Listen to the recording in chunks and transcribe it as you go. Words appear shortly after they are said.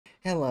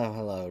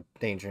Hello,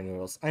 Danger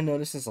Noodles. I know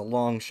this is a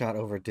long shot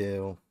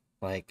overdue.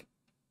 Like,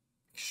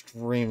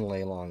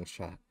 extremely long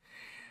shot.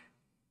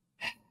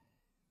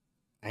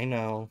 I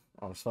know,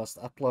 I'm supposed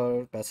to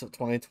upload Best of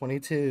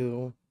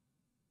 2022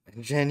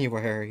 in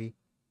January.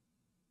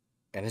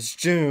 And it's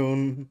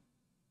June.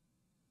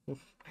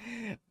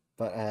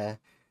 But,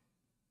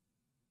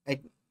 I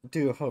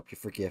do hope you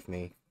forgive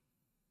me.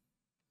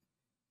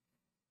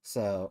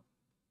 So,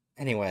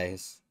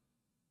 anyways,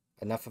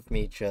 enough of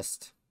me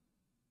just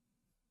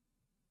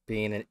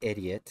being an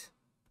idiot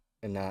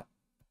and not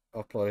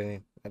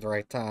uploading at the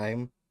right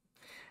time.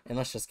 And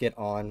let's just get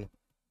on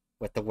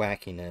with the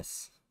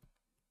wackiness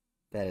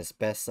that is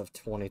Best of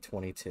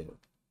 2022.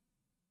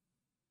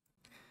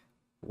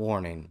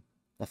 Warning.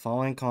 The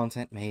following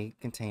content may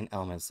contain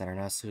elements that are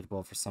not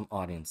suitable for some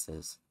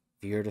audiences.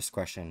 Viewer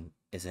discretion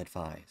is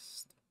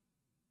advised.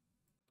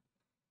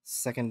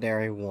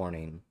 Secondary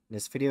warning.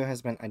 This video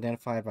has been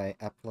identified by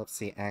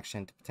Epilepsy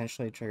Action to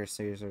potentially trigger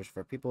seizures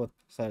for people with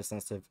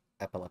photosensitive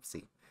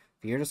epilepsy.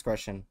 Viewer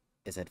discretion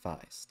is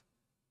advised.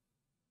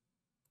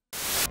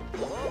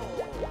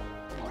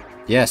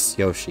 Yes,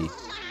 Yoshi.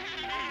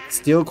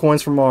 Steal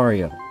coins from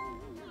Mario.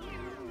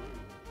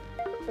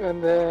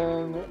 And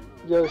then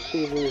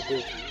Yoshi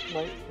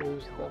might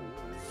lose them.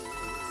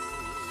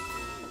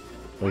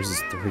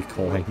 Loses 3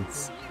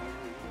 coins.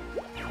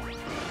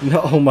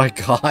 No, oh my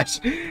gosh.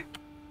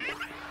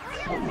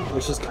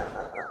 We're just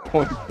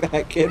going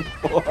back and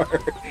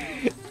forth.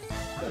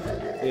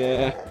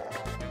 Yeah.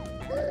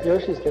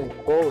 Yoshi's getting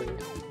bullied.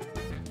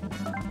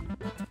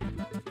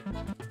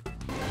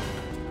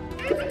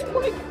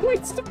 20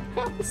 points to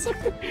Bowser.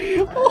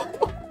 Oh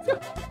my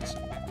gosh.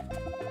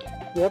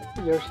 Yep,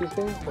 Yoshi's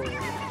getting bullied.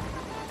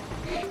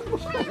 Oh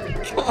my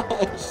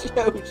gosh,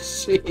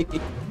 Yoshi.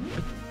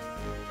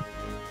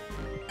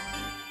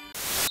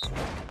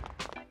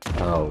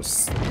 Oh,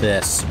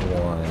 this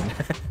one.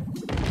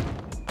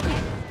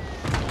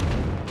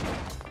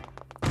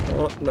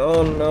 Oh,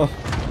 no.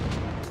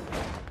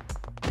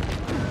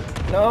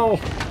 No!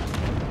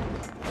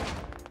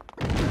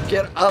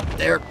 Get up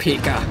there,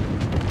 Pika!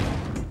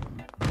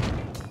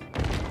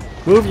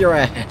 Move your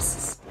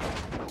ass!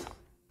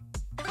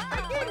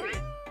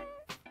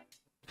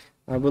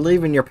 I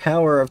believe in your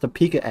power of the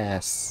Pika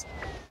ass.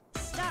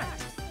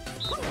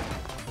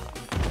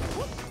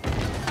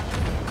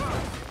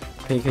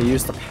 Pika,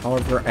 use the power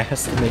of your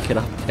ass to make it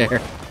up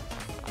there.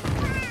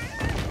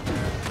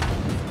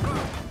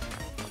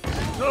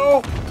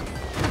 No!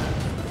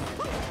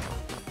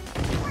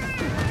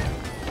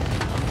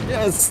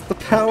 Yes, the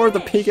power of the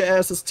Pika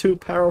ass is too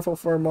powerful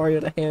for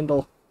Mario to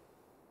handle.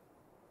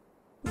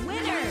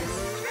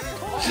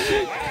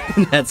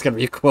 That's gonna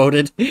be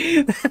quoted.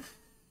 The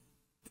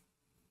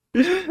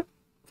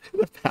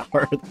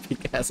power of the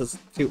Pika ass is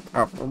too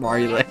powerful for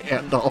Mario to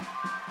handle.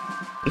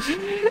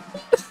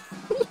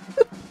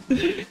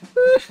 I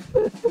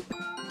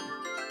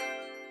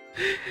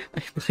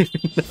believe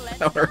in the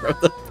power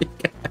of the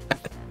Pika ass.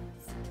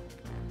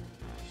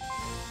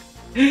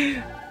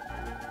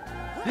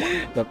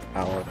 The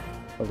power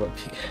of a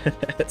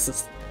Pika ass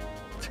is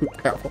too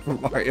powerful for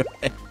Mario to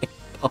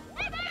handle.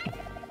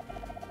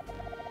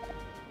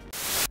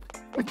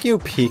 Fuck you,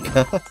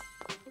 Pika.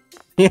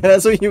 Yeah,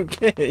 that's what you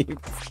get.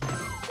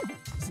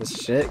 This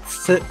shit.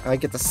 Sit. I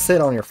get to sit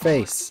on your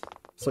face.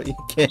 That's what you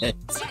get.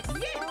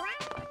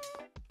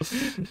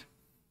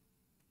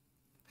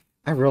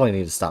 I really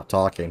need to stop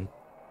talking.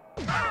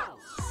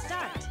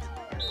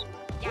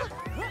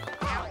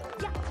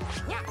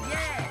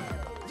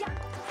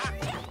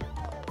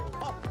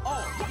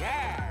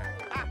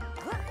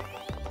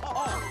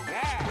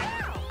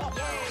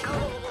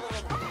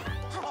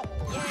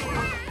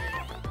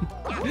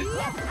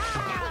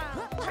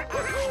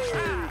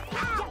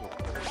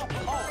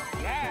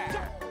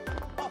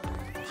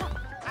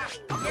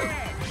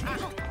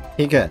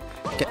 Pika,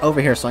 get over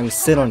here so I can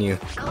sit on you.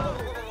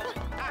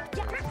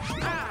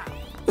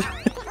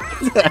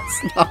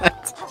 That's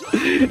not.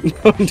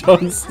 No,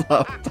 don't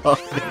stop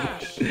talking.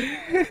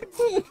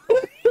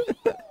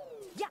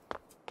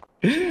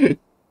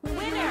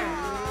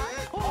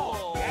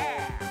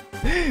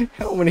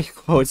 How many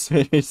quotes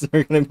are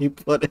gonna be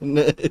put in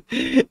it?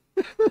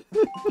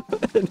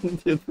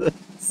 Into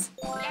this?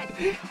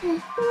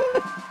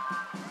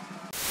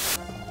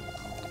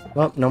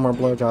 Well, no more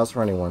blowjobs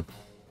for anyone.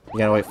 You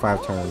gotta wait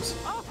 5 turns.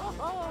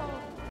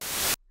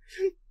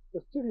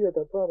 The studio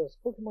that brought us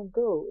Pokemon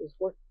Go is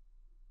working.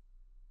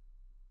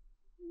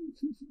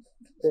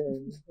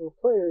 Where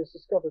players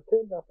discover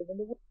kidnapping in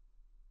the world.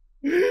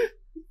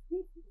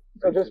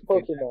 So just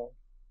Pokemon.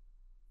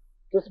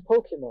 Just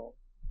Pokemon.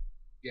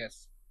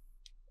 Yes.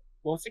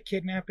 Well, it's a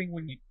kidnapping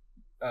when you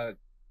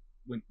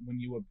when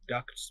you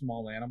abduct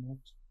small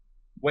animals.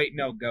 Wait,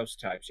 no, ghost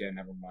types. Yeah,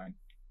 never mind.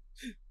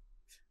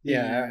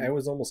 Yeah, I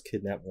was almost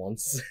kidnapped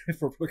once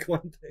for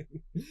Pokemon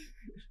thing.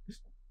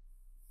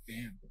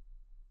 Damn.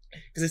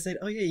 Because I said,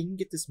 oh yeah, you can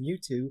get this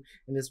Mewtwo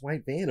in this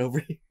white van over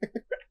here.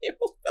 I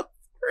almost fell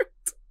for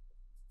it.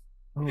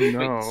 Oh Wait,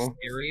 no.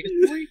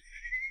 seriously?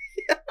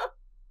 Yeah.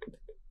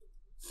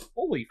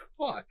 Holy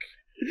fuck.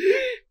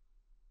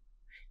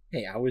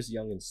 Hey, I was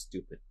young and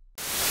stupid.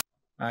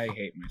 I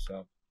hate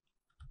myself.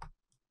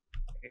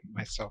 hate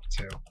myself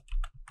too.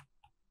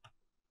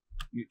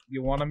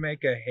 You want to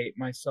make a hate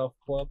myself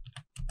club?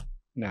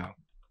 No.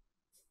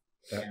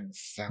 That Damn.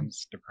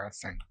 sounds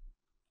depressing.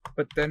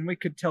 But then we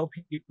could tell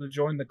people to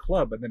join the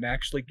club and then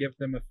actually give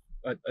them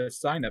a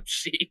sign-up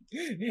sheet.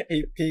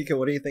 Hey, Pika,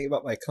 what do you think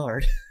about my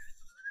card?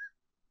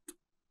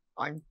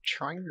 I'm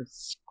trying to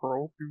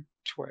scroll through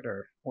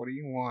Twitter. What do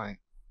you want?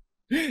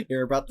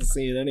 You're about to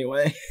see it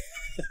anyway.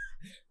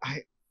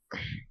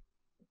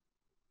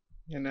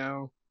 You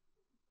know,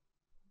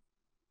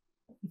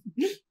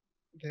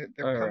 there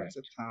comes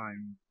a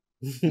time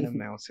in a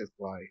mouse's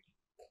life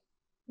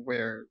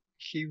where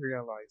he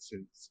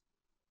realizes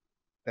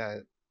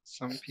that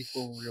some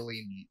people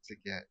really need to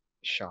get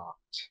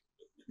shocked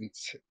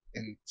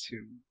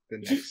into the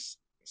next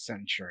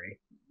century.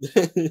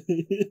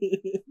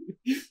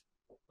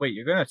 Wait,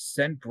 you're gonna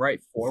send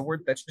Bright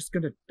forward? That's just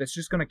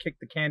gonna kick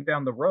the can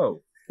down the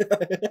road.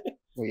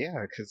 Well,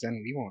 yeah, because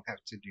then we won't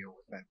have to deal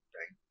with anything.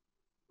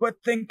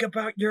 But think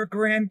about your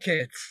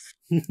grandkids.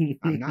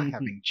 I'm not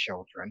having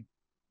children.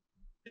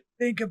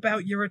 Think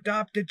about your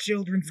adopted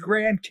children's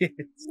grandkids.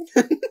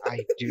 I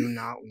do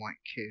not want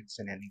kids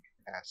in any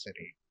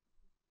capacity.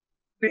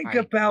 Think I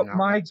about do not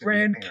my want to be a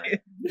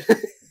grandkids.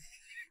 parent.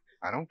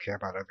 I don't care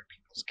about other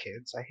people's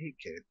kids. I hate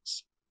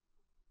kids.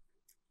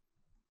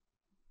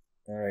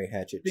 All right,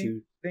 Hatchet.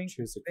 Think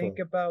choose a think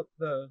club. about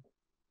the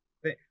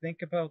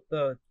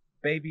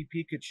baby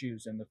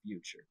Pikachus in the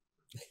future.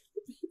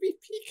 Baby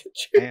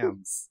Pikachu.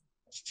 Damn.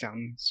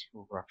 Sounds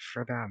rough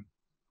for them.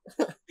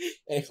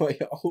 Anyway,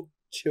 I'll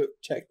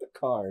check the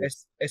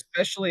cards.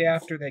 Especially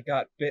after they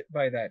got bit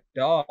by that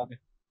dog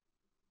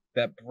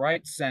that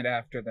Bright sent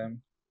after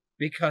them,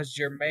 because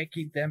you're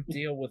making them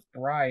deal with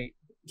Bright.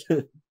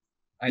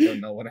 I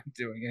don't know what I'm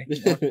doing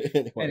anymore.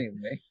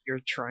 Anyway, You're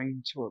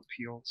trying to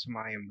appeal to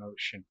my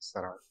emotions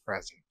that aren't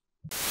present.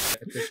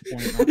 at this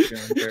point, I'm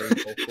feeling very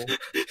vocal.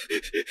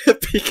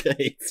 Pika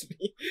hates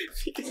me.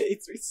 Pika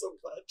hates me so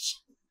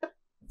much.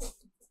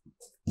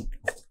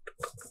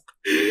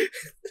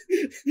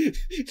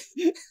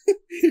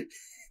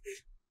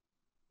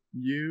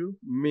 You,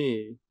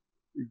 me,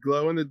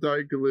 glow in the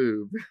dark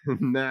glue.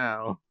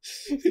 Now.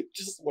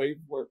 Just wait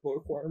for it,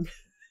 Bookworm.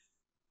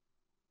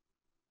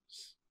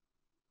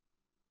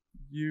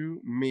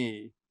 You,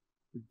 me,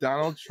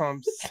 Donald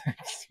Trump's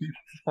sexy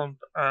Trump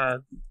ass.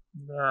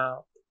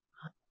 Now.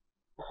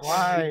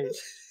 Why?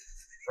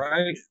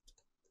 Right?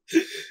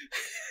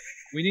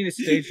 We need to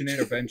stage an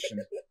intervention.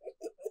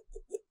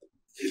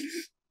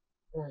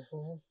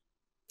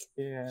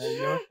 Yeah,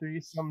 your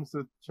threesomes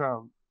with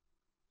Trump.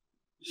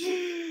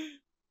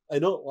 I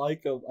don't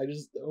like him. I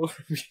just know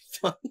it'll be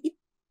funny.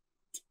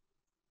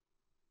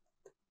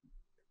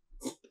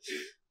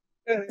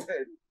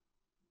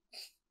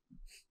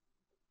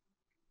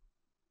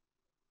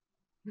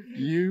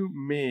 You,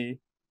 me,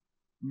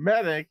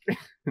 medic.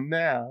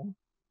 Now.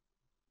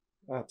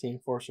 Team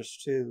Fortress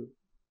 2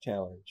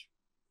 challenge.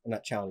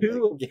 Not challenge.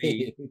 Two like, of these,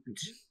 game.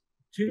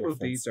 two of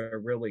these are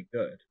really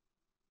good.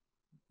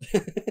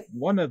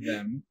 One of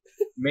them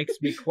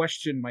makes me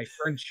question my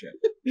friendship.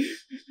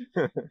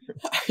 I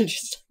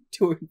just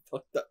doing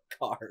fucked up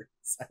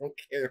cards. I don't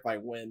care if I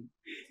win.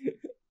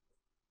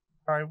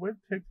 I would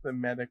pick the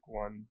medic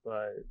one,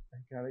 but I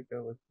gotta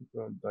go with the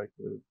glow in the dark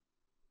glue.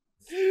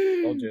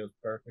 Told you it was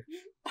perfect.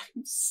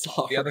 I'm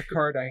sorry. The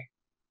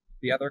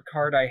other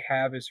card I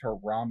have is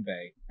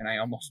Harambe, and I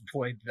almost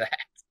played that.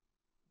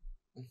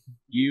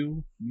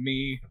 You,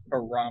 me,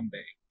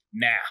 Harambe.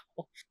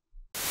 Now.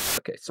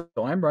 Okay, so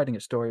I'm writing a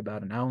story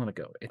about an hour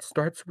ago. It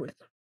starts with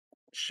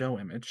show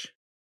image.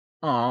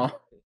 Aww.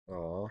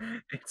 Aw.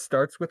 It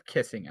starts with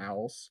kissing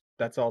owls.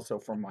 That's also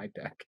from my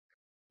deck.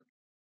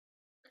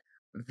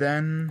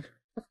 Then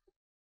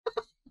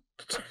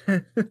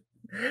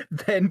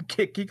then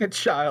kicking a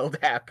child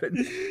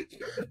happens.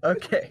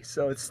 Okay,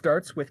 so it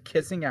starts with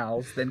kissing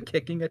owls, then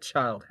kicking a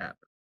child happens.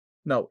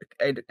 No,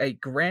 a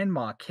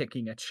grandma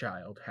kicking a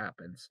child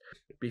happens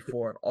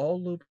before it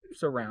all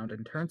loops around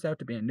and turns out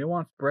to be a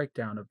nuanced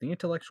breakdown of the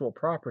intellectual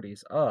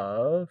properties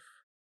of...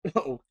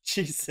 Oh,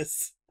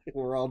 Jesus.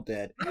 We're all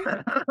dead.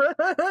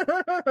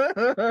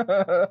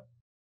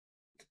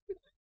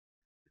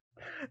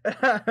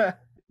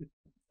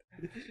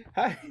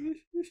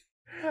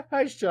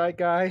 Hi, Shy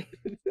Guy.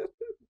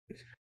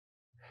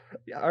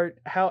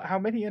 How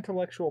many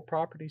intellectual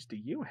properties do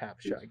you have,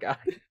 Shy Guy?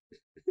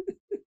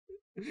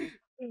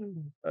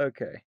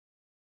 Okay.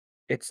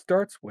 It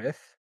starts with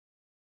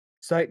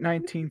Site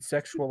 19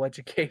 Sexual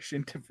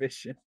Education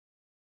Division.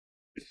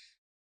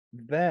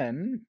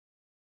 Then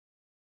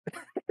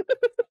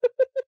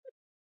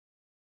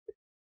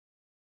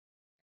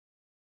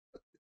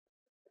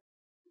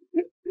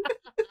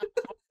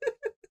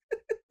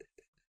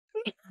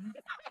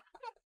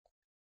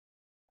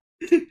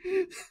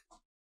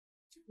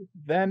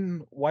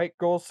Then white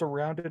girl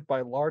surrounded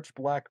by large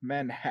black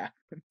men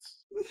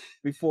happens.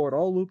 Before it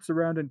all loops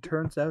around and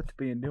turns out to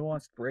be a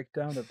nuanced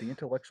breakdown of the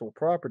intellectual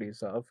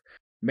properties of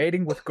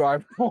mating with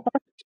garb.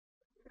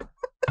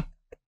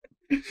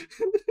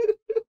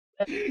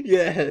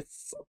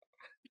 Yes.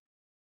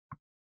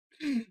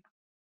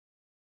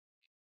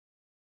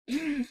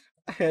 I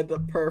had the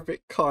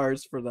perfect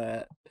cards for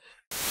that.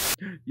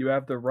 You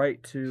have the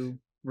right to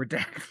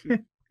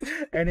redact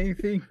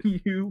anything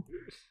you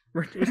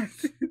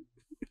redact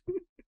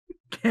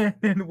can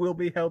and will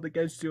be held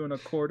against you in a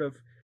court of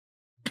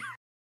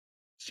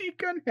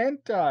Chikan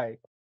hentai.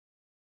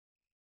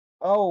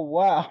 Oh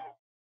wow.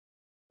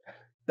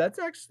 That's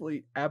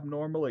actually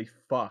abnormally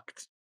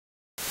fucked.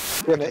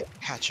 Okay,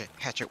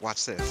 Hatchet,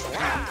 watch this.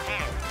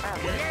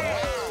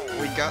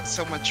 We got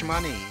so much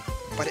money,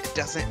 but it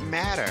doesn't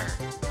matter.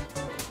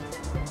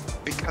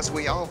 Because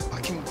we all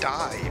fucking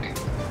died.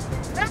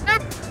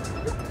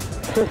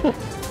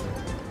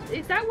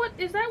 Is that what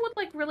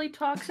like really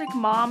toxic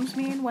moms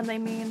mean when they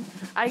mean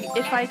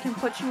if I can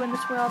put you in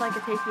this world, I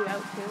could take you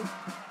out too?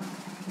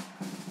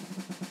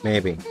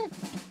 Maybe.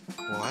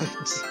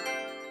 What?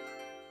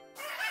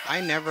 I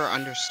never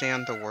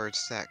understand the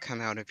words that come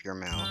out of your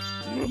mouth.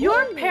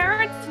 Your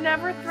parents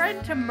never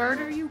threatened to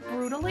murder you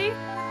brutally?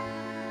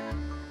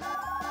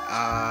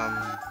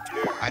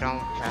 I don't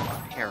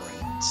have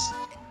parents.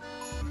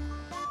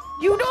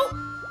 You don't.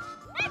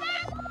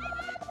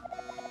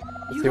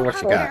 Let's see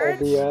what you got.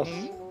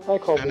 I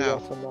call No, no,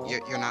 BS on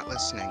that. you're not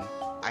listening.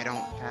 I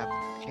don't have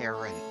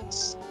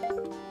parents.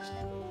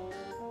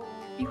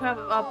 You have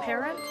a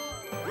parent?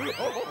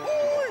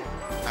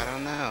 I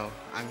don't know.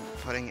 I'm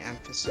putting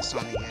emphasis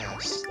on the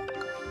S.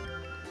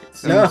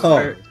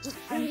 No.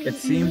 It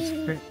seems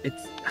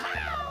it's.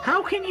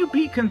 How can you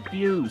be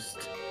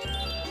confused?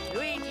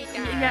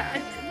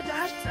 Yeah,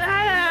 that's.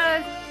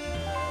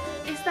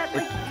 Is that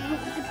like?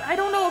 I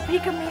don't know what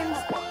Pika means.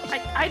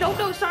 I don't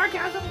know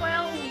sarcasm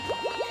well.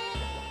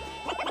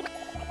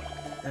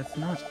 That's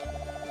not.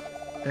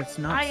 That's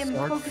not. I am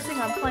focusing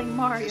on playing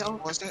Mario.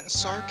 It wasn't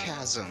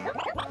sarcasm.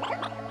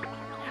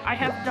 I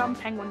have dumb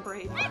penguin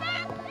brain.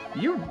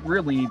 You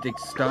really need to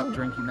stop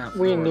drinking that.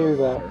 We knew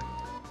Florida that.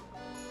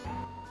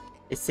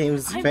 It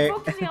seems I'm very.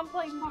 focusing on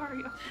playing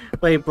Mario.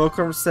 Wait,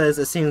 Bookworm says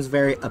it seems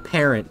very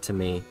apparent to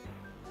me.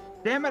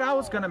 Damn it! I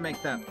was gonna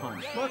make that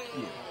pun. Fuck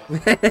you.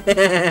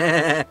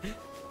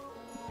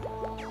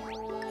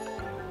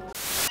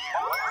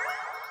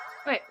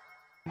 Wait,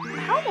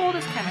 how old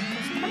is Kamek?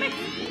 Does Kamek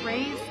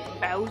raise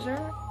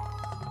Bowser?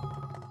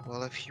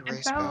 Well, if you And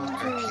raise Bowser,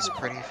 Bowser. he's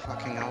pretty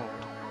fucking old.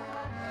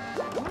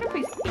 I wonder if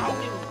he's.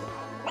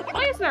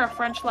 Why isn't there a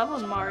French level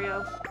in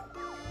Mario?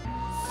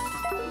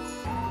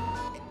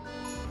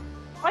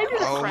 Why do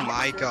the Oh French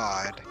my do?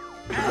 god.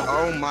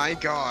 Oh my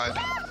god.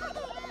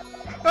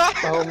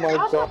 Oh my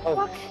How the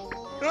god.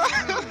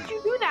 fuck did you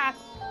do that?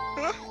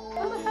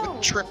 How the hell?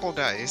 Triple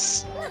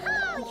dice.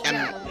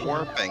 And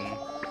warping.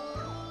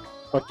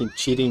 Fucking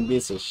cheating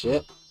piece of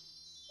shit.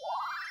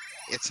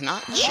 It's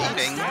not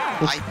cheating.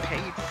 I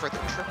paid for the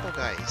triple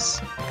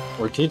dice.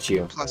 Or did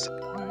you? Plus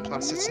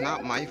it's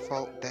not my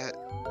fault that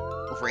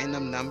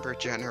random number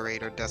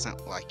generator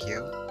doesn't like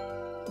you.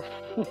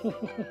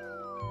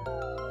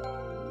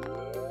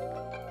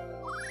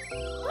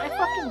 I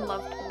fucking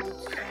love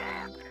Toads.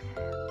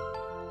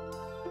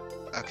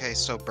 Okay,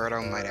 so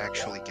Birdo might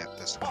actually get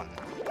this one.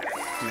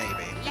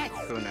 Maybe.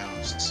 Who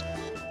knows?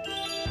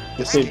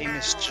 This Dude. game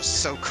is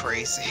just so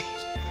crazy.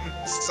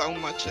 So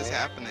much is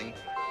happening.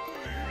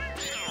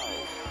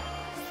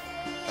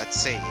 Let's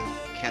see.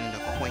 Can the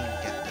queen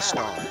get the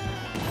star?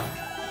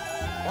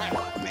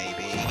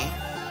 Maybe.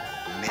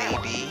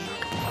 Maybe.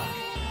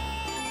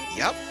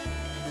 Yep.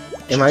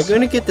 Am I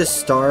going to get the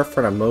star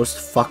for the most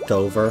fucked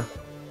over?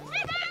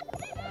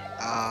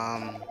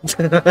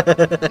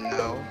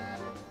 No.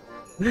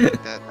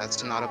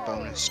 That's not a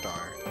bonus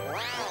star.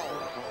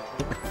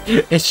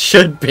 It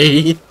should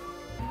be.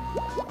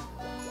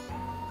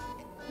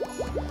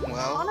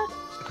 Well,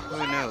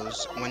 who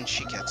knows? When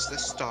she gets the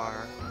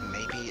star,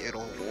 maybe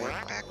it'll work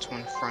back to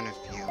in front of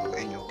you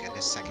and you'll get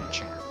a second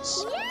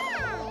chance.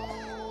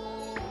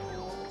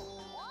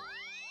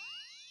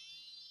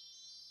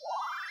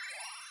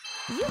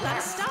 You got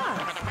a star.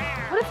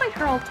 What if I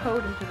hurl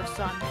Toad into the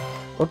sun?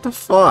 What the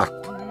fuck?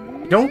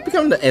 Don't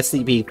become the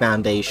SCP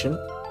Foundation.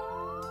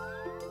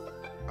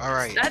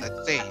 Alright, That-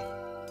 let's see.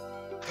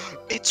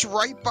 It's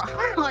right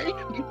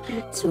behind!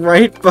 It's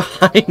right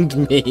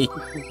behind me.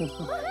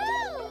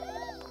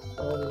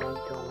 Oh my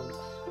god.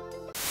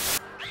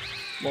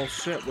 Well,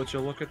 shit. Would you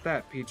look at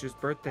that? Peach's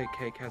birthday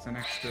cake has an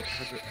extra.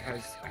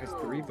 Has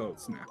 3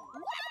 votes now.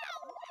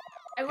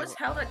 I was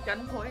held at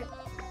gunpoint.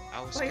 I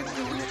was Wait, gonna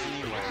do it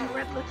anyway,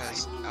 red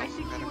because lipstick. I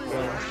think he was.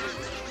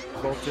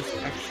 alphabetical. Well, just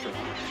extra.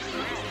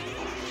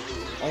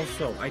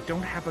 Also, I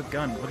don't have a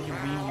gun. What do you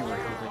mean you were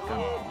held at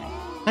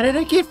gunpoint? How did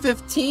I get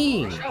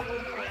 15?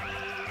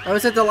 I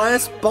was at the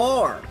last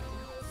bar.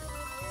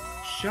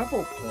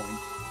 Shovel point.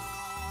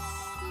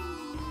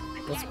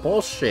 That's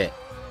bullshit.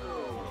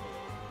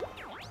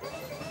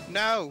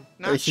 No,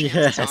 not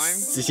chance time.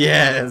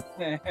 Yes.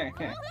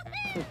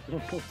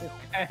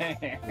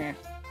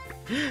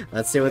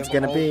 Let's see what's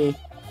gonna be.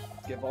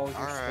 Give all your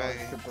Alright.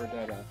 stars to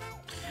Burdetta.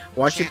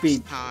 Watch it be.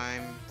 Chance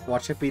time.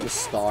 Watch it be the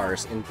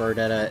stars in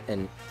Burdetta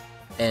and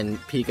and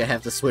Pika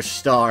have to switch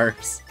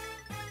stars.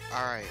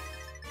 Alright,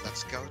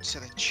 let's go to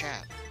the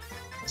chat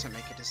to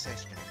make a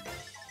decision.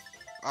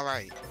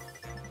 Alright,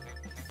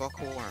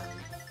 Bookworm,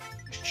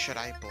 should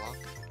I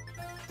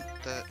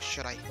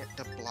hit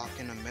the block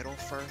in the middle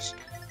first,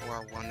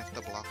 or one of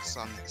the blocks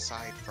on the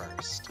side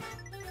first?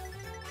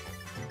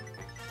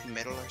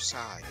 Middle or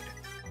side?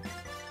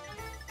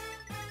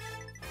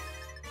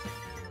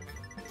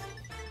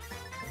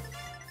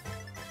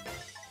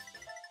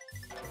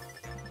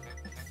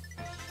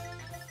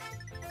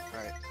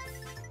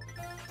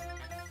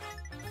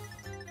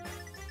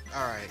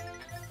 Alright.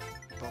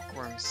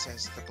 Bookworm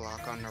says the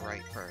block on the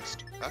right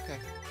first. Okay.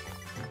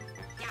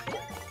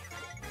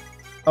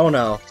 Oh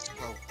no.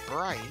 So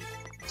Bright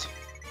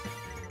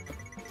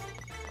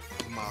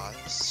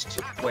must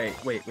Wait.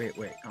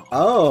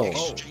 Oh.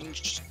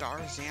 exchange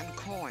stars and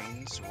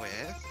coins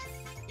with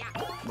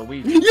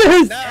Luigi.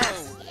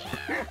 Yes!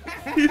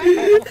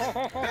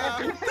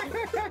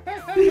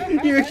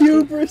 No! Your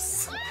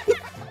hubris!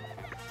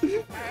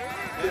 Bookworm,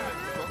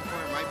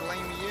 I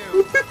blame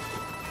you.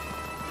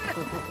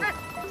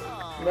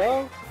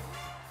 No?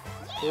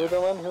 You're the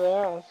one who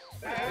asked.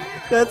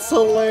 That's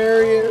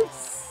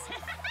hilarious!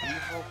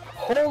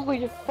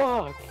 Holy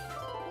fuck!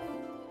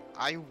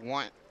 I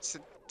want to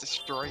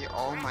destroy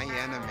all my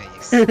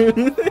enemies. Oh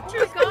my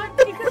god,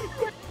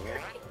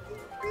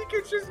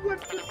 Pika just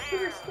went from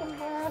first to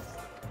last.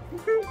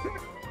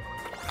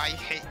 I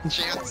hate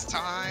chance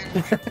time.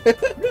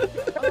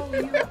 oh,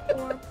 you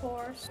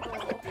poor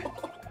soul.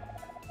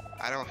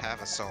 I don't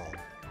have a soul.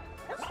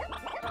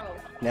 Oh.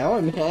 Now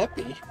I'm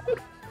happy.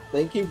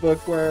 Thank you,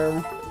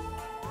 Bookworm.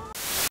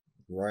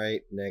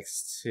 Right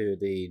next to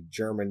the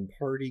German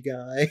party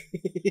guy.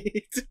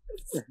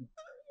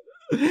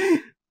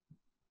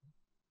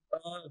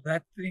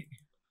 That thing.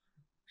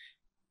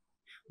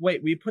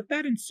 Wait, we put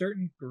that in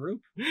certain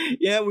group?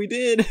 Yeah, we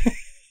did.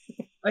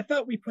 I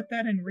thought we put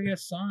that in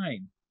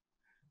reassign.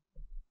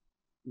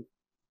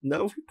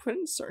 No, we put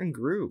in certain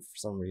group for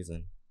some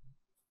reason.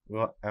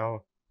 Well,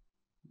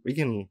 we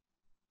can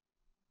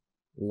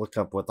look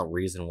up what the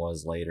reason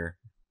was later.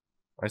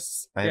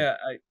 Yeah,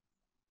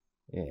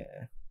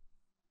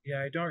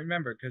 I don't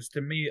remember, because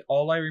to me,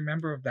 all I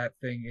remember of that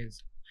thing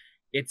is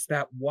it's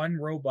that one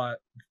robot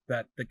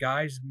that the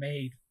guys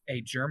made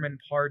a German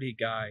party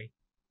guy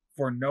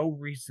for no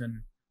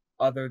reason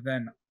other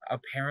than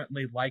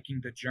apparently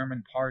liking the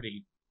German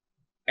party,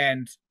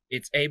 and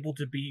it's able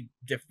to be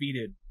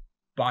defeated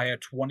by a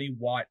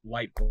 20-watt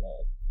light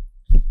bulb.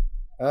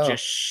 Oh.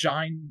 Just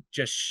shine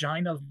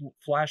a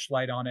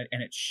flashlight on it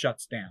and it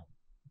shuts down.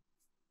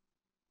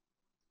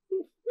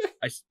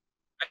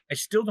 I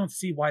still don't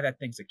see why that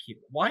thing's a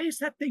keter. Why is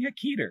that thing a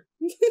keter?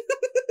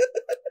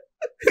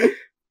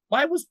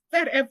 Why was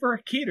that ever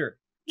a keter?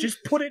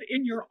 Just put it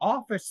in your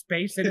office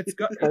space and it's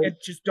got and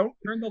just don't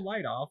turn the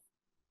light off.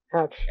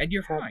 Hatch. And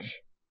you're fine.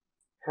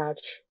 Hatch.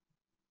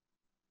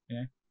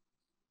 Yeah.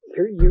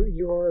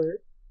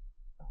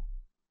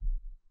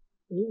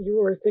 You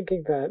were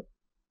thinking that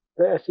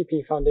the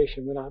SCP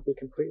Foundation would not be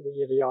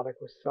completely idiotic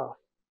with stuff.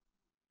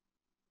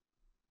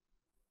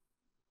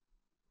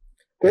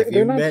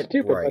 They're not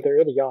stupid, Bright? but they're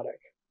idiotic.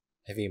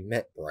 Have you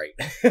met Bright?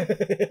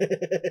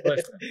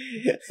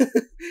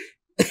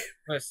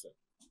 Listen.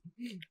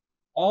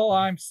 All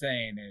I'm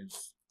saying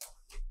is,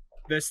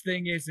 this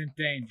thing isn't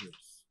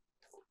dangerous.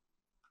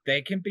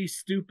 They can be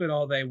stupid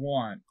all they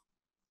want.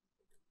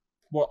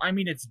 Well, I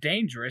mean, it's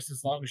dangerous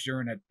as long as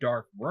you're in a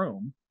dark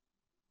room.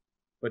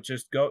 But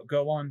just go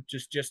on,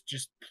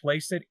 just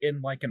place it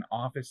in like an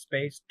office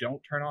space.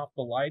 Don't turn off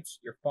the lights.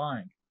 You're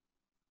fine.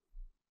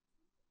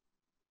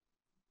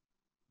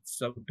 It's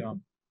so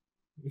dumb.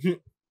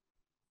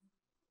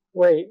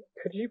 Wait,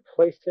 could you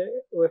place it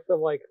with the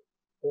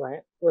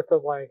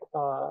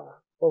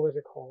what was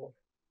it called?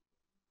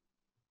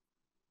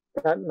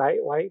 That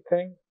nightlight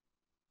thing?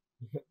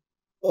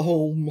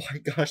 Oh my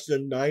gosh, the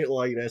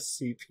nightlight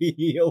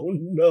SCP. Oh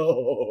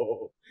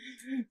no.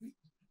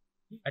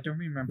 I don't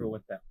remember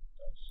what that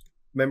does.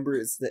 Remember,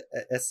 it's the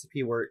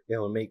SCP where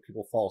it'll make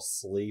people fall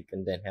asleep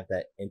and then have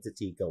that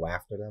entity go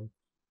after them?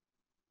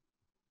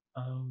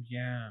 Oh,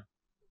 yeah.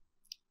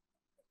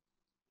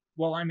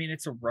 Well, I mean,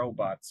 it's a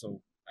robot,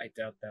 so I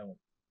doubt that will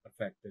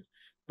affect it.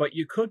 But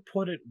you could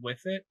put it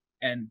with it,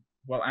 and,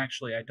 well,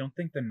 actually, I don't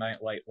think the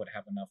nightlight would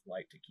have enough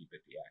light to keep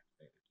it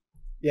deactivated.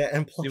 Yeah,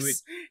 and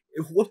plus,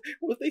 what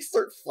if they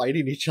start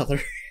fighting each other?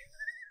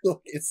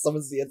 Like, it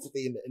summons the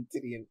entity and the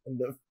entity and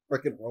the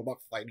freaking robot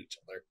fight each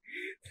other.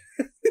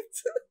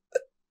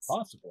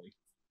 Possibly.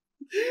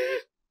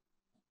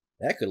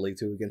 That could lead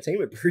to a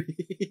containment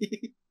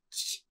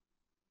breach.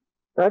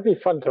 That'd be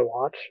fun to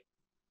watch.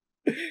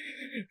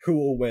 Who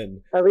will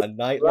win? A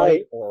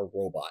nightlight or a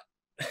robot?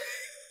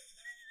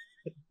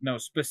 No,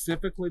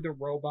 specifically the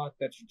robot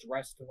that's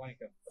dressed like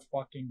a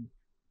fucking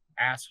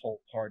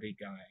asshole party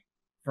guy.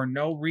 For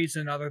no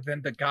reason other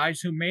than the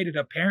guys who made it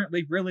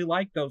apparently really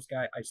like those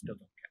guys. I still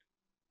don't get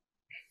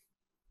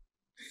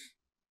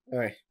it.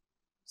 Alright.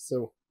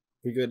 So,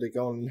 we good to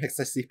go on the next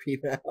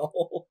SCP now?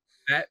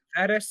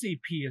 That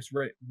SCP is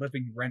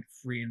living rent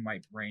free in my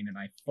brain, and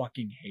I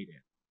fucking hate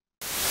it.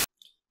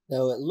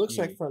 Now, it looks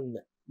like from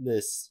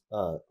this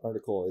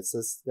article, it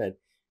says that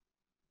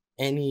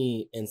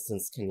any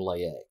instance can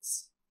lay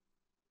eggs.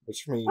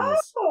 Which means...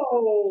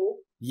 Oh!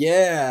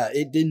 Yeah,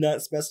 it did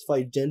not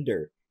specify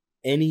gender.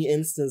 Any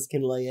instance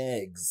can lay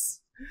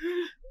eggs.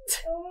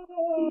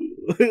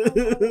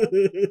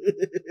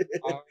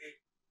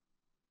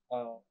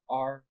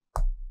 Our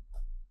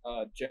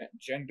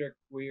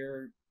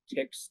genderqueer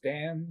tick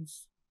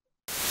stands.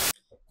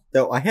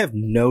 Though I have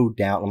no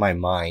doubt in my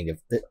mind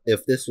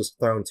if this was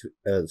thrown to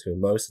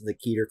most of the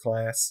Keter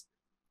class,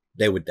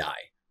 they would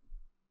die.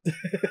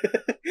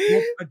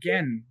 Well,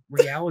 again,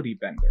 reality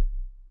bender.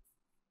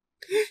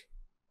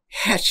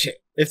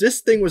 Hatchet. If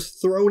this thing was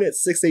thrown at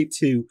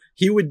 682,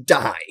 he would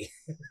die.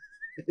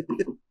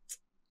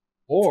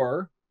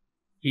 Or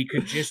he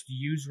could just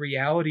use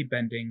reality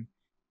bending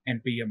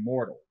and be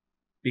immortal,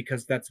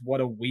 because that's what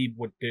a weeb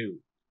would do.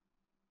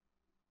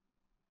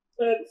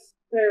 That's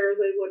fair,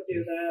 they would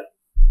do that.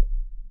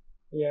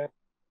 Yeah.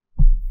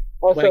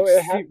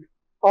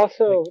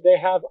 Also, they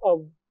have a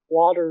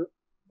water.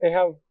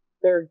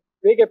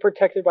 They get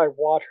protected by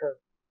water.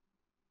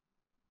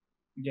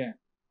 Yeah.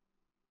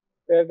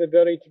 They have the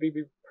ability to be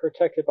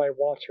protected by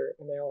water,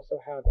 and they also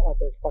have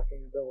other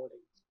fucking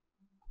abilities.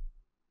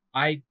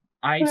 I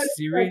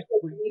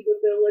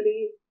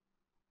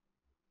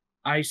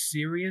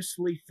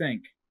seriously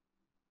think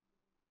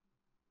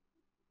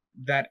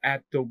that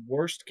at the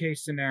worst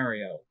case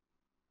scenario,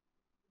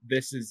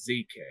 this is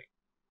ZK.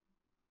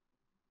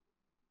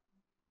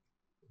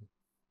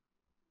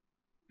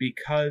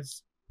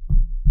 Because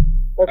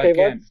okay,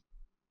 again,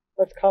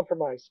 let's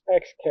compromise.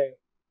 XK.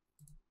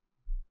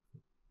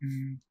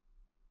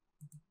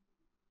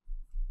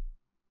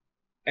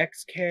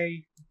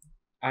 XK,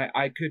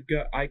 I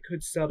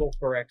could settle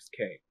for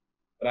XK,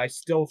 but I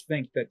still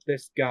think that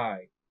this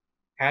guy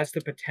has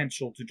the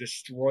potential to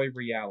destroy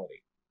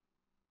reality.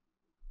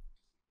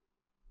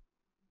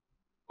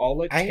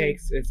 All it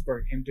takes is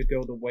for him to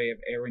go the way of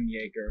Eren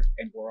Yeager,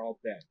 and we're all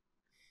dead.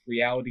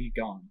 Reality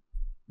gone.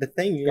 The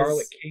thing is,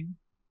 Scarlet King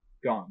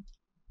gone.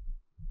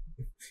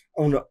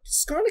 Oh no,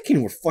 Scarlet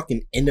King would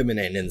fucking end him in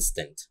an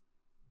instant.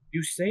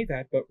 You say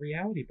that, but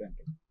reality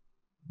bender.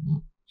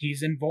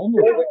 He's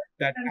invulnerable.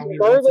 That's how he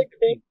wants Scarlet it to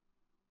be. King.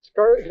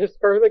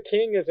 Scarlet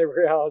King is a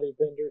reality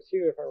bender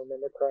too, if I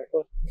remember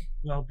correctly.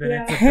 Well, then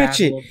it's a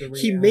Hatchet. battle of the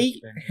He reality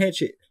made bender.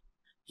 Hatchet.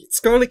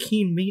 Scarlet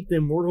King made the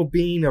immortal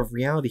being of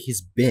reality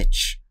his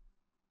bitch.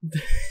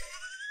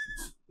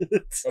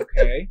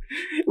 Okay.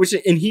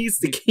 And he's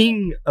the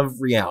king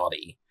of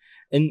reality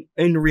and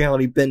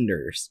reality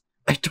benders.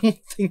 I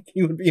don't think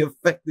he would be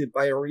affected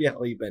by a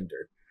reality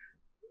bender.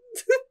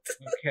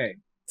 Okay.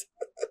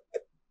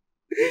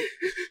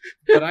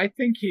 But I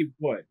think he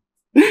would.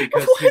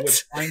 Because he would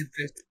find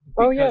this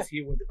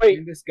he would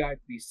find this guy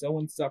to be so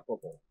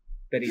insufferable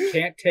that he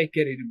can't take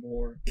it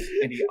anymore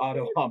and he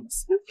auto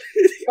homicide.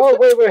 Oh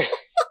wait.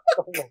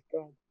 Oh my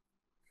god.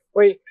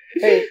 Wait,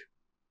 hey,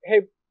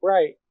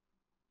 right.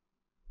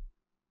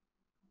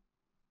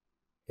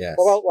 Yes.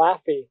 What about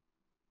Laffy?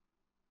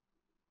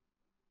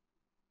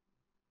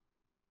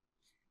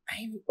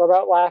 What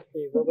about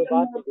Laffy? What would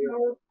Laffy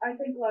do? I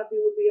think Laffy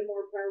would be a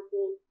more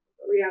powerful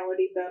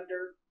reality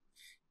bender.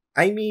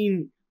 I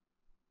mean,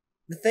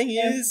 the thing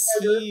is,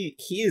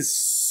 he is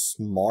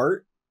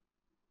smart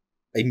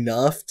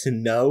enough to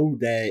know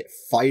that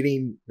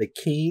fighting the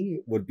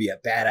king would be a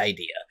bad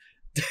idea.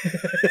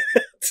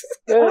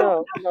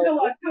 No, I'm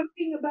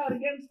talking about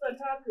against the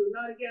Otaku,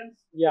 not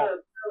against the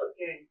Scarlet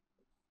King.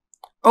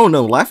 Oh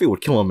no, Laffy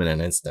would kill him in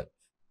an instant.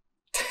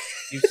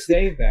 You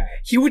say that.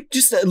 He would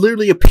just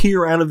literally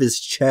appear out of his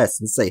chest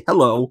and say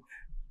hello.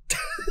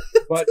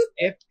 But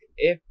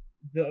if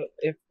the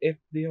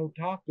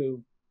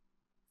Otaku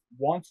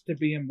wants to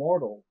be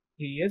immortal,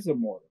 he is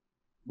immortal.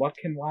 What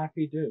can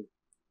Laffy do?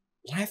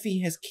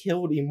 Laffy has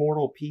killed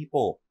immortal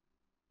people.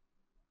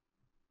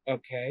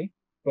 Okay,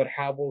 but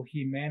how will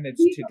he manage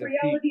He's to a defeat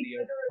reality the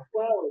bender as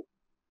well.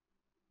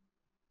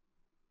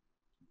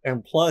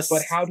 And plus...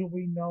 But how do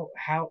we know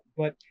how...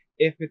 But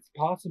if it's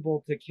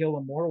possible to kill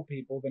immortal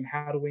people, then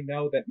how do we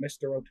know that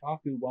Mr.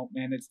 Otaku won't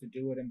manage to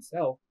do it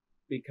himself?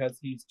 Because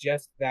he's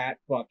just that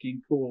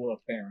fucking cool,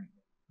 apparently.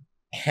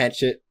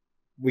 Hatchet,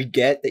 we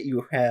get that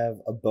you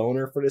have a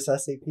boner for this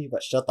SCP,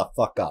 but shut the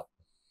fuck up.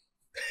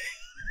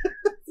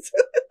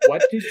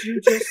 What did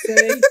you just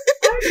say?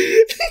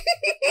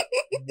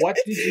 What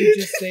did you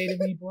just say to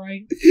me,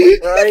 Bright?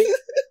 Right?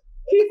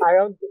 I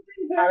don't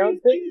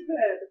think.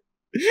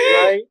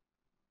 Right?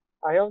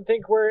 I don't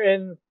think we're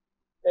in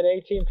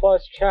an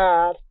 18+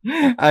 chat.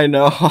 I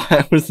know,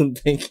 I wasn't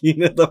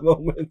thinking at the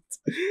moment.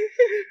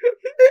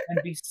 And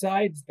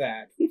besides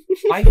that,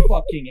 I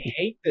fucking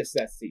hate this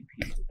SCP.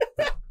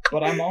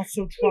 But I'm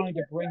also trying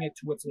to bring it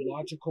to its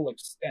logical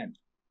extent.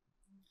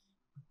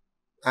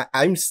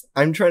 I'm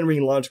trying to be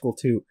logical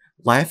too.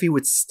 Laffy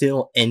would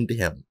still end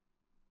him.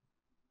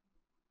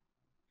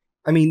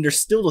 I mean, there's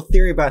still the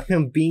theory about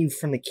him being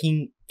from the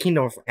kingdom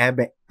of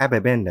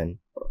Ababenden.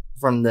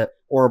 from the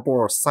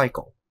Ouroboros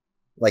cycle.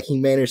 Like, he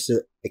managed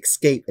to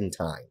escape in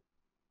time.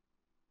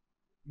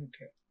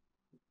 Okay.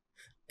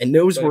 And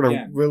those But were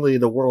again- really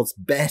the world's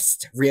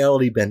best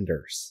reality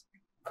benders.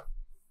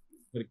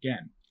 But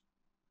again,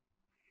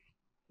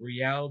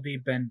 reality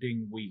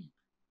bending weeb.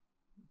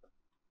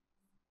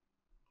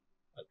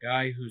 A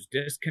guy who's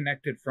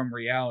disconnected from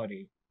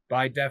reality,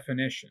 by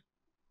definition,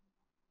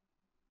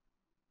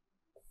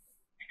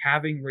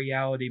 having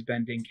reality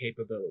bending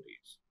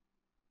capabilities.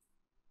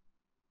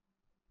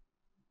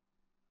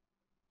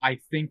 I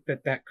think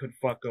that could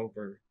fuck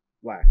over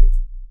Laffy.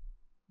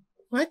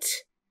 What?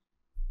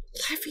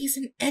 Laffy's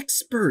an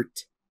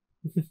expert.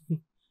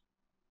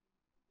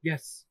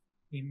 Yes,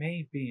 he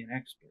may be an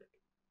expert.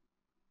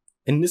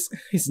 And this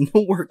guy's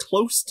nowhere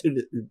close to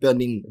the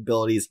bending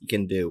abilities he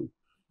can do.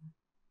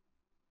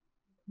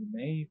 He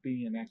may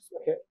be an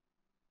expert. Okay.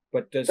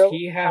 But does So,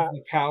 he have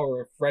the power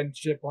of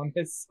friendship on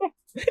his side?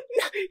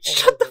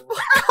 Shut the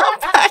fuck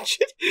up,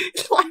 Hatchet!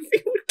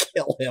 Laffy would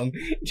kill him.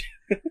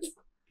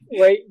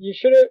 Wait, you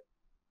should have.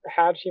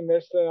 Hatchet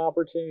missed an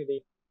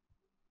opportunity.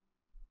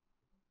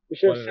 You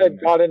should have said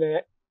God in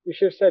an. You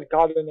should have said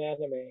God in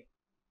anime.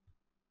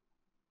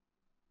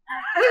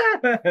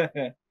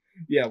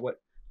 Yeah.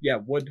 What? Yeah.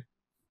 Would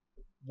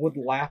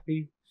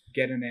Laffy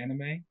get an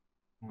anime?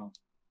 Oh.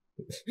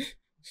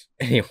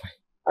 Anyway.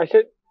 I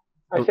said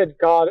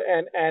God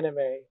and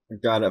anime.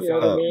 God of You know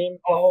what I mean?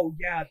 Oh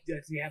yeah.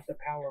 Does he have the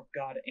power of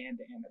God and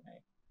anime?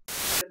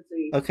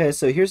 Okay,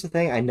 so here's the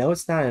thing. I know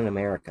it's not in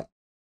America.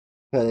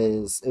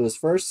 Because it was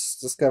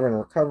first discovered in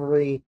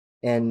Recovery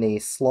and the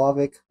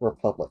Slavic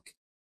Republic.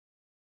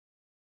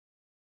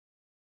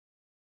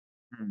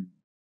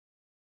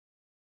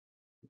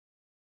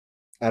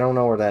 I don't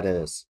know where that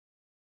is.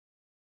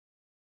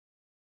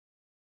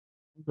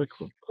 If it's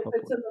in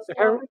the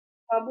Slavic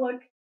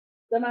Republic,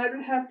 then I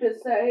would have to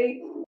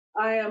say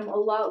I am a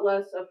lot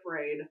less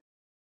afraid.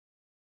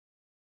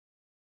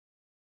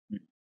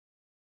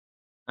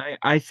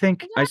 I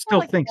think I still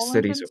like think Poland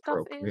cities and stuff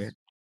appropriate.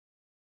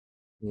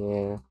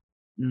 Yeah.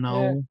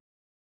 No.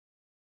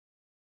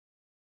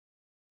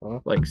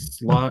 Huh? Like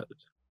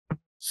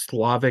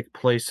Slavic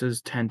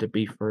places tend to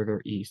be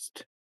further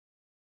east.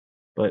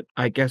 But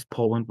I guess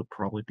Poland would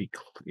probably be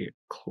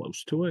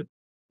close to it.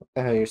 What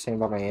the hell you're saying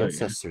about my So, yeah.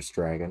 ancestors,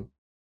 dragon?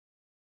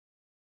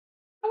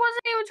 I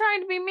wasn't even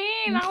trying to be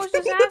mean. I was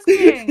just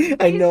asking.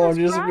 I know, I'm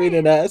Jesus just being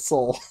an Christ.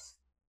 asshole.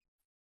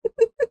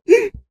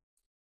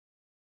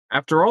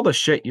 After all the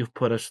shit you've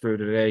put us through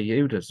today,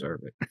 you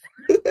deserve it.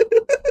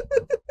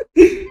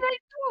 I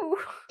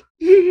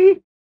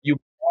do. You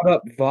brought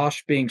up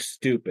Vosh being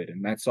stupid,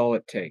 and that's all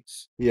it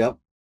takes. Yep.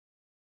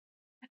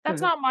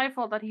 That's not my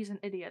fault that he's an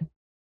idiot.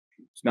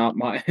 It's not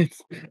my,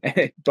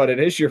 but it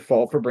is your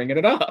fault for bringing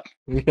it up.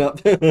 Yep.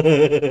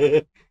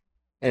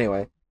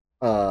 Anyway,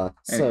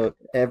 so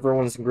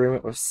everyone's in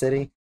agreement with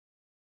City?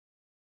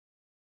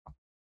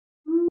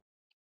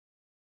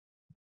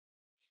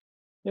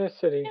 Yeah,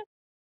 City.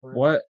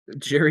 What,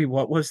 Jerry,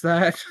 what was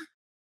that?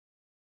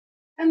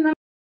 And then,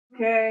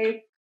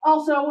 okay.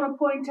 Also, I want to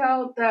point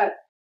out that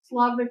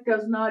Slavic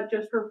does not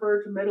just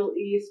refer to Middle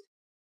East.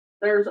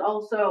 There's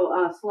also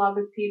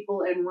Slavic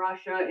people in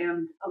Russia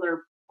and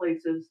other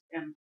places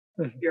in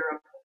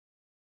Europe.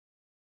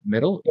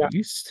 Middle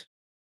East?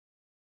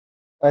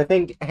 I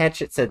think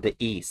Hatchet said the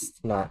East,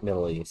 not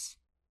Middle East.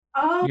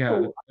 Oh. Yeah, I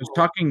was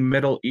talking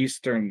Middle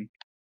Eastern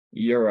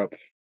Europe.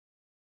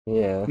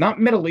 Yeah. Not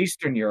Middle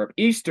Eastern Europe,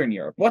 Eastern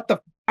Europe. What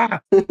the? Ah!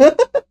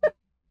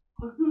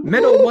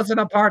 Middle wasn't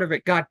a part of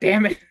it, god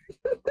damn it.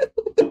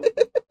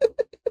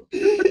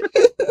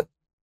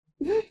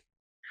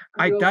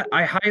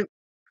 I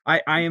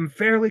am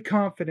fairly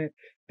confident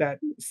that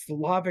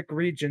Slavic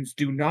regions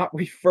do not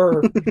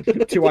refer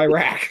to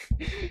Iraq.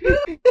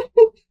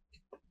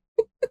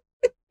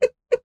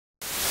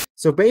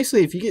 So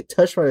basically, if you get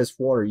touched by this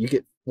water, you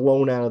get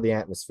blown out of the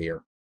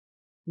atmosphere.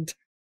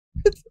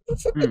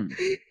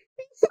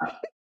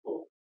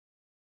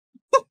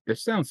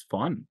 This sounds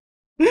fun.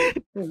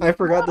 I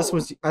forgot this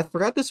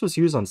was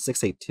used on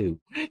 682.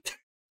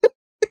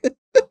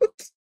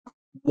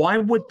 Why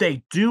would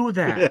they do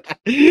that?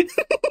 I get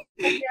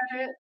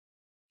it.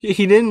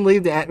 He didn't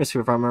leave the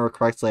atmosphere, if I remember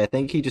correctly. I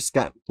think he just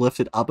got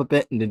lifted up a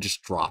bit and then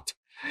just dropped.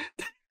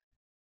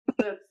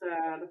 That's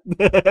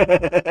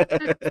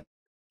sad.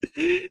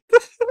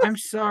 I'm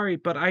sorry,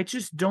 but I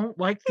just don't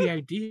like the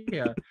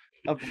idea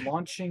of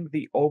launching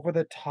the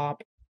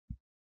over-the-top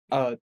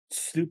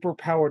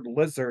super-powered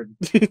lizard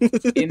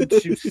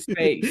into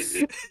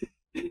space.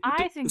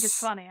 I think it's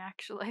funny,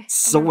 actually.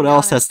 Someone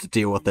else has to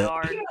deal with it,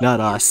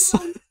 not us.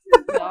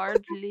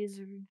 Large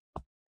lizard.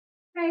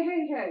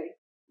 Hey.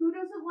 Who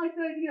doesn't like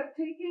the idea of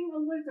taking a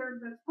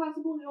lizard that's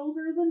possibly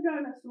older than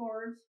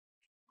dinosaurs,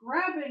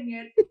 grabbing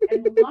it,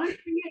 and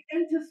launching it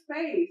into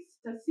space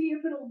to see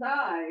if it'll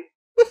die?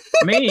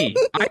 Me?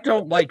 I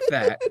don't like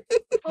that.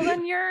 Well,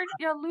 then you're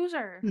a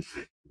loser.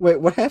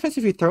 Wait, what happens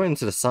if you throw it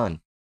into the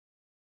sun?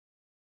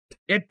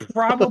 It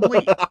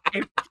probably...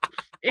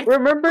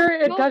 Remember,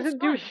 it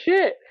doesn't do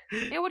shit.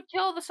 It would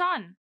kill the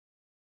sun.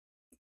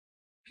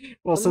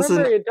 Well,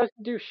 remember, it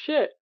doesn't do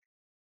shit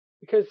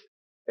because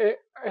it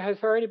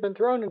has already been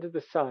thrown into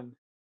the sun.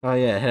 Oh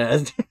yeah, it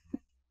has.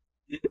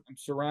 I'm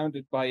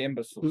surrounded by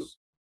imbeciles.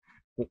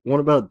 What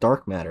about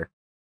dark matter?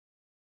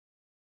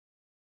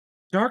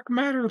 Dark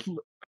matter.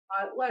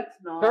 Let's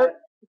not.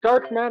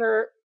 Dark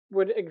matter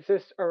would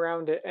exist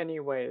around it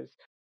anyways,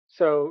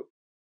 so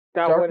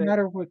that wouldn't.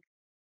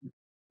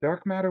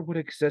 Dark matter would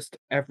exist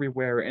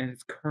everywhere, and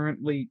it's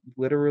currently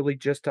literally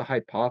just a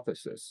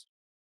hypothesis.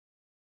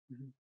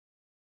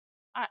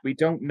 We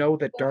don't know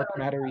that dark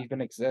matter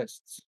even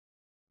exists.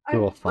 We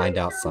will find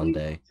out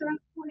someday. We've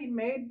successfully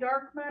made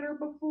dark matter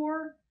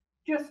before,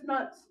 just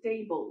not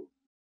stable.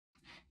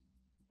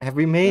 Have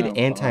we made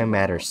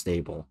antimatter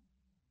stable?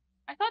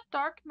 I thought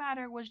dark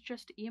matter was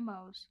just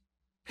emos.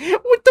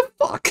 What the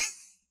fuck?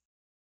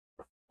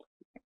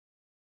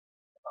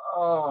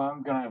 Oh,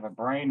 I'm gonna have a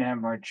brain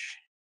hemorrhage.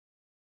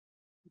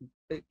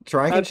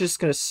 Dragon's just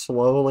gonna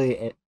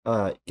slowly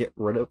get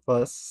rid of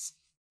us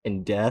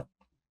in death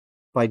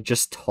by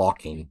just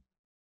talking.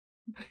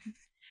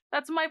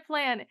 That's my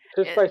plan.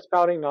 Just by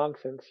spouting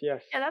nonsense,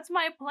 yes. Yeah, that's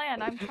my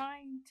plan. I'm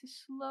trying to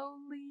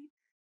slowly.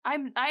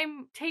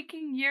 I'm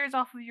taking years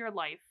off of your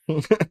life,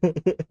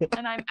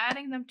 and I'm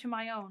adding them to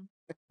my own.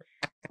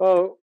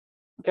 Well,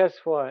 guess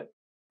what?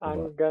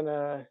 I'm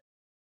gonna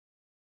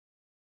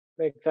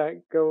make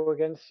that go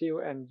against you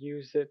and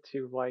use it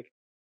to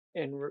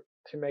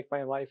to make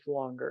my life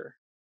longer.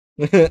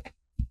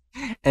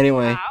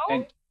 Anyway.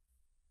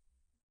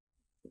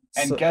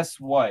 And guess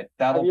what?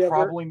 That'll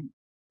probably.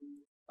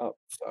 Oh,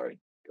 sorry.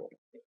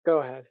 Go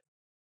ahead.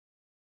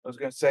 I was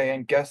gonna say,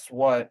 and guess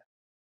what?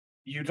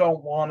 You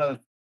don't want to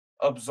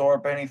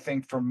absorb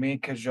anything from me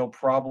because you'll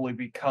probably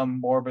become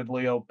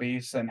morbidly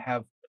obese and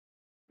have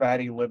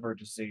fatty liver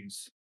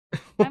disease.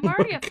 I'm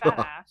already a fat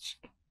ass.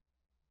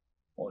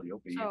 Well,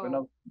 you'll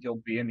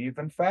be an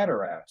even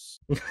fatter ass.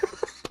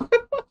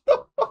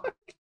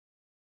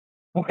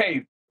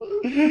 Wait,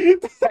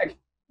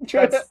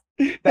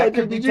 that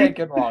could be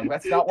taken wrong.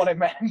 That's not what I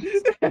meant.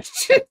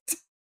 Shit.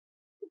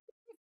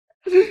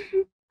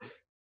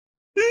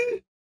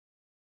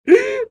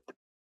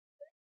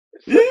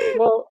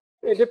 Well,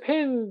 it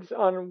depends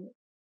on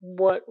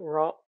what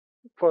wrong,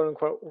 quote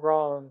unquote,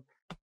 wrong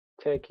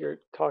take you're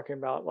talking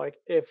about. Like,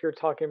 if you're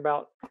talking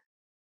about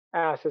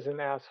ass as an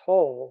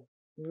asshole,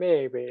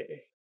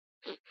 maybe.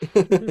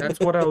 That's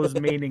what I was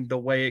meaning, the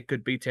way it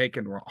could be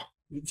taken wrong.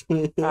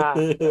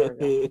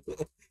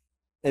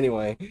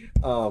 Anyway,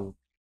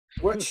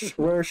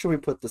 where should we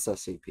put this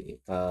SCP?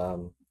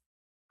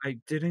 I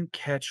didn't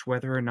catch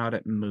whether or not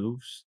it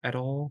moves at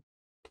all.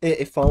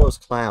 It follows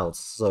clouds,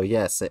 so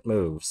yes, it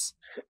moves.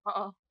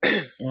 Uh-oh.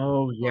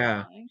 Oh,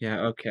 yeah.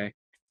 Yeah, okay.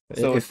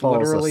 So it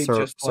follows literally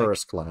just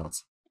cirrus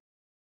clouds.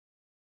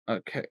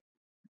 Okay.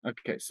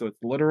 Okay, so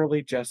it's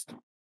literally just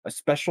a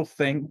special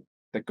thing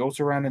that goes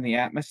around in the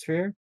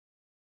atmosphere,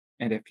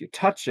 and if you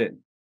touch it,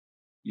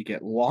 you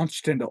get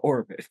launched into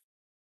orbit.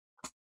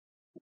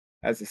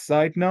 As a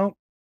side note,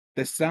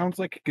 this sounds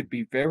like it could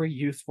be very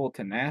useful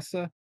to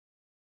NASA.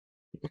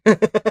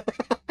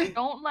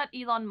 Don't let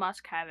Elon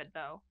Musk have it,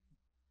 though.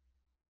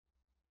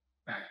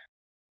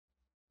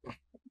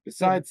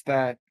 Besides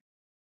that,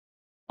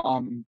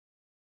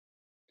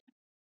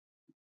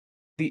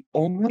 the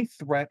only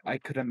threat I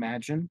could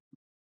imagine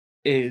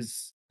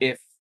is if,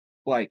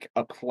 like,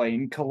 a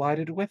plane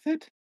collided with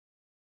it.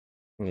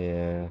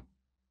 Yeah.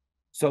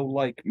 So,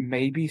 like,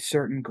 maybe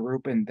certain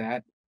group in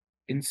that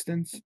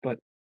instance, but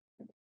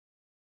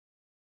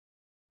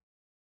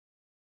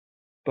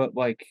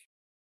like,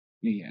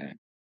 yeah.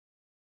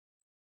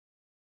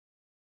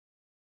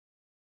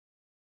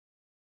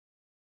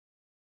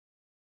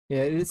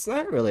 Yeah, it's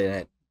not really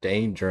that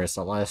dangerous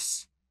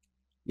unless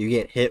you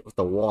get hit with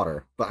the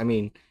water. But I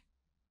mean,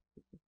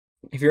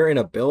 if you're in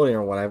a building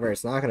or whatever,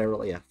 it's not going to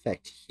really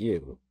affect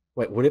you.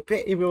 Wait, would it be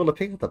able to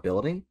pick up the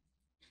building?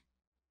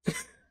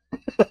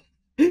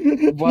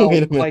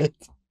 Well, like,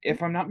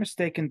 if I'm not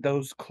mistaken,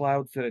 those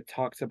clouds that it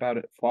talks about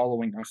it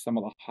following are some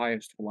of the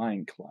highest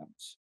flying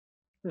clouds.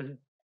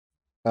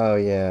 Oh,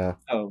 yeah.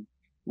 So,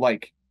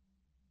 like,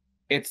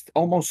 it's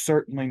almost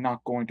certainly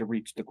not going to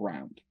reach the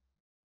ground.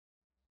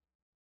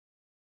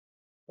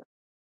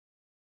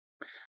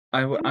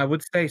 I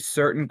would say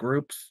certain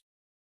groups,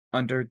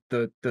 under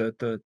the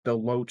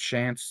low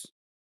chance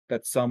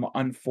that some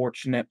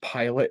unfortunate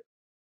pilot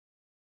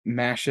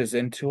mashes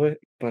into it,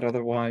 but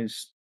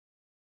otherwise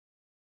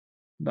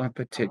not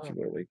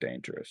particularly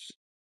dangerous.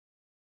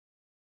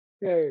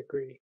 Yeah, I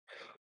agree.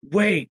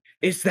 Wait,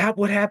 is that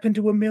what happened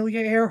to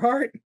Amelia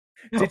Earhart?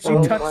 Did she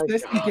touch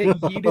this and get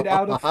yeeted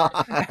out of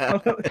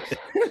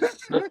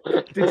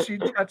Did she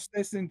touch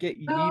this and get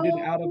yeeted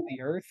out of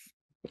the earth?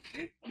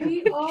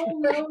 We all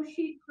know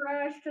she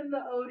crashed in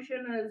the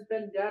ocean and has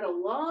been dead a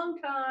long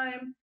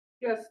time.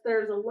 Just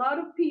there's a lot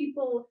of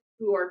people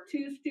who are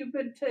too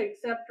stupid to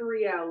accept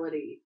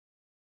reality.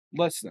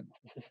 Listen.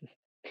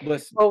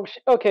 Oh,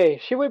 okay.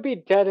 She would be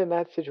dead in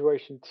that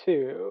situation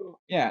too.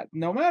 Yeah,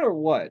 no matter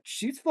what,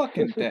 she's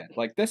fucking dead.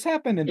 Like, this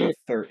happened in the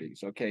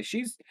 30s. Okay,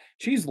 she's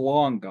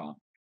long gone.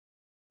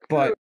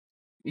 But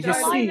You They're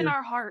alive see, in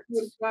our hearts.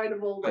 The guide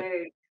of old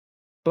age.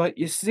 but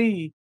you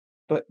see,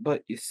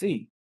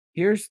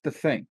 here's the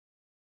thing.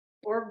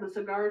 Or the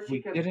cigars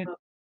she kept smoking.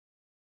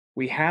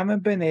 We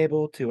haven't been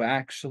able to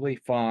actually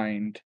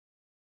find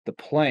the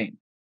plane.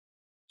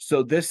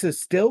 So this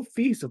is still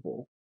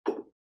feasible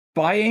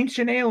by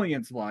ancient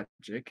aliens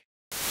logic.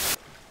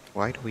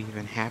 Why do we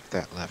even have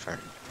that lever?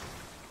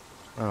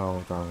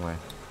 Oh, wrong way.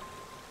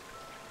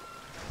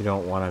 You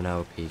don't want to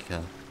know,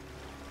 Pika.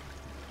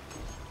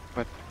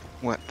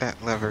 What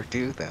that lever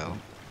do, though?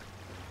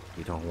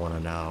 You don't want to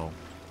know.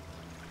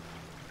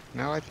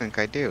 No, I think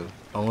I do.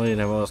 Only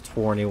the most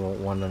horny will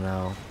want to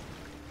know.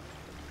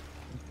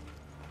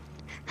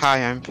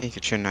 Hi, I'm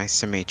Pikachu. Nice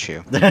to meet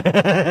you.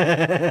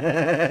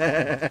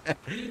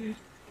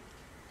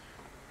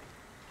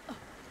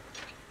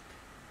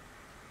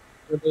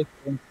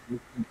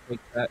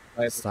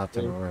 Stopped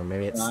in the room.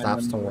 Maybe it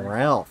stops somewhere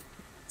else.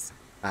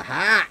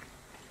 Aha!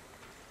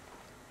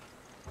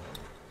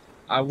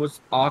 I was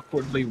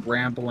awkwardly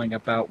rambling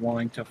about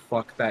wanting to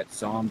fuck that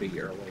zombie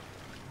early.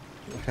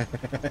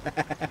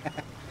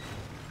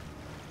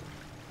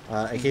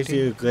 It gives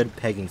you a good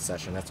pegging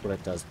session. That's what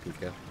it does,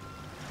 Pika.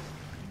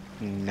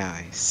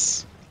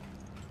 Nice.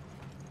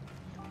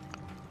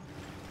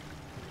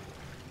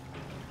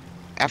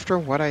 After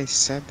what I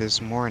said this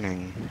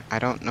morning, I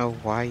don't know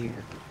why you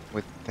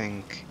would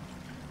think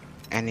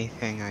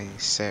anything I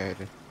said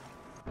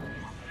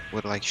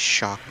would, like,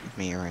 shock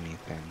me or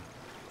anything.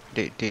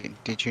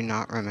 Did you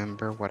not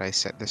remember what I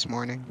said this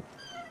morning?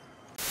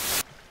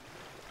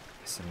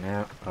 So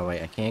now... Oh,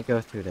 wait. I can't go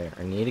through there.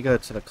 I need to go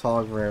to the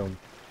cog room.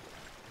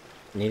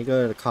 I need to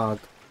go to the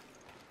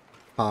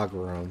cog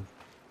room.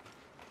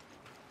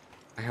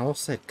 I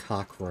almost said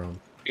cock room.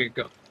 Here you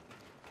go.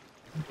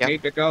 Yep.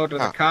 Need to go to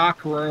the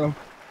cock room.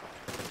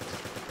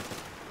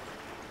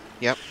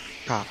 Yep,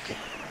 cock.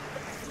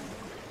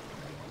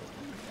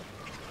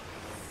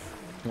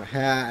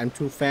 Aha, I'm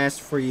too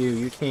fast for you.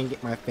 You can't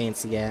get my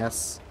fancy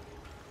ass.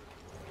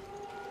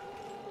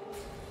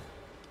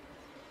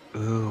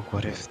 Ooh,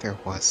 what if there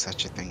was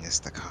such a thing as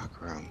the cock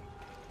room?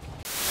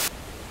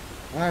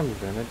 I'm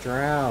gonna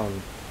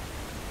drown.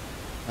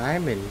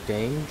 I'm in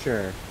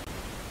danger.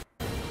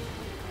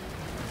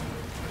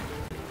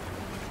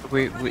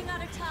 We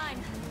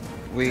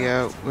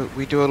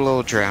do a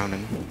little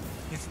drowning.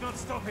 It's not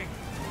stopping.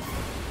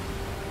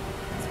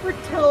 It's for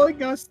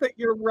telling us that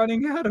you're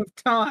running out of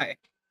time.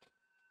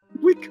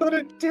 We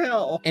couldn't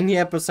tell. And the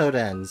episode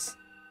ends.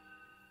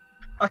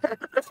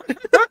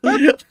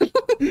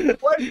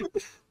 What?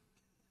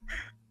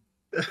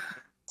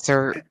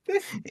 Sir,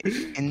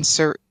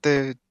 insert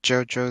the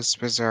JoJo's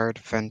Bizarre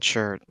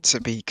Adventure to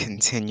be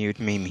continued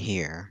meme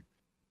here.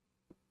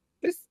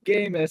 This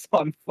game is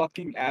on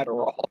fucking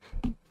Adderall.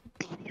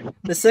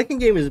 The second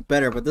game is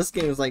better, but this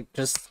game is like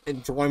just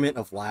enjoyment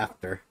of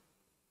laughter.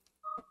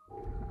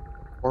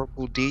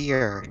 Horrible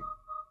dear.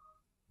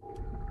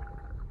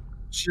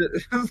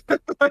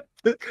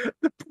 The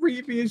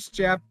previous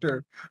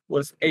chapter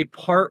was a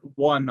part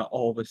 1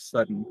 all of a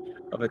sudden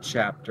of a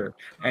chapter,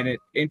 and it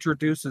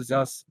introduces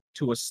us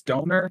to a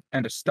stoner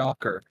and a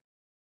stalker.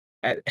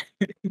 And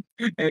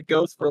it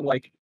goes for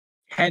like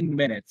 10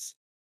 minutes,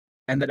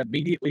 and then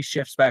immediately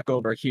shifts back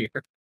over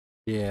here.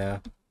 Yeah.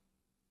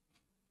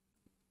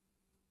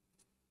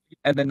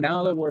 And then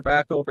now that we're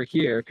back over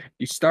here,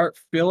 you start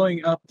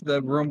filling up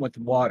the room with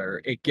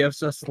water. It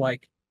gives us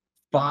like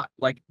a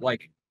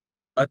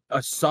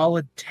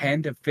solid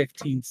 10 to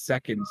 15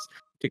 seconds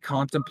to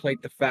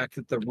contemplate the fact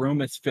that the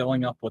room is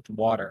filling up with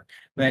water.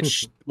 Then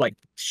it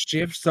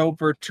shifts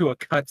over to a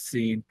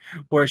cutscene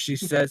where she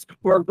says,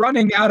 "We're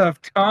running out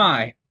of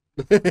time."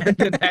 And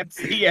then that's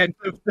the end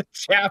of the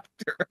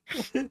chapter.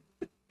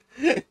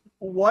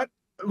 What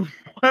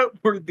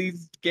were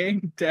these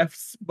game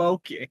devs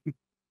smoking?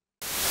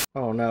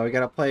 Oh no, we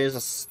gotta play as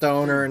a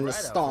stoner and a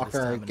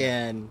stalker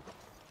again.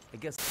 I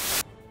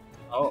guess.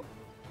 Oh.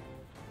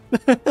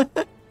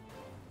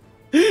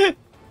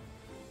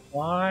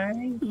 Why?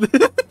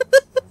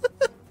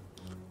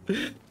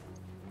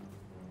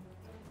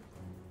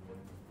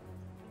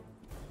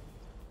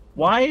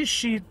 Why is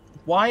she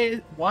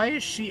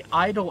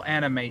idle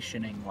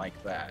animationing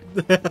like that?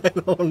 I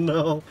don't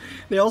know.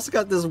 They also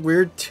got this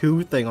weird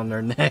 2 thing on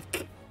their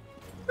neck.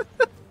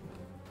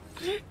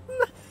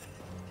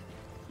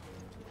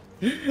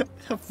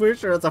 I'm pretty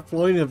sure it's a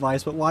floating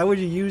device, but why would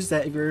you use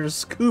that if you're in a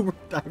scuba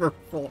diver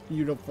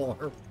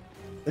uniform?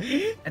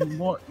 And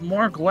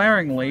more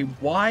glaringly,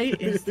 why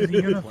is the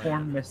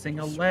uniform missing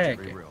a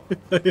leg?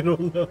 I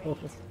don't know.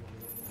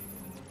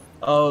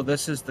 Oh,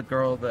 this is the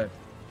girl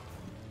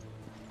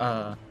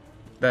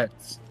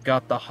that's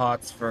got the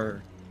hots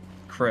for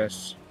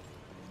Chris.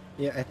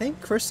 Yeah, I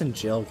think Chris and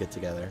Jill get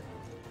together.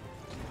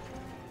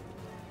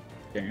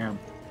 Damn.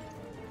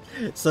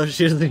 So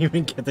she doesn't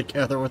even get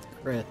together with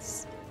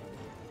Chris.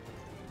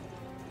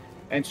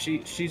 And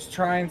she's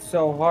trying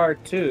so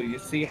hard too. You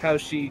see how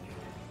she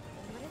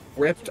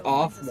ripped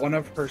off one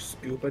of her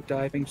scuba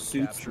diving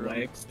suit's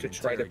legs to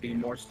try to be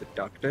more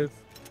seductive?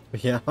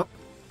 Yeah.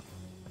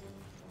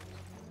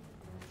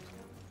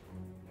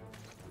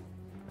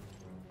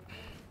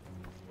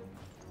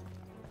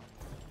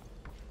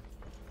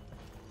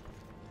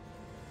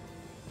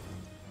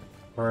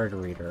 Card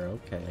reader,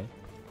 okay.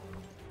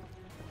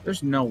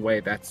 There's no way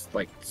that's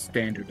like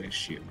standard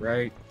issue,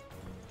 right?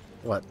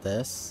 What,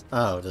 this?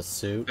 Oh, the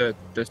suit?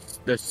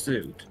 The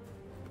suit.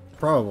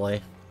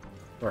 Probably.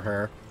 For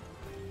her.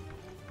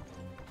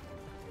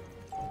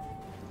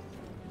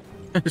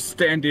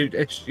 Standard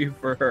issue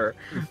for her.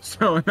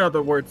 So in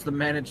other words, the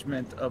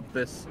management of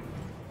this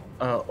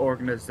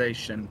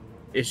organization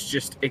is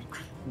just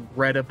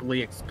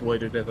incredibly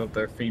exploitative of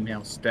their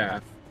female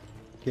staff.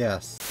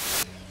 Yes.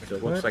 So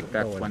it looks like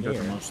that's No one when they're the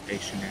here. most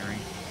stationary.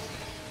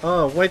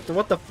 Oh, wait,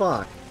 what the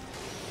fuck?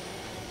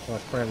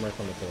 Oh, climb right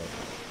on the floor.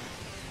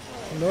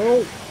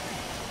 No!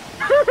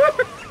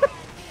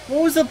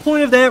 What was the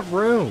point of that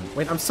room?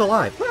 Wait, I'm still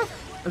alive.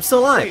 I'm still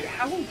alive. Wait,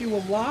 how are you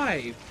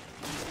alive?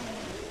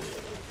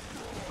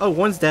 Oh,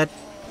 one's dead.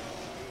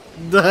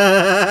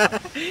 How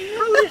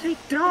did he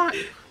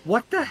die?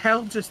 What the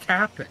hell just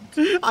happened?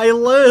 I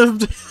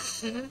lived.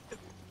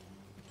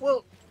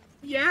 Well,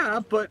 yeah,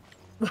 but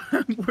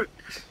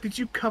did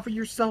you cover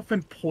yourself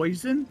in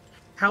poison?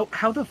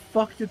 How the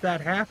fuck did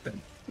that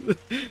happen?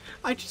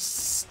 I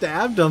just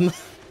stabbed him.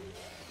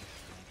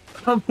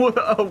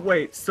 Oh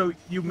wait, so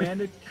you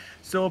managed.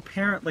 So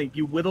apparently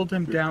you whittled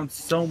him down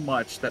so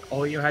much that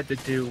all you had to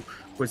do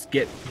was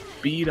get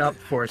beat up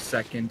for a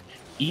second,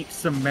 eat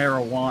some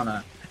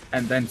marijuana,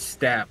 and then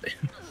stab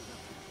him.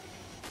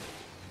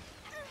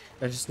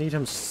 I just need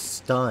him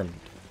stunned.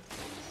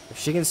 If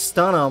she can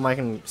stun him, I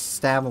can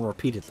stab him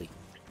repeatedly.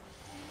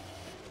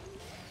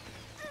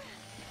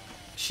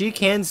 She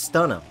can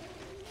stun him.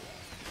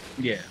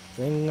 Yeah.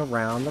 Ring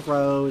around the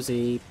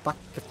rosy,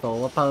 bucket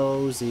full of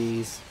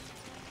posies.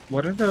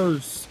 What are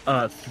those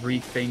 3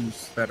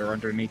 things that are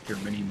underneath your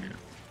mini-map?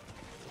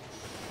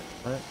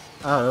 What?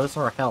 Oh, those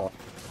are health.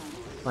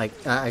 Like,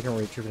 I can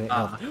rejuvenate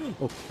health.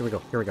 Oh, here we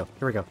go, here we go,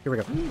 here we go, here we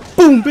go.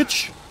 Boom,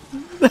 bitch!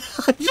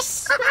 I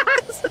just...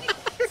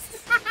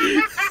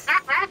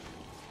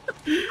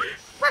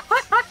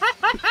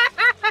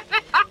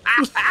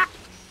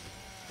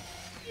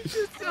 You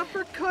just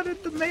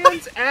uppercutted the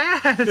man's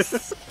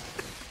ass!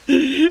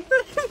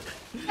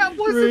 That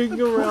wasn't Ring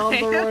the around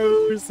plan. the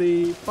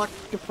rosy,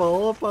 bucket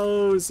full of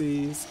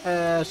posies.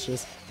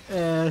 Ashes,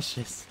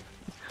 ashes.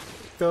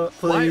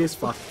 Please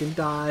fucking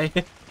die.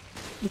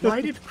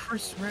 Why did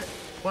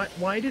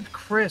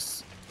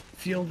Chris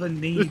feel the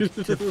need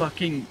to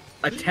fucking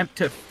attempt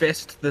to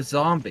fist the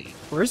zombie?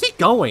 Where is he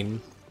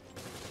going?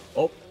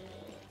 Oh.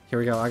 Here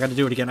we go, I gotta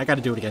do it again, I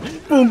gotta do it again.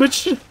 Boom,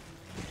 bitch!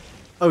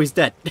 Oh, he's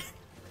dead.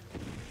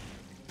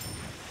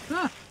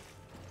 Huh.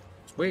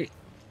 Sweet.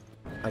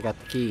 I got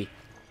the key.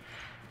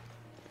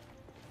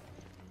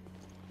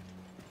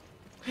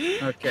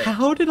 Okay.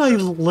 How did I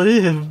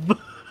live?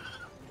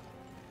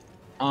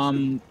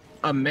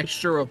 A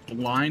mixture of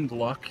blind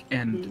luck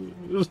and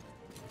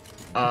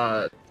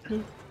I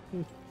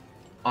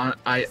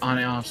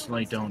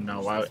honestly don't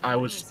know. I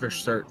was for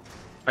certain.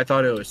 I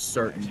thought it was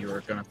certain you were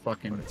gonna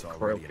fucking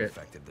croak it.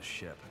 The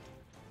ship.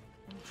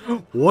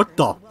 What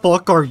the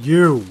fuck are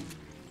you?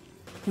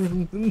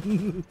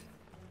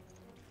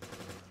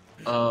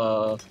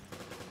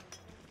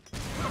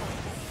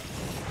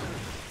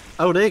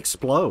 Oh, they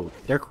explode.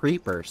 They're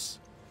creepers.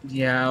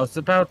 Yeah, I was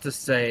about to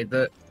say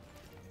that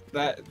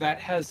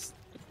has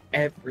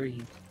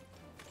every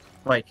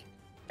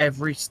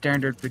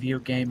standard video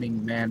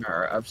gaming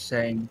manner of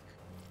saying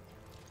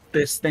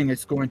this thing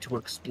is going to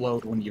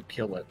explode when you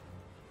kill it.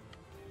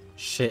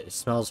 Shit, it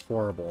smells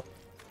horrible.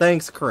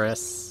 Thanks,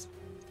 Chris.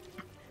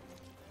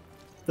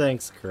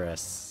 Thanks,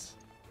 Chris.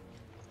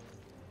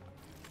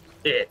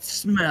 It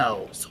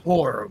smells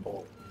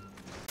horrible.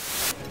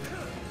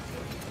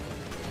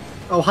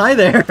 Oh, hi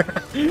there!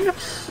 Can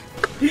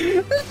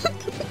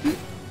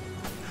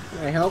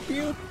I help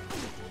you?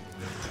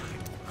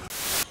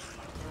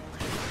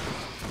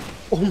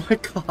 Oh my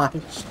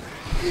gosh!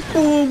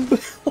 Boom!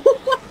 Oh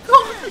my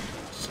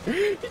gosh!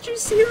 Did you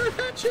see that,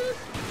 Hatchet?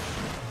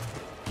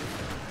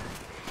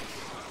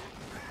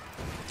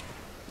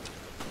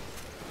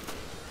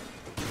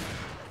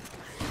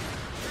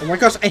 Oh my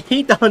gosh, I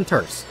hate the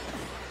hunters!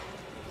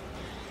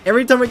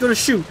 Every time I go to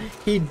shoot,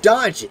 he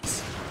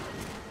dodges!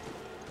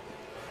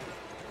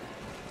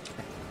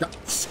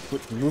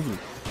 Quit moving.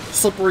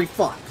 Slippery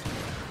fuck.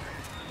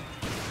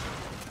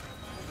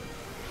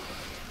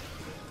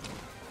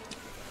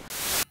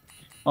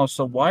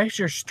 Also, why is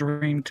your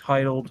stream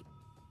titled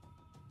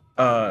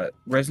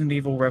Resident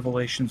Evil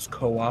Revelations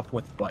Co-op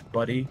with Butt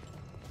Buddy?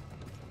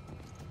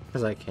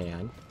 Because I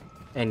can.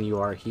 And you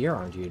are here,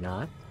 aren't you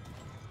not?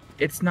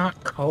 It's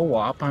not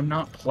co-op. I'm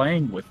not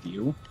playing with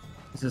you.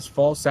 This is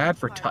false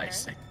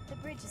advertising. The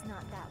bridge is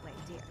not that way,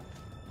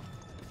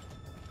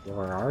 dear.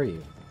 Where are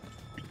you?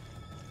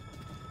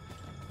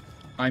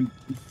 I'm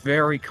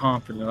very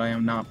confident I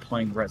am not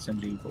playing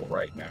Resident Evil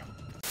right now.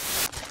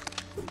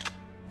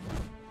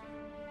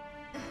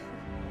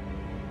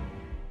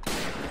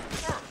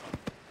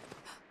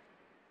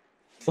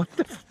 What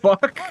the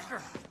fuck?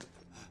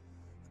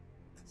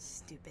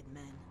 Stupid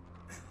men.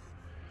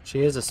 She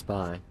is a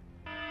spy.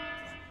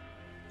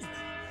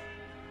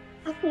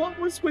 What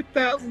was with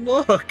that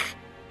look?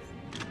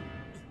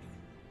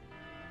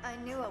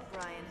 knew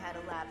O'Brien had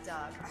a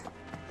lapdog.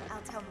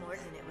 I'll tell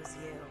Morgan it was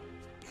you.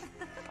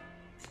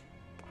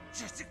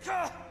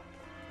 Jessica!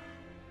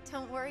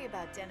 Don't worry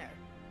about dinner.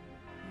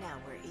 Now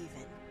we're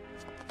even.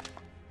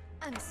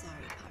 I'm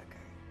sorry,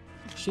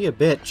 Parker. She a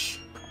bitch.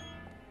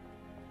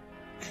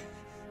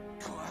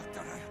 Go after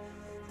her,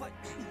 but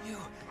you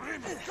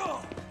let me go.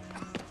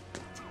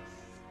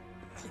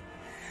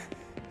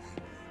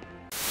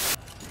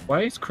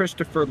 Why is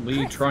Christopher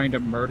Lee trying to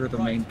murder the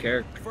main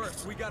character?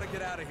 First, we gotta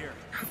get out of here.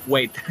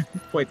 Wait,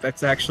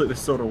 that's actually the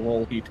sort of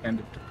role he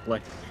tended to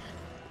play.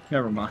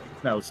 Never mind,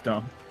 that was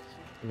dumb.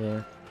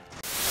 Yeah.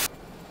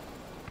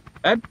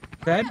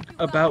 That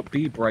about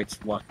be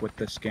Bright's luck with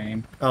this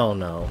game. Oh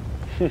no.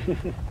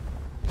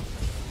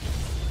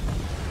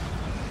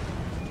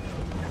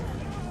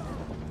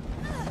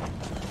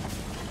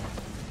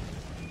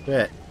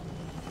 Shit.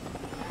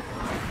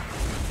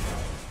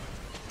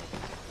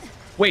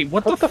 Wait,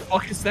 what the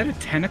fuck? Is that a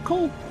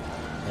tentacle?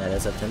 That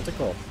is a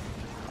tentacle.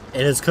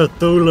 It is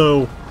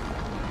Cthulhu.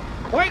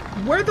 Wait,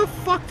 where the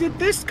fuck did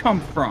this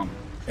come from?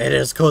 It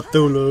is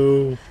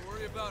Cthulhu.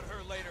 Worry about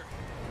her later.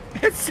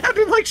 It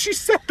sounded like she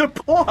said the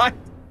plot.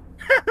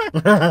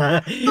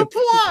 The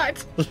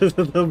plot.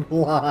 The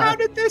plot. How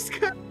did this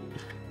come?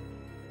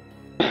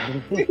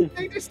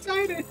 They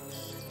decided.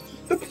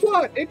 The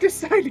plot. It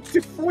decided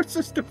to force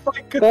us to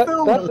fight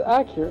Cthulhu. That's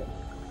accurate.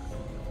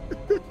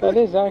 That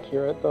is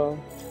accurate, though.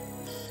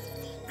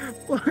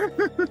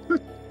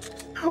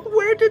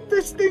 Where did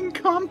this thing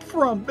come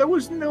from? There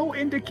was no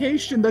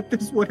indication that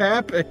this would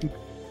happen.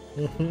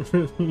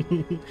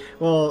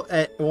 Well,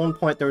 at one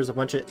point there was a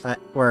bunch of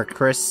where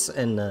Chris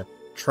and the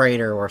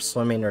trader were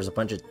swimming. There was a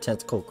bunch of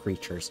tentacle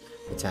creatures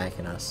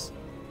attacking us.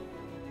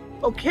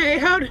 Okay,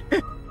 how did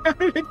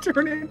it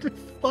turn into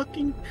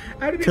fucking?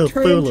 How did it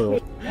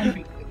Cthulhu.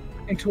 turn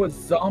into a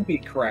zombie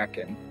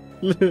kraken?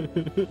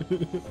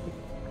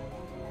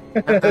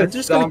 I'm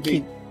just gonna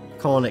keep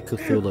calling it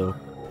Cthulhu.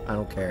 I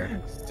don't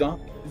care.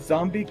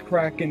 Zombie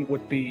Kraken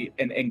would be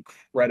an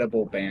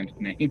incredible band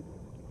name.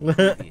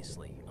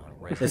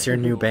 It's your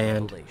new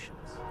band.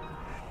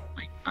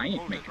 I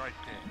ain't making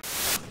it.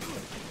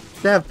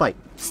 Stab fight!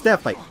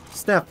 Stab fight!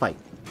 Stab fight!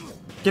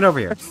 Get over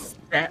here!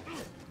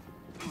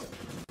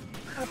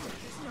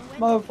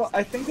 Motherfucker,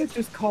 I think it's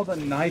just called a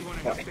knife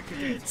fight.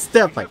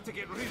 Stab fight!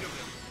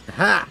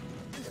 Aha!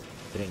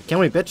 You didn't kill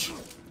me, bitch!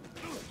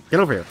 Get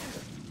over here!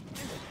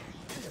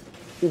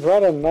 You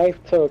brought a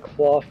knife to a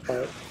claw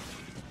fight.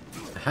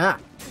 Aha!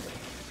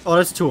 Oh,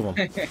 there's two of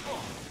them.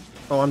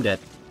 Oh, I'm dead.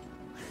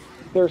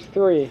 There's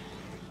three.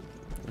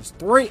 There's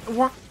three?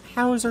 What?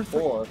 How is there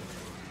three? Four.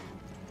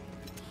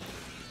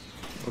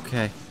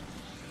 Okay.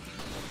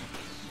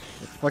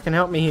 Fucking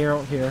help me here,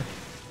 out here.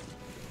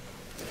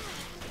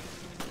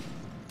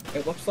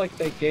 It looks like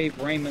they gave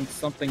Raymond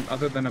something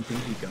other than a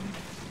BB gun.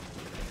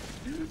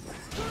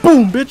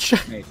 Boom, bitch!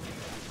 Maybe.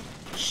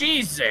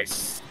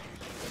 Jesus!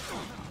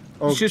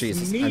 Oh, just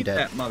Jesus, I'm need dead.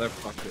 that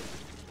motherfucker.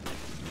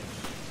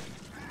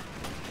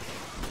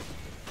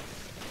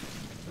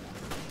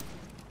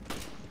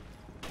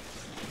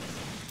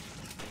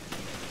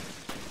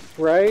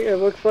 Right? It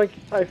looks like...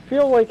 I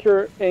feel like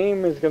your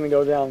aim is gonna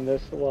go down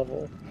this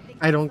level.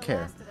 I don't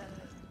care.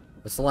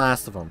 It's the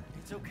last of them.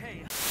 It's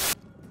okay.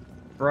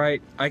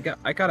 Right, I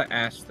gotta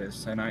ask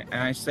this, and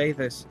I say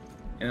this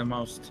in the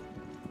most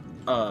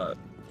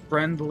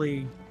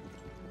friendly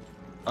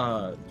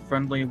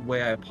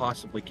way I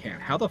possibly can.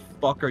 How the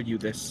fuck are you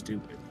this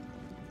stupid?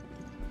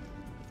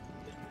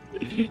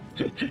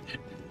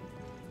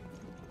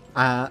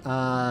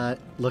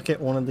 Look at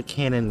one of the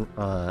cannon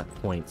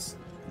points.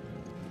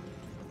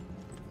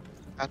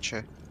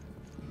 Gotcha.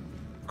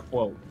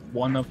 Quote,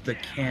 one of the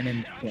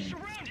cannon points.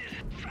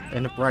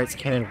 In the Bright's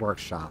Cannon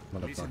Workshop,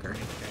 motherfucker.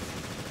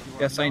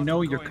 Yes, I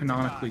know you're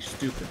canonically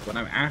stupid, but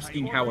I'm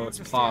asking how it's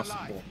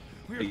possible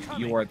that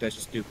you are this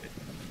stupid.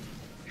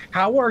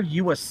 How are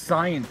you a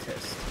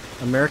scientist?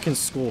 American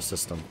school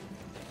system.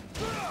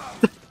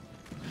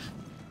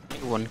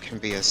 Anyone can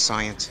be a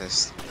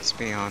scientist, let's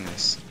be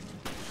honest.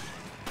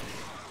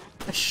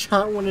 I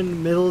shot one in the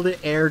middle of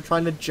the air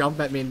trying to jump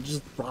at me and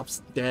just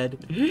drops dead.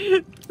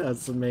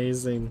 That's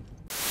amazing.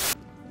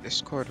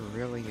 Discord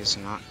really is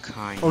not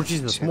kind Oh,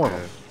 Jesus, to,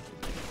 more.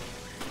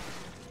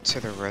 to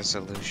the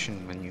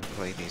resolution when you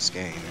play these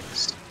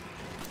games.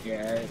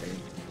 Yeah, it is.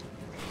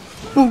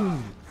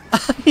 Boom!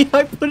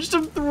 I pushed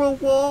him through a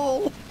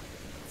wall!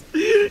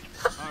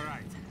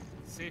 Alright.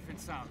 Safe and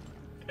sound.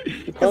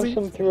 You punched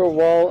him through a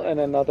wall and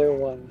another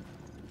one.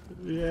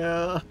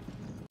 Yeah.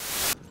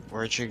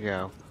 Where'd you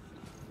go?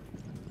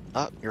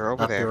 Oh, you're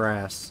over Up there. your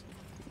ass.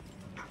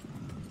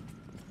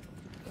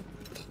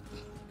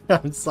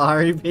 I'm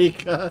sorry,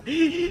 Mika.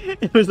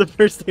 It was the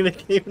first thing that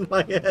came in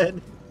my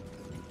head.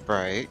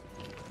 Right.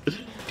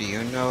 Do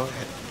you know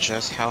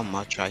just how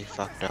much I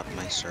fucked up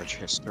my search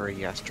history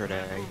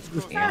yesterday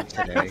and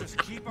today?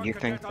 You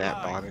think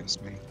that bothers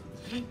me?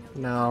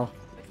 No.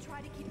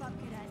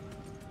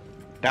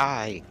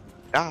 Die!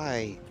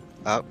 Die!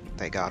 Oh,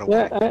 they got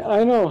away. Yeah,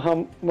 I know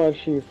how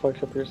much you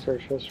fucked up your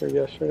search history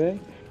yesterday.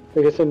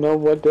 Because I know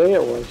what day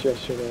it was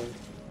yesterday.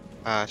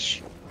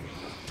 Punch,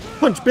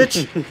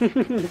 bitch!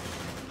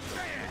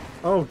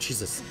 Oh,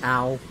 Jesus.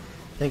 Ow.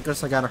 Thank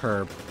goodness I got a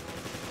herb.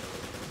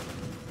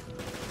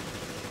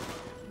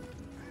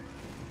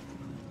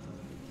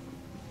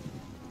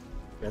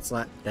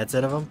 That's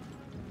it of him?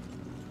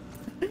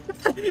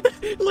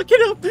 Look at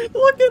him!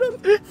 Look at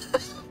him!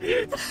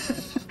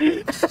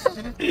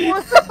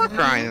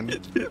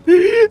 Crying.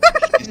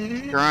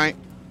 He's trying.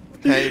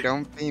 Hey,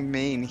 don't be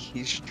mean.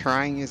 He's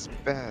trying his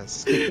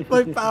best.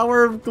 My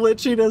power of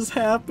glitching has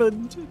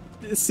happened.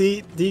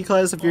 See,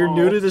 D-Class, if you're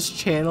new to this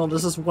channel,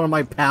 this is one of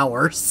my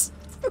powers.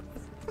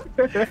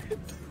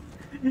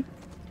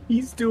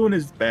 He's doing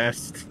his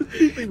best.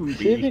 See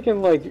if you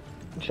can, like,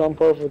 jump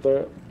over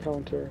the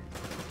counter.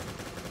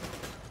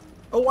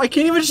 Oh, I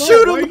can't even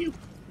shoot him!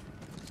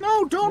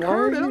 No, don't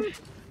hurt him!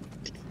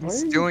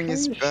 He's doing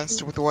his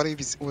best with what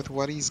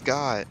he's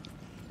got.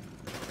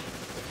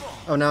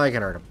 Oh, now I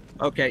can hurt him.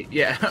 Okay,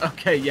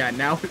 yeah,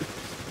 now...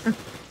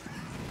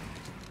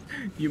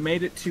 You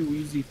made it too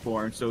easy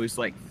for him, so he's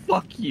like,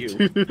 fuck you.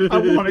 I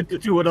wanted to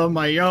do it on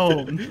my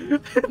own.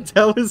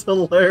 That was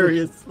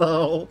hilarious,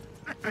 though.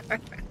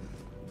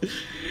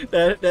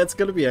 That's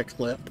gonna be a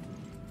clip.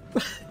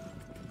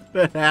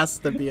 That has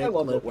to be a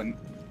clip.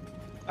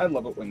 I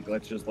love it when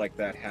glitches like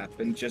that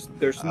happen. Just,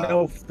 there's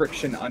no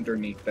friction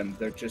underneath them.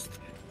 They're just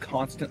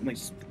constantly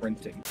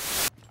sprinting.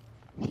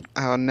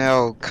 Oh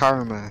no,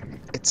 karma.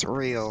 It's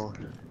real.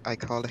 I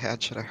called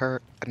Hatchet a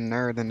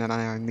nerd and then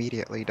I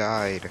immediately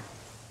died.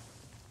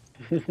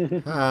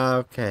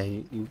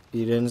 Okay, you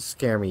didn't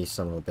scare me,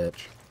 son of a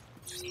bitch.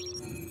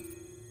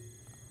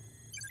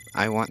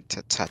 I want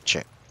to touch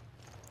it.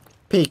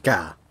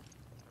 Pika!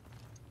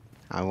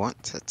 I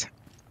want to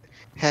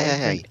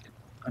Hey!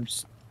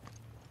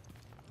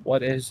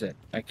 What is it?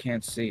 I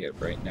can't see it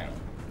right now.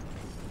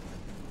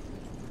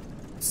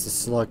 It's a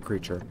slug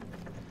creature.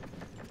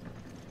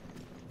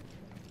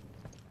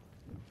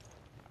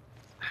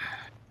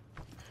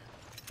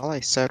 All I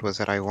said was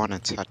that I want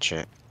to touch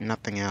it,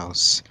 nothing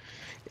else.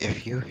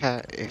 If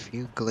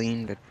you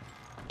gleaned a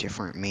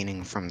different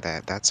meaning from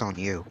that, that's on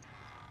you.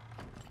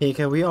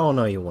 Pika, we all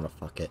know you want to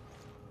fuck it.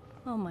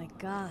 Oh my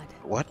god.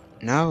 What?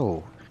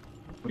 No.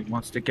 He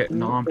wants to get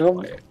nommed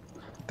by it.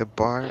 The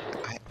bar...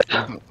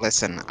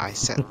 listen, I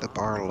set the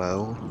bar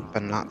low,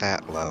 but not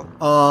that low.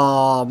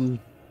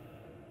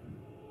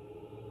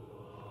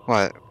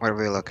 What? What are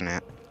we looking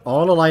at?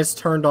 All the lights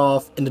turned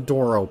off and the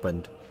door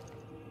opened.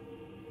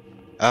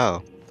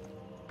 Oh.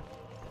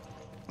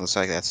 Looks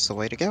like that's the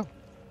way to go.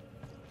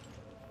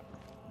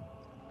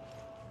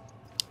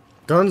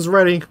 Guns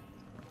ready.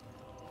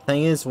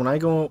 Thing is, when I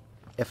go...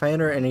 If I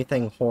enter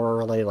anything horror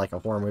related, like a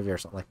horror movie or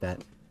something like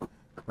that,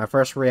 my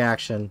first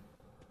reaction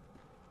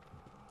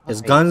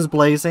is guns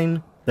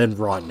blazing, then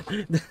run.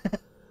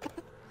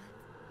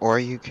 Or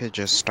you could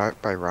just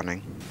start by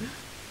running.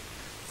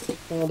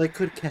 Well, they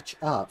could catch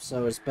up,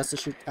 so it's best to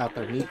shoot out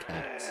their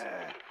kneecaps.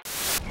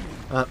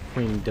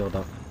 Queen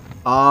dildo.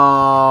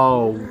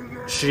 Oh,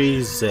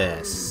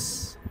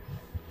 Jesus.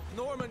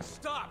 Norman,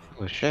 stop!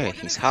 Oh shit,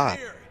 he's hot.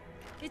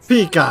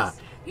 Pika!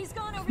 He's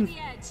gone over the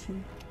edge.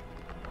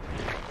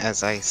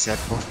 As I said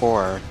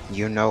before,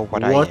 you know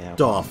what I am. What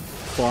the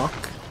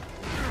fuck?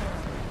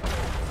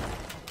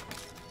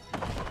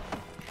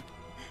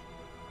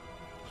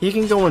 He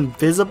can go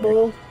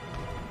invisible?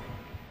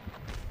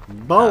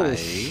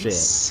 Bullshit.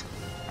 Nice.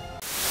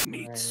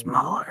 Need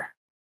smaller.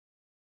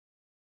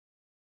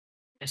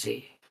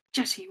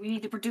 Jesse, we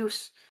need to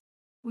produce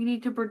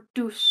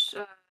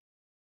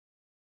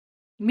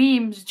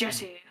memes,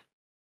 Jesse.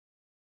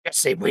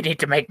 Jesse, we need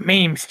to make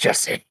memes,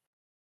 Jesse.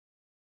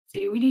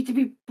 See, we need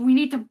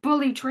to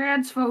bully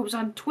transphobes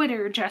on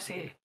Twitter,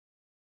 Jesse.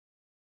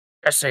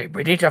 Jesse,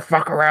 we need to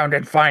fuck around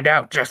and find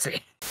out,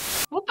 Jesse.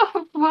 What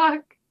the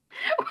fuck?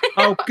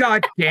 Oh,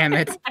 god damn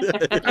it.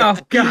 Oh,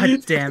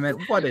 god damn it.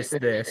 What is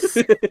this?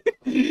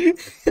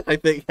 I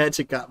think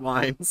Hatchet got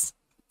mines.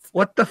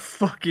 What the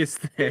fuck is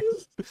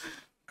this?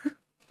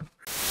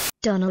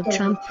 Donald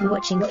Trump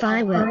watching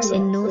fireworks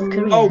in North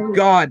Korea. Oh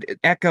god,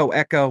 echo.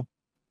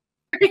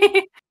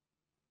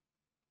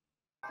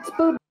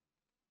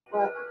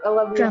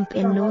 Trump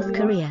in North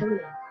Korea.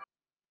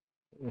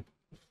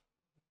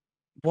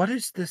 What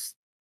is this?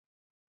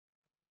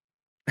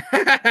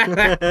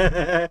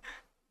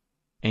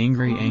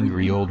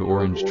 Angry old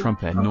orange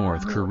Trump at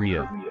North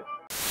Korea.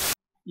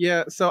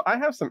 Yeah, so I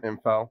have some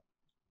info.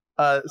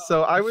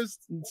 So I was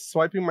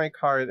swiping my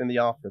card in the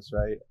office,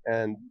 right?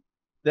 And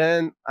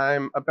then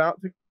I'm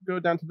about to go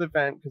down to the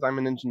vent because I'm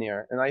an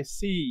engineer, and I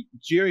see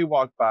Jerry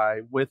walk by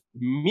with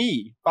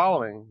me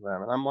following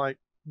them, and I'm like,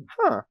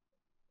 huh,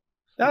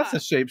 that's a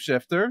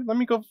shapeshifter. Let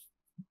me go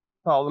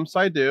follow them.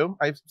 So I do.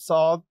 I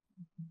saw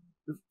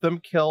them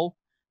kill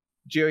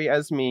Jerry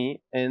as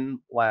me in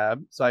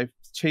lab, so I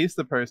chased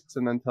the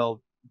person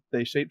until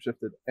they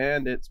shapeshifted,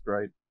 and it's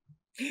bright.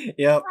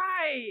 Yep.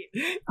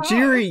 Right.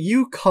 Jerry,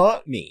 you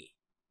caught me.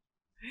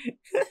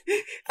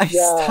 I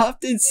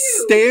stopped and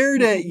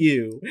stared at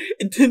you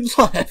and then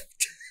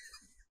left.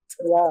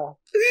 Yeah.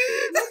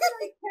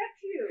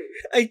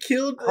 I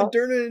killed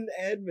Adurna and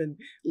Admin,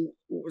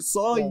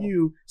 saw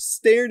you,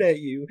 stared at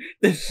you,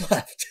 then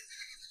left.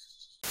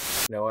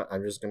 You know what?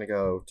 I'm just gonna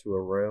go to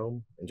a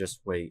room and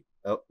just wait.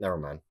 Oh, never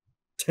mind.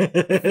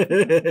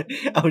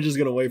 I was just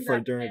gonna wait for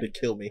Adurna to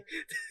kill me.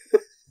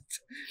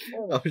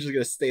 I was just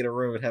gonna stay in a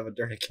room and have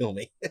Adurna kill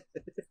me.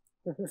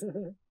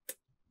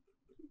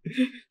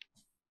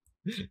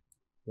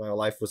 My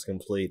life was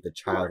complete. The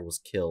child was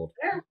killed.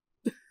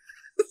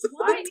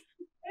 Why?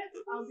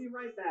 I'll be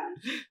right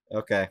back.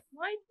 Okay.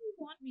 Why do you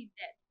want me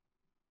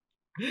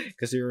dead?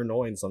 Because you're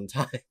annoying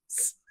sometimes.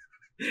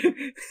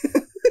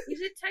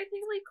 Is it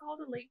technically called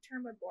a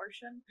late-term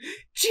abortion?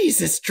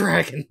 Jesus,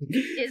 Dragon!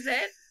 Is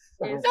it?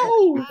 Is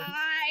No!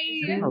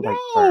 it?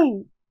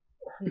 No!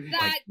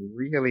 Like,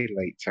 really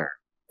late term.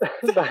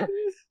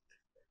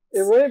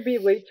 It wouldn't be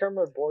late term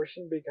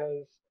abortion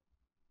because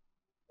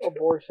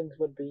abortions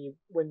would be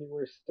when you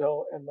were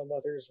still in the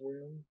mother's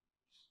womb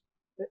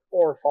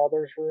or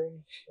father's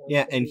room.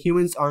 Yeah, and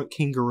humans aren't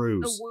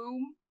kangaroos. The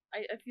womb?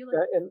 I feel like...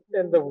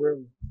 Yeah, in the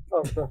room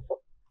of the...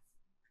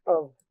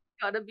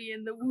 Gotta be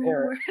in the womb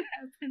parent. where it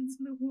happens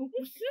in the womb.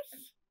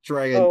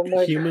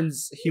 Dragon,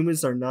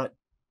 humans are not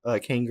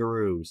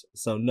kangaroos,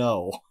 so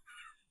no.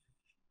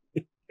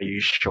 Are you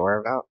sure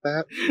about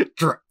that?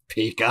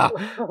 Pika.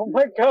 Oh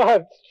my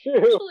god, it's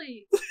true.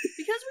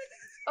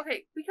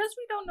 Actually, because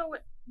we don't know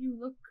what you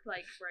look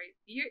like, right?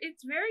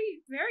 It's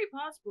very, very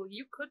possible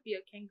you could be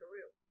a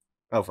kangaroo.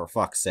 Oh, for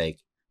fuck's sake.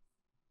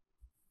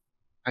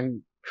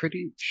 I'm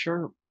pretty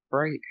sure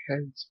Bright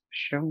has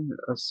shown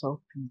a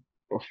selfie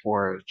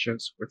before,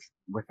 just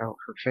without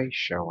her face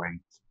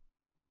showing.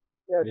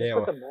 Yeah, just Yeah,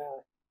 with well, a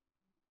mask.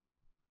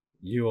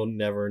 You will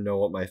never know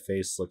what my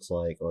face looks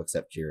like, well,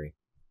 except Jiri.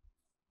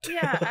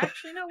 Yeah,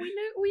 actually, no, we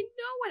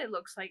know what it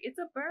looks like. It's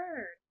a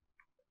bird.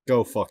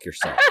 Go fuck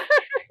yourself.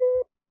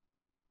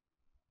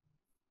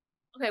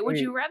 Okay, would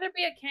you rather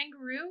be a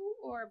kangaroo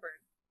or a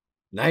bird?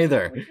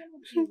 Neither. Which one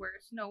would be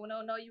worse? No,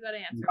 you gotta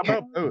answer. How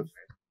about both?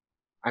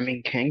 I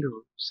mean,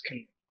 kangaroos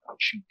can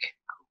actually kick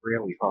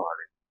really hard.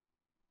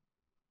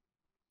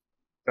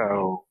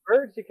 So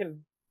Birds, you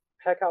can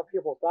peck out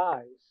people's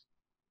eyes.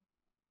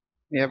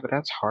 yeah, but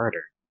that's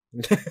harder.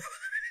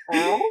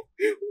 How?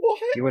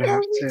 You would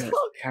have to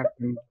have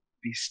them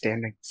be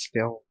standing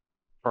still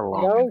for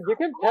long. No, you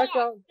can peck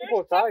out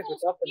people's eyes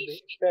without them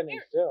standing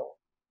still.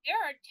 There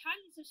are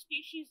tons of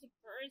species of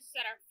birds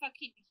that are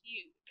fucking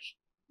huge.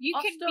 You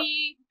Also, could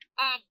be,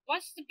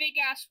 what's the big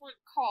ass one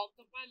called?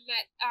 The one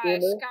that,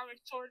 Skyward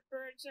Sword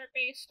birds are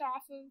based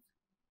off of?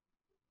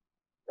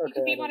 You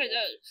could be one of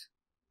those.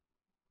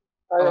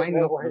 I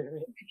know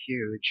they're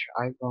huge.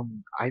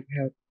 I've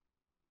had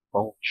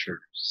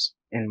vultures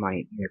in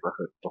my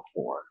neighborhood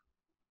before.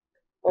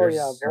 Oh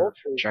yeah, They're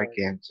vultures.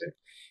 gigantic.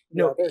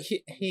 No,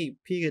 hey,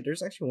 Pika,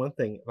 there's actually one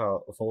thing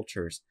about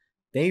vultures.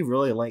 They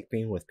really like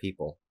being with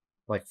people.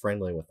 Like,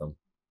 friendly with them.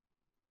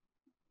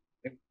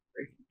 I'm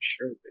pretty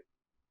sure that...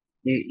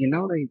 You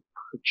know they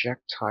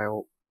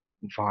projectile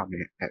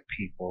vomit at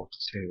people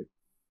to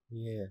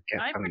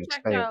get I them to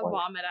stay projectile away.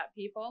 vomit at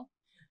people.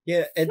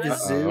 Yeah, at the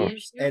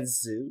Uh-oh.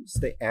 zoos,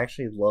 they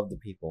actually love the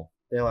people.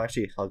 They'll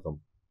actually hug them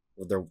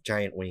with their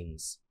giant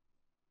wings.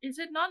 Is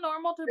it not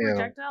normal to Yeah.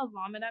 projectile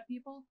vomit at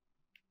people?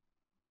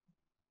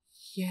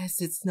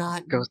 Yes, it's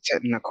not. Go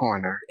sit in the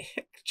corner.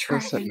 Go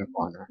sit in the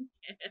corner.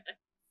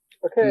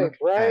 Okay, Look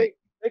right.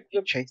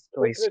 Chase the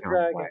look way at the sound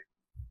dragon. away.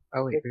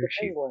 Oh wait, Pick the there's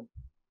she. penguin.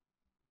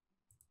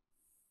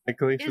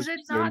 Is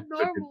it not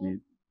normal?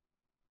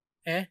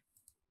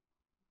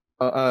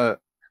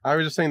 I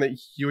was just saying that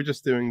you were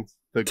just doing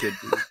the good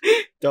deed.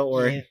 Don't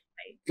worry.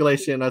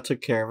 Glacier and I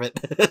took care of it.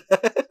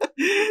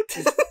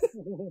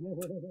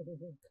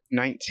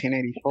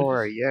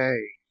 1984, yay.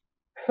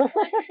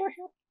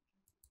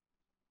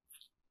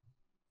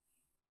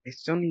 I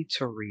still need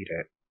to read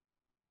it.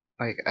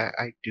 Like,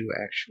 I do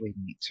actually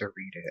need to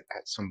read it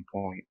at some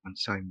point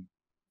once I'm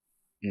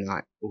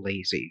not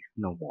lazy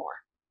no more.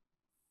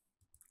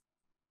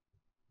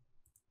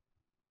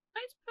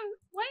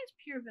 Why is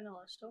pure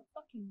vanilla so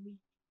fucking weak?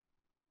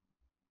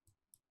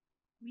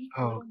 Weak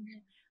Oh. little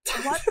man.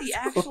 What the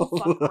actual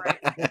fuck, right?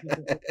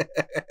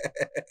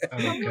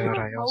 Oh god,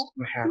 I also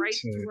have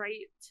to...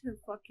 Right to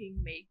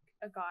fucking make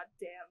a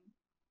goddamn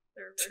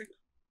server.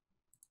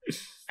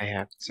 I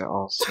have to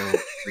also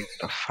read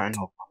the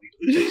final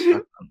volume of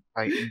Attack on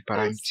Titan, but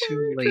I'm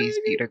too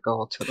lazy to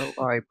go to the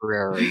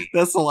library.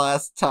 That's the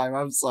last time.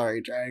 I'm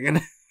sorry, Dragon.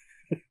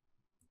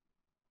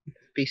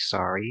 Be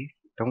sorry.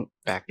 Don't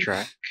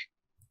backtrack.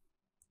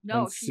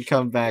 No, Once you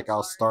come back,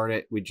 I'll start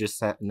it. We just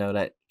have to know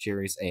that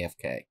Jiri's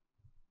AFK.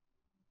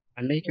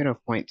 I make it a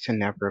point to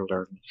never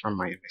learn from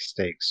my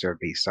mistakes or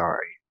be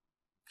sorry.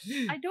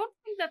 I don't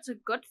think that's a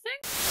good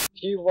thing.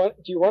 Do you want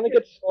to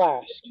get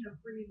slashed?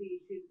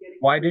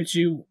 Why did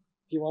you?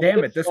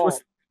 Damn it!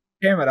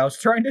 Damn it! I was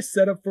trying to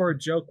set up for a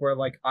joke where,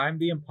 like, I'm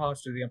the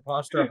imposter. The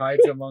imposter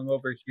hides among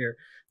over here.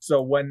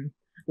 So when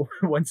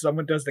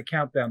someone does the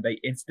countdown, they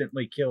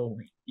instantly kill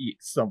me, eat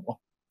someone.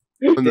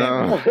 Oh,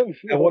 no.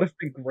 That would have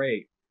been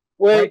great.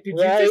 Wait, did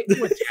you just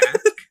do a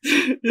task?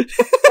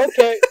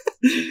 Okay,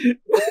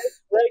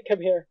 Ray,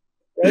 come here.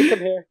 Ray, come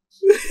here.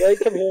 Ray,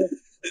 come here.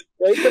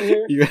 Ray, come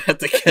here. You have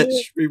to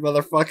catch me,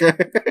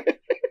 motherfucker.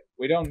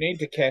 We don't need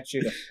to catch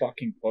you to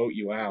fucking vote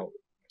you out.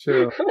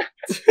 True.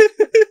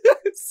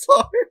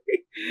 Sorry.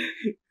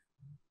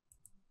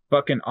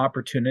 Fucking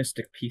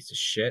opportunistic piece of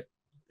shit.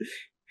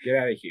 Get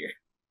out of here.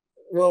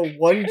 Well,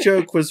 one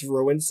joke was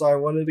ruined, so I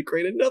wanted to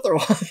create another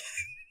one.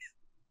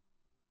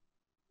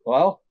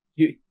 Well,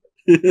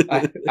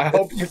 I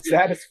hope you're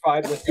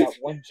satisfied with that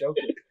one joke.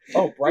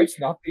 Oh, Bryce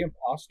not the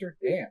imposter?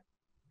 Damn.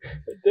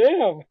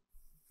 Damn.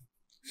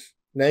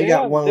 Now you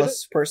got one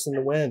less person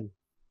to win.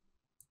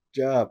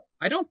 Job.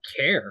 I don't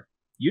care.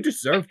 You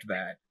deserved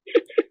that.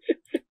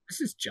 This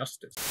is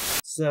justice.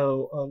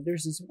 So,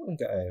 there's this one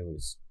guy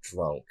who's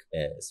drunk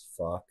as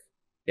fuck.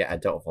 Yeah, I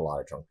dealt with a lot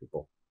of drunk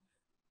people.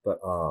 But,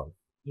 oh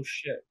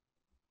shit.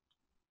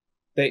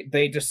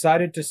 They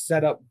decided to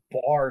set up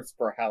bars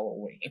for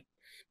Halloween.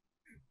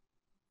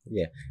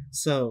 Yeah,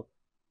 so,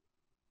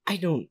 I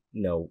don't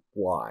know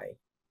why,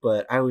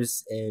 but I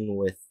was in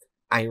with,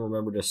 I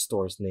remember the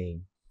store's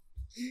name.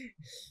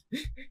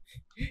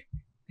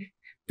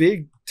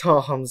 Big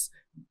Tom's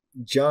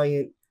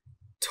Giant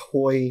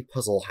Toy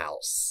Puzzle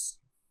House.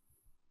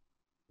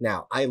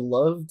 Now, I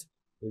loved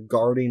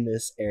guarding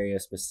this area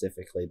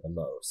specifically the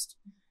most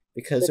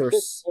because there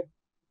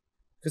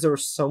were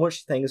so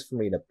much things for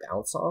me to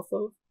bounce off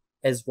of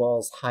as well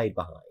as hide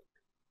behind.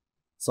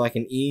 So I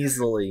can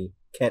easily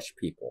catch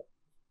people.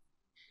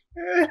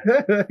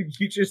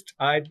 You just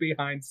hide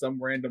behind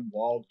some random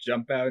wall,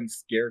 jump out, and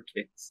scare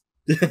kids.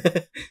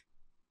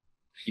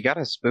 You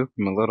gotta spook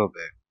him a little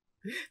bit.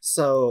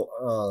 So,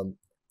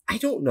 I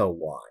don't know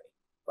why,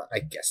 but I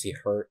guess he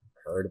heard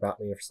about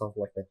me or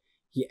something like that.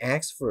 He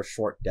asked for a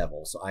short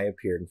devil, so I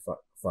appeared in front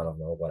of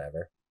him or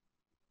whatever.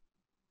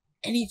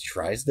 And he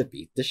tries to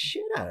beat the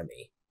shit out of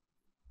me.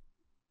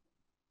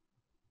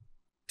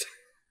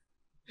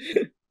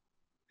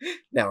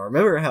 Now,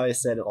 remember how I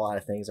said a lot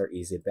of things are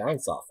easy to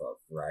bounce off of,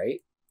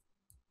 right?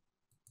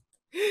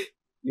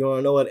 You want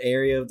to know what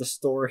area of the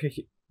store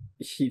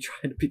he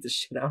tried to beat the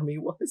shit out of me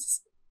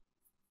was?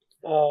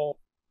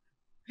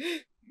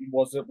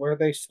 Was it where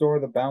they store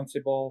the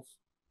bouncy balls?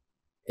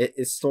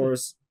 It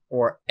stores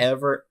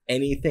wherever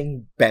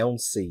anything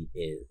bouncy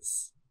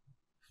is.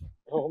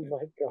 Oh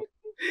my god.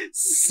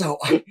 So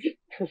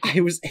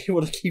I was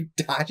able to keep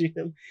dodging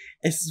him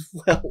as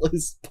well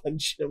as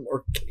punch him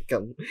or kick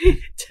him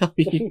till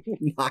he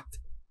got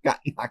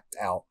knocked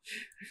out.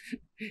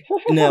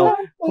 Now,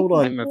 hold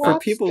on. For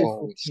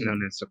people, it's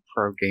known as a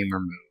pro gamer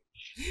move.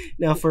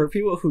 Now, for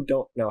people who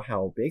don't know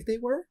how big they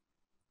were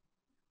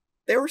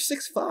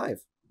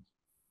 6'5".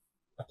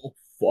 Oh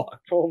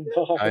fuck! Oh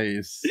my!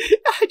 Nice.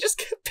 I just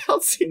kept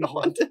bouncing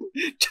on them,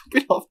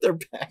 jumping off their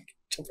back,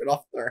 jumping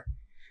off their.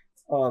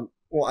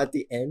 Well, at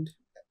the end,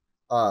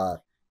 I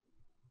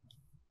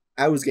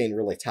was getting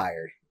really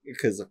tired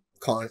because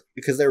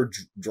they were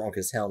drunk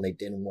as hell and they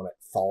didn't want to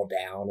fall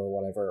down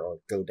or whatever or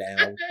go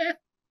down.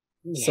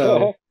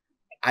 So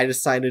I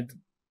decided,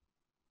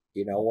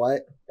 you know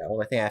what? The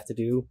only thing I have to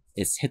do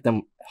is hit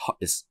them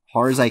as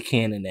hard as I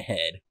can in the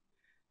head.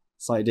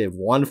 So I did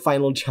one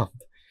final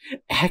jump.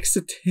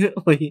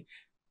 Accidentally.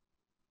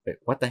 Wait,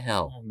 what the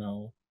hell? Oh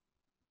no.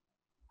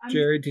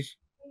 Jerry, did you...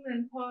 an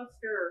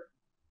imposter.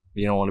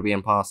 You don't want to be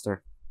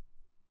imposter?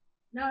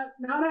 Not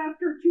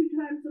after 2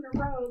 times in a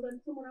row, then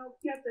someone else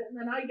gets it, and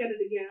then I get it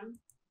again.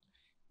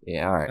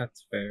 Yeah, alright.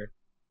 That's fair.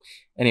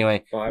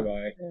 Anyway.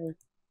 Bye-bye.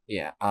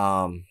 Yeah,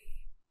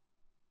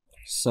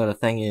 so the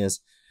thing is,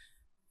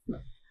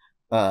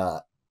 I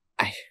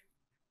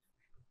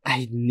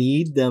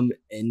need them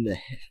in the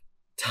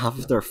top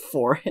of their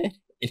forehead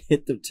and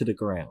hit them to the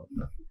ground.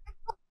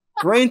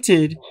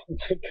 Granted, oh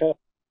my god.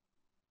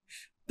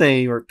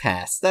 They were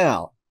passed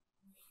out.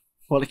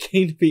 What it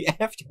came to be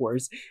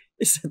afterwards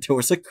is that there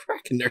was a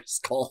crack in their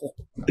skull.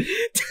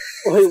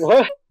 Wait,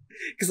 what?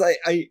 Because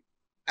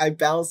I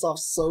bounced off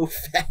so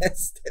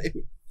fast that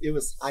it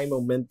was high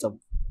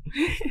momentum.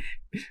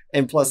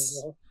 And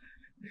plus,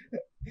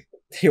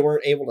 they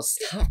weren't able to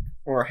stop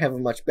or have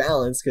much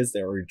balance because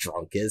they were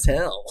drunk as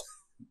hell.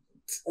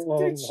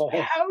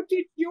 How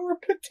did your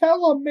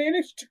patella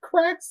manage to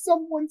crack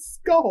someone's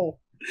skull?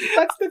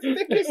 That's the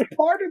thickest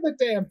part of the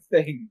damn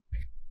thing.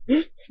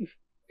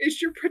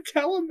 Is your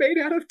patella made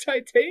out of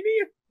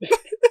titanium?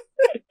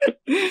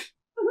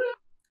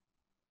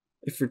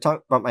 If you're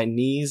talking about my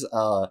knees,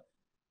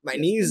 my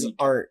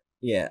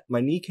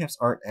kneecaps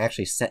aren't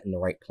actually set in the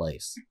right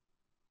place.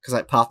 Because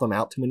I popped them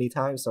out too many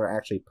times, so they're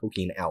actually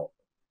poking out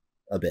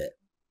a bit.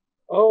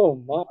 Oh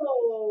my.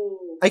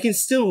 I can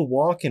still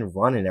walk and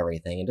run and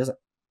everything.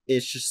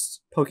 It's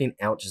just poking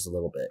out just a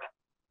little bit.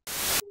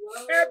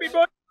 Happy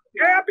Bush!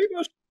 Happy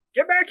Bush!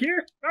 Get back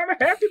here! I'm a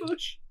Happy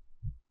Bush!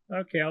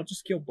 Okay, I'll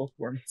just kill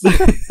Bookworm.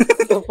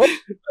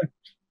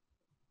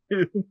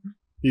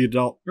 You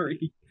don't.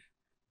 3,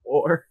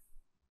 4,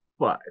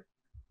 5.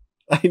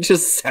 I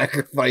just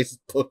sacrificed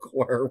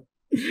Bookworm.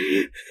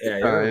 Yeah,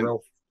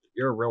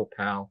 you're a real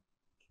pal.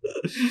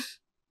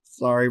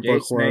 Sorry, Yay,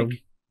 Bookworm.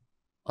 Snake.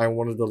 I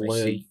wanted to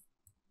live.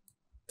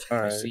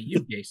 I see you,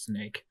 gay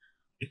snake.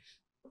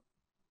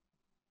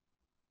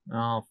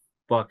 Oh,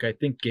 fuck. I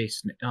think gay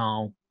snake.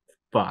 Oh,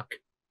 fuck.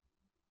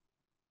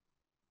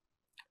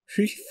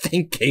 Who do you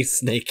think Gay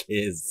Snake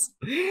is?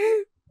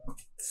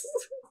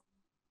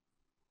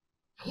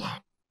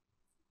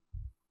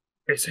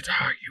 Is it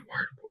how you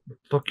are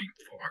looking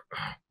for?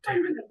 Oh,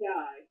 damn it.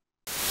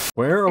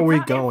 Where are It's we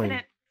not going?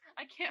 infinite.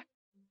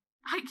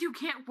 You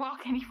can't walk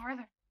any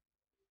further.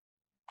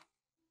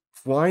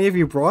 Why have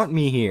you brought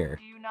me here?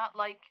 Do you not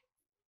like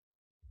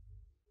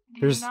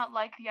There's-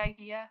 the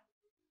idea?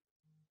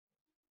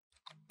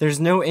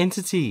 There's no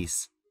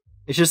entities.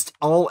 It's just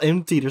all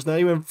empty. There's not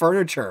even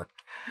furniture.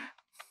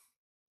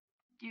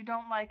 You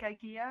don't like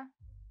IKEA?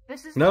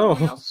 This is No.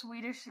 the real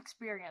Swedish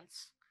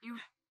experience. You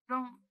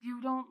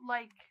don't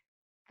like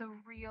the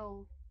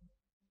real.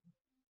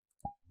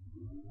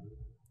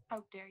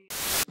 How dare you?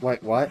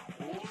 Wait, what?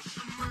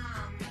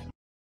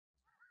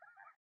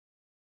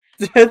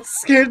 That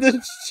scared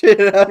the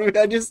shit out of me.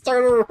 I just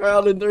turned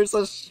around and there's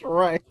a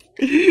Shrek.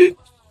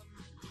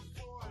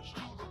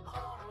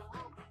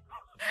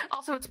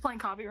 Also, it's playing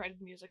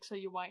copyrighted music, so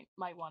you might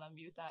want to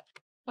mute that.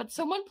 But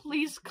someone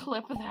please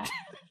clip that.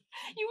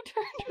 You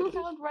turned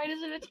around right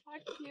as it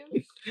attacked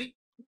you.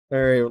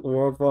 Alright,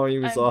 world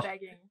volume is I'm off.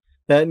 begging.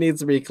 That needs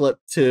to be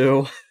clipped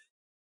too.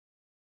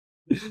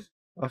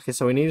 Okay,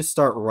 so we need to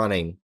start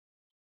running.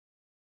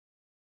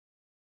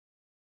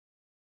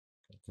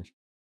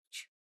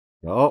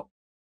 Oh.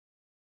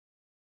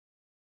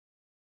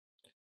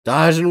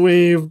 Dodge and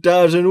weave,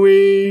 dodge and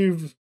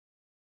weave.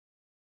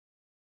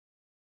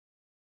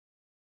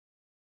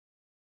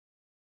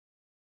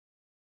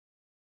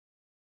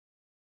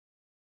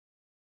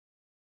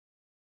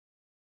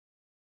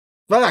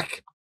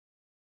 Fuck!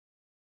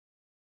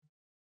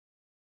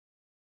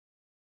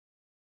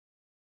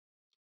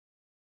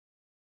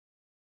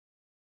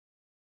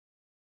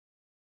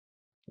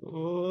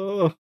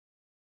 Oh.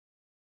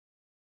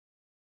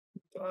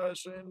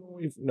 Dodge and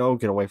weave. No,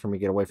 get away from me,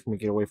 get away from me,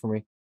 get away from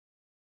me.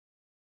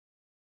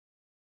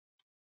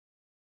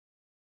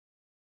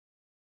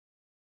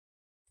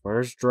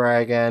 Where's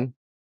Dragon?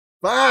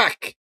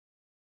 Fuck!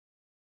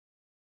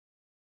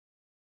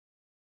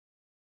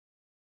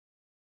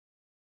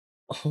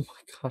 Oh my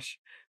gosh.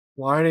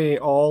 Why are they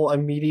all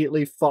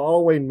immediately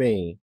following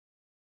me?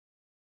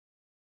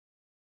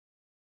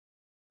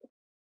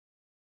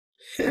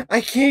 I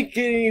can't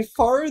get any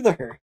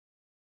farther.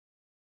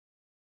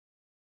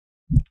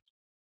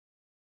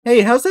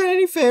 Hey, how's that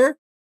any fair?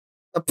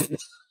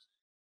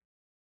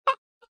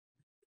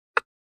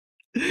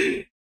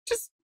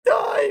 Just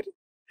died.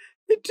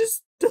 It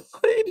just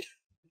died.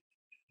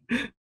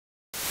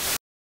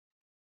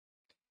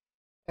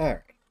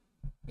 Alright.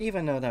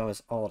 Even though that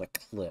was all the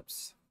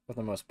clips of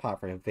the most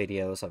popular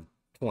videos of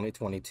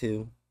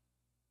 2022,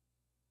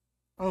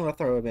 I'm gonna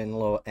throw in a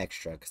little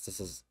extra because this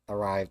has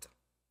arrived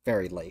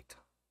very late.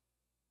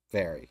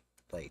 Very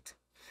late.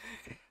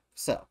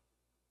 So,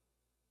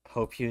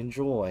 hope you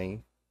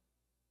enjoy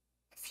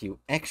a few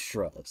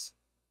extras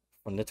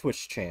from the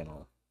Twitch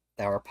channel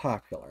that were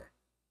popular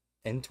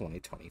in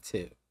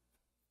 2022.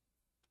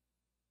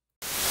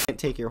 Can't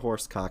take your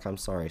horse cock, I'm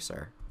sorry,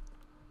 sir.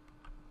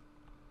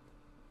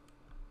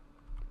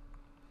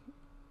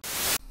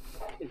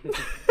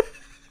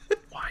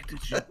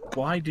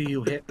 Why do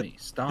you hit me?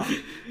 Stop.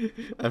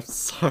 I'm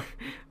sorry.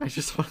 I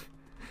just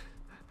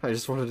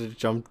wanted to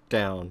jump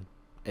down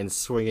in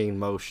swinging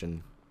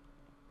motion.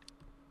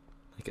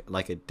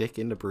 Like a dick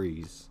in the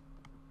breeze.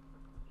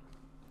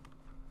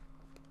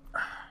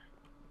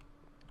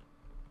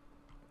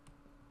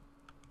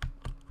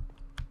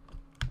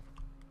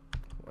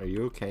 Are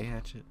you okay,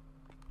 Hatchet?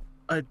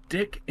 A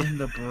dick in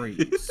the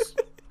breeze.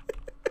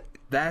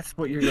 That's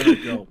what you're gonna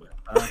go with,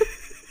 huh?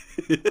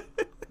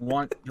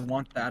 You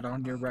want that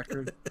on your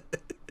record?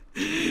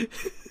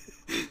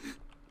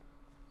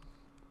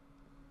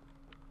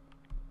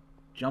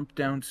 Jump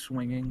down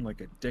swinging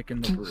like a dick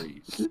in the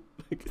breeze.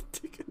 Like a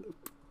dick in the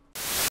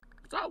breeze.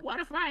 So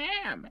what if I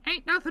am?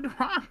 Ain't nothing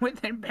wrong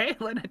with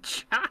impaling a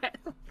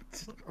child.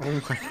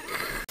 Oh my.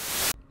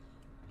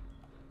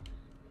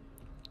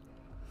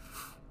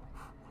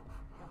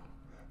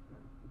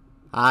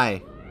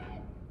 Hi.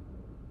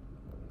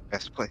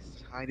 Best place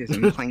to hide is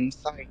in plain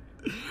sight.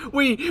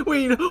 Wait,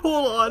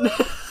 hold on.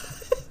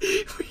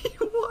 Wait,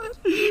 what?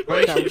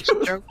 Wait, I was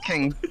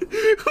joking.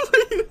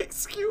 Wait,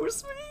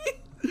 excuse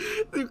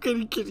me?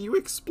 Can you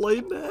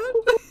explain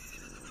that?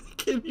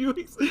 Can you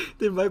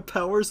did my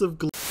powers of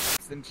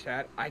In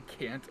chat, I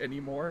can't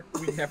anymore.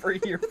 We never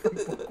hear from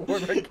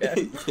Bookworm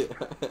again.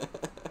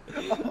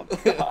 Oh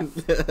god.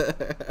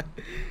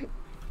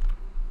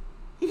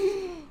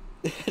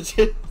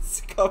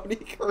 Just Cody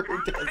Curry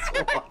does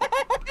what?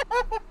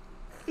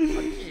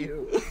 Fuck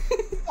you.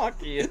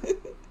 Fuck you.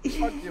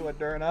 Fuck you,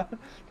 Aderna.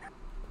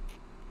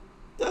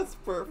 That's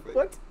perfect.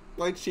 What?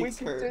 My cheeks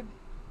hurt.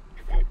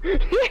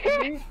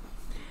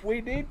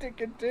 We need to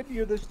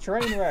continue this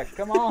train wreck.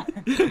 Come on.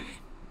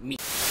 Me.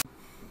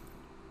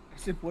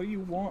 I said, what do you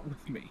want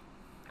with me?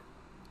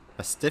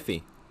 A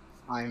stiffy.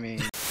 I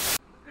mean...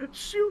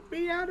 Shoot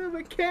me out of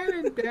a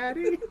cannon,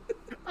 Daddy.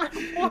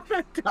 I want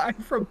to die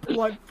from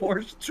blunt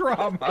force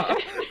trauma.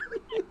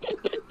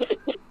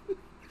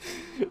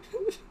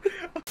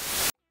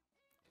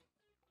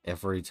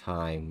 Every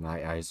time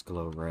my eyes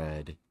glow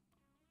red,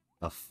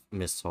 a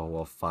missile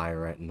will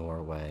fire at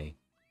Norway.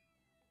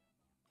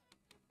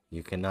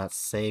 You cannot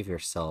save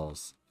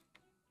yourselves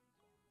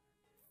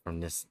from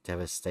this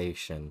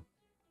devastation.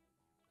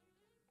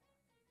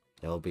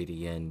 It'll be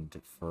the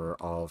end for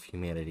all of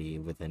humanity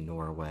within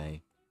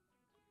Norway.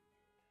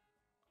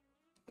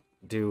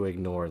 Do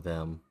ignore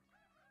them.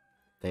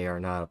 They are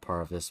not a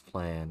part of this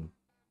plan.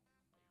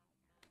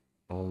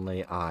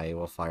 Only I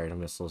will fire the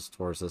missiles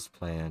towards this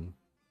plan.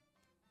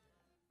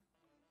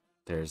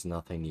 There's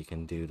nothing you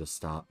can do to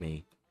stop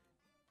me.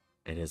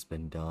 It has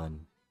been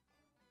done.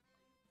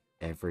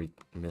 Every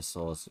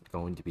missile is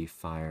going to be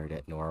fired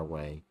at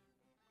Norway,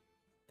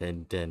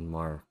 then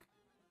Denmark,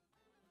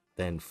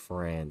 then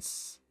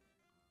France,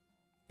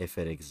 if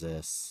it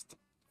exists.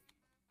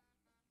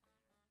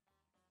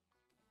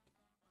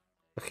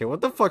 Okay,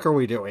 what the fuck are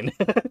we doing?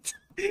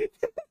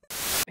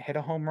 Hit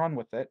a home run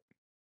with it,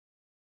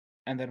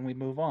 and then we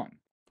move on.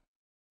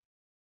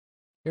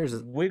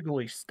 Here's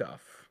wiggly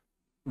stuff.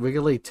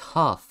 Wiggly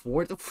tough.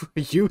 What the fuck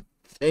are you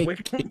thinking?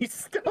 Wiggly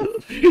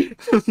stuff.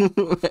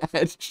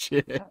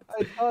 Hatchet.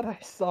 I thought I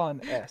saw an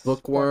S.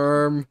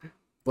 Bookworm.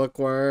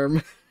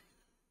 Bookworm.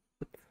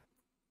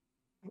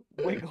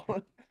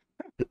 Wiggle.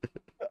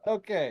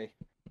 Okay.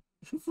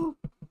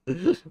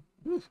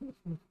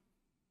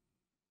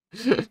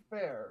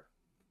 Fair.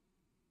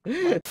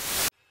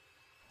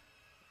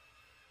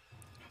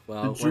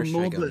 Well, Did where you should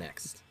I know go that-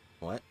 next?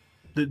 What?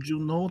 Did you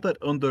know that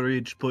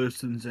underage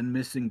persons and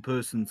missing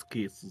persons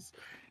cases,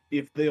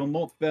 if they are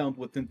not found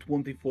within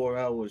 24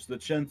 hours, the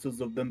chances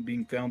of them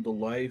being found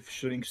alive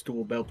shrinks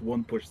to about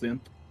 1%?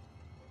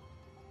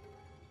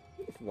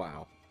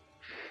 Wow.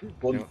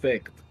 Fun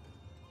fact.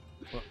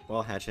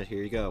 Well, Hatchet,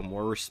 here you go.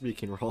 More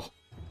speaking role.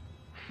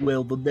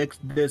 Well, the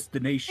next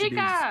destination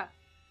Pika!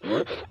 is...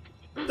 What?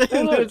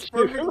 That's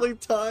perfectly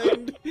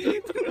timed.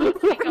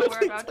 Pika,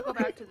 we're about to go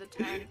back to the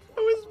tent. It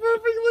was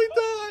perfectly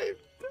timed.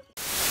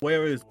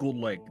 Where is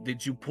Gulag?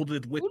 Did you put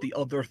it with the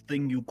other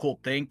thing you call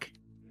tank?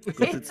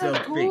 Because it It's a sounds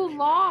fake.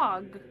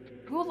 gulag.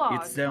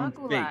 Gulag, It sounds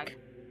not gulag. fake.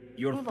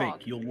 You're Gulag.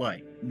 fake. You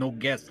lie. No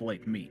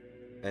gaslight me.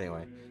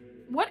 Anyway.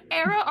 What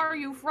era are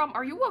you from?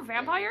 Are you a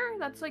vampire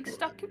that's like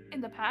stuck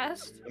in the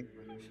past?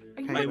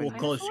 Are you I a will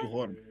cause dinosaur? you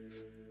harm.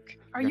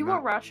 Are you a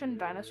Russian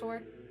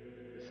dinosaur?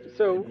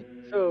 So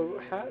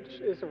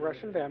Hatch is a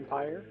Russian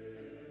vampire.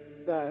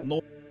 That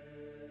No.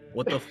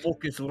 What the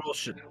fuck is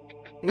Russian?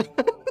 What's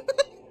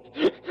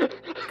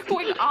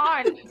going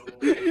on?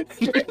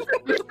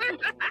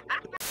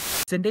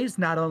 Cindy's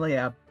not only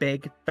a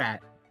big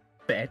fat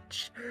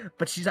bitch,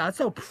 but she's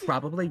also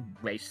probably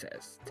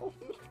racist.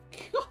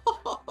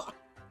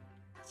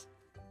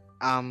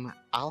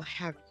 I'll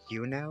have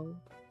you know,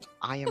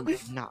 I am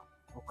not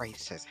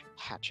racist,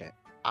 Hatchet.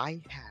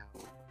 I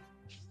have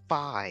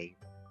 5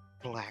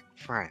 black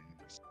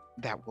friends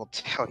that will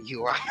tell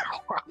you I'm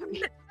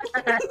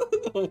right.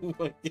 Oh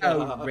my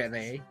god. Oh,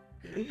 really?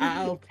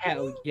 I'll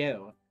tell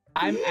you.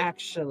 I'm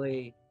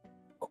actually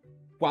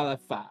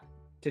qualified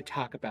to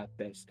talk about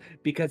this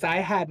because I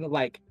had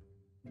like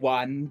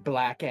one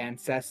black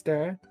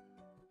ancestor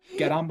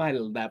get on my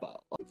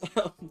level.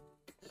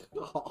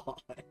 Oh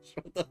gosh,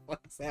 what the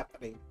fuck's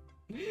happening?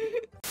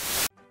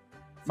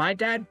 My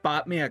dad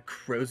bought me a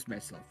cruise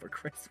missile for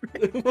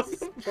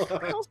Christmas.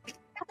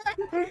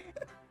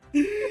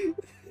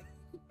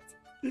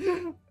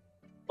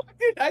 Why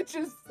did I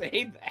just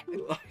say that?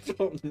 I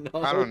don't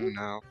know. I don't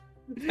know.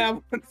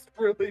 That one's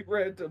really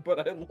random,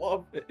 but I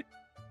love it.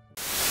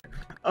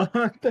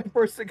 The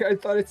first thing I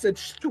thought it said,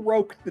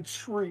 stroke the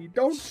tree.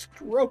 Don't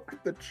stroke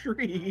the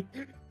tree.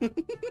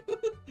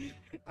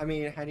 I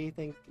mean, how do you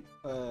think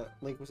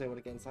Link was able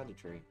to get inside the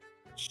tree?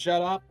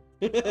 Shut up.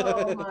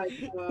 Oh my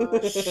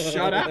god.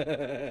 Shut up.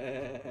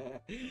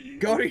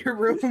 Go to your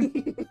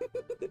room.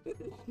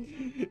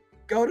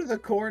 Go to the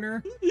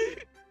corner.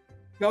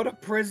 Go to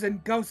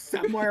prison. Go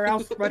somewhere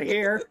else but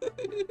here.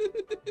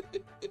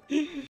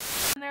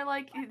 And they're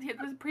like,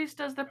 the priest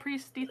does the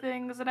priesty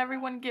things, and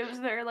everyone gives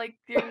their like,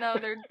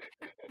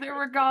 their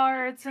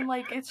regards, and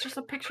like it's just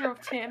a picture of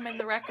Tim and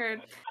the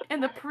record,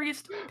 and the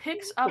priest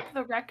picks up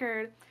the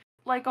record,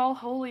 like all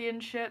holy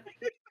and shit,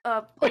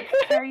 like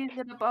carries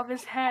it above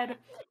his head,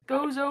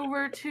 goes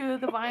over to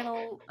the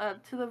vinyl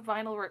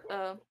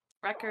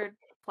record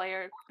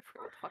player, I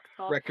forget what the fuck it's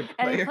called, Record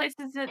and he player.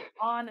 places it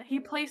on. He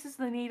places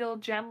the needle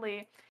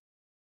gently.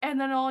 And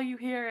then all you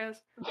hear is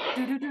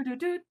do do do do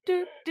do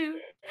do do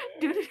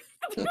do do.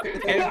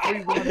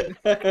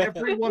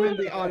 Everyone in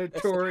the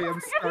auditorium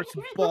starts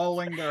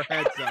bawling their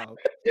heads out.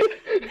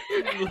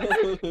 And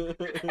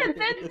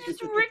then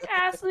just Rick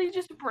Astley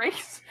just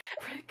breaks.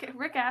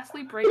 Rick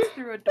Astley breaks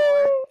through a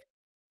door.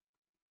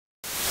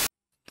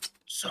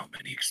 So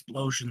many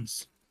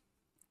explosions.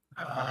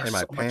 In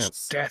my so pants.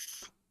 much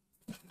death.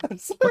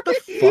 What the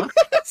fuck?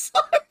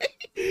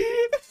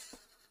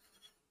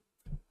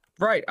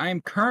 Right, I am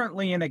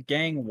currently in a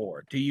gang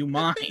war. Do you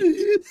mind?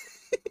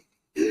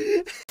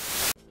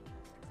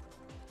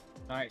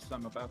 Nice,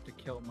 I'm about to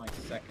kill my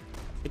second.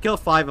 I killed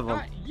 5 of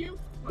them. Ah, you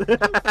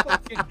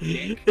fucking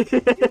dick. You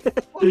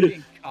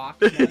fucking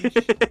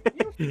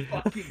cockmunch. You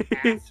fucking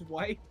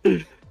asswipe.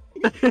 You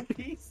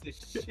piece of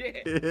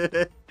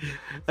shit.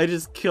 I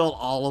just killed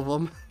all of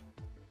them.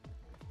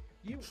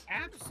 You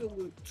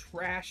absolute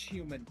trash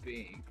human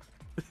being.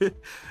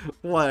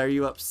 What, are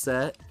you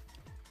upset?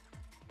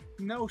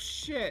 No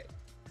shit.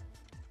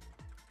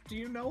 Do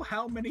you know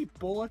how many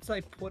bullets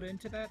I put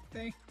into that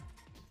thing?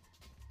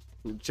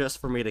 Just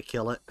for me to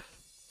kill it?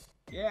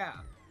 Yeah.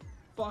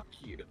 Fuck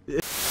you.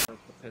 The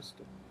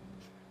pistol.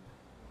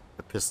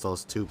 The pistol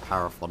is too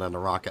powerful than the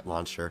rocket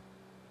launcher.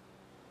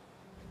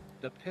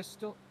 The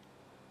pistol?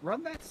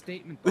 Run that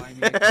statement by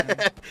me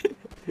again.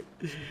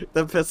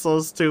 The pistol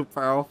is too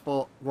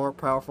powerful, more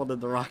powerful than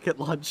the rocket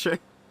launcher.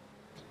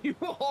 You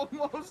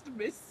almost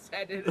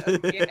missaid it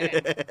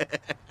again.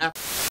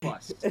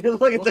 Bus.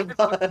 Look at the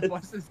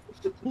bus.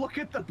 Look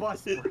at the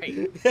bus,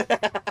 Ray.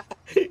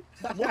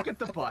 Look at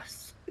the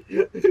bus.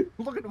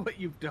 Look at what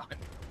you've done.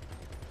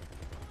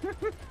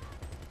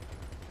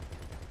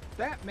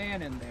 That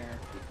man in there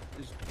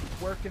is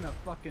working a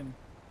fucking...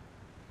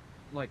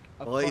 Like,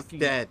 a well, fucking... he's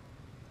dead.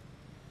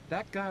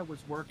 That guy was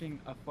working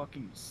a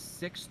fucking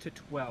 6 to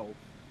 12.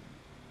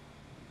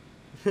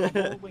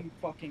 Rolling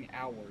fucking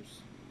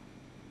hours.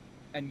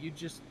 And you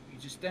just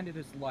ended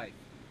his life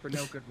for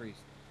no good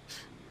reason.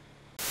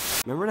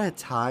 Remember that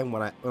time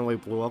when we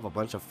blew up a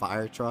bunch of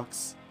fire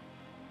trucks?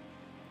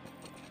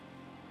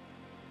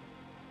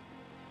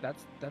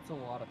 That's a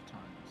lot of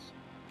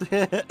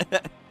times.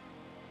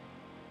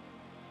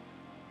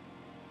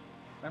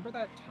 Remember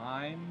that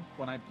time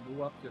when I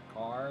blew up your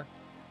car?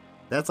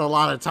 That's a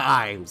lot of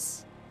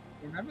times.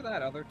 Remember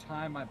that other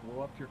time I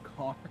blew up your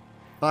car?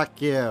 Fuck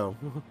you.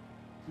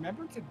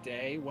 Remember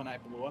today when I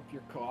blew up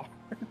your car?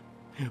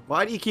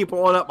 Why do you keep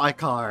blowing up my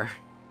car?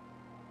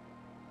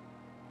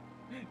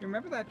 You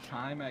remember that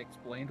time I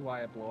explained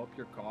why I blew up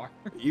your car?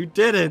 You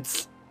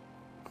didn't.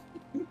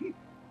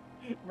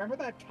 Remember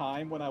that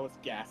time when I was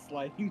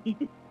gaslighting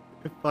you?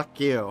 Fuck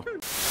you.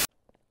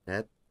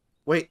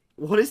 Wait,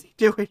 what is he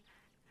doing?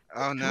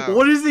 Oh no.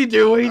 What is he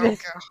doing? Oh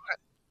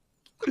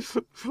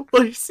god.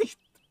 What is he?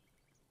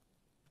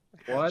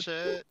 What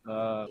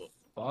the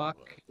fuck?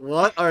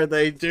 What are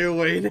they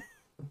doing?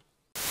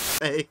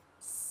 Thanks.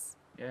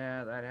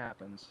 Yeah, that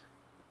happens.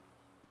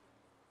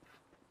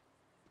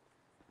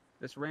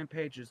 This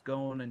rampage is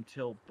going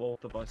until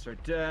both of us are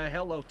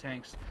hello,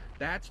 tanks.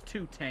 That's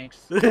 2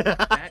 tanks.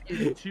 That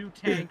is 2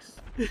 tanks.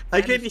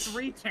 That is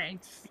 3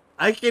 tanks.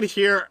 I can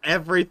hear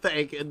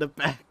everything in the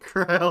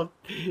background.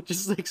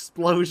 Just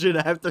explosion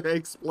after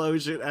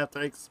explosion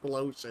after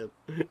explosion.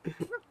 3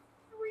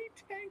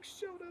 tanks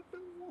showed up at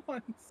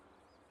once.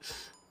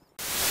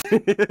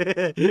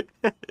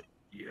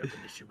 You have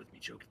an issue with me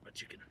choking my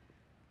chicken.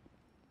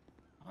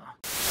 Huh?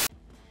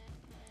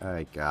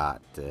 I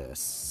got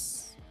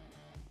this.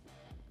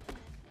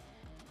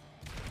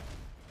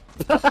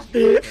 I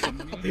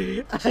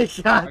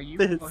got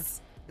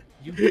this.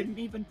 You didn't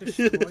even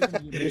destroy the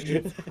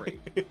munitions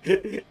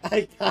crate.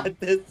 I got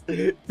this.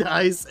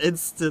 Dies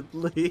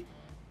instantly.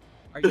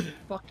 Are you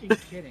fucking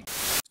kidding?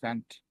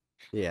 Consent.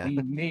 Yeah.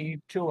 We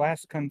need to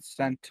ask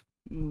consent.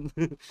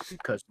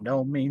 Because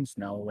no means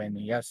no, and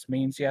yes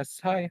means yes,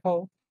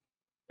 hi-ho.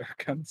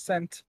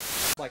 Consent.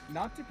 Like,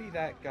 not to be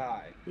that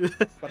guy,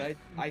 but I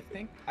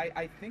think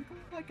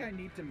like I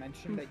need to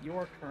mention that you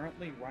are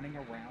currently running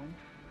around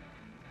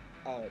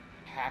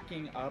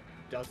hacking up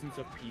dozens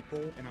of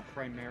people in a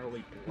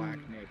primarily black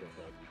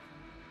neighborhood.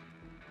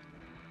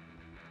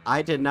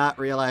 I did not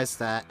realize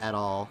that at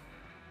all.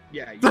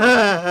 Yeah.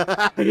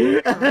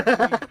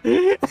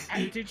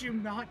 And did you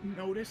not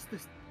notice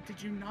this?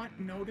 Did you not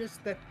notice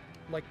that,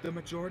 like, the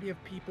majority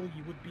of people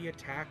you would be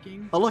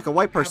attacking? Oh look, a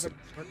white person.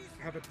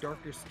 Have a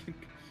darker skin.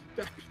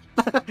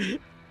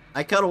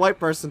 I killed a white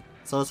person,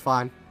 so it's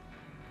fine.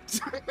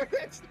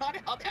 That's not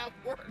how that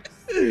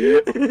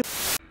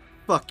works.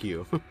 Fuck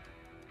you.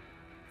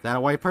 Is that a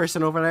white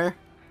person over there?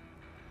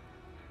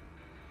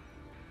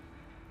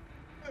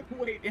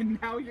 Wait,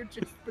 and now you're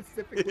just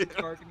specifically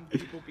targeting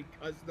people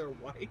because they're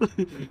white?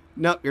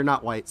 Nope, you're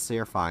not white, so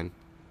you're fine.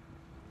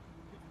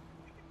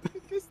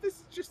 This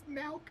is just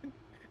now...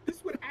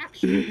 This would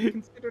actually be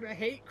considered a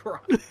hate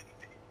crime.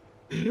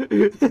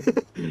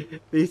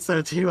 These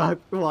are 2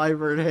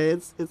 wyvern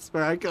heads. It's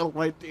where I kill a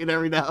white dude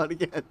every now and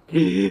again.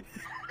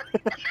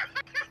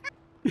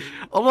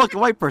 Oh look, a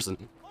white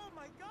person.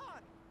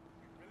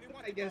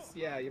 I guess,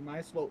 yeah, you might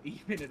as well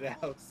even it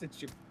out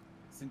since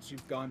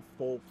you've gone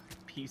full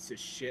piece of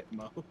shit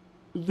mode.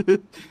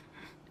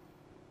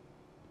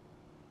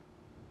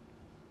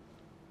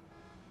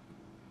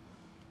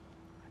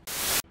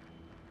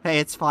 Hey,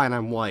 it's fine,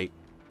 I'm white.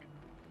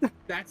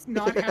 That's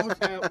not how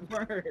that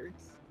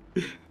works.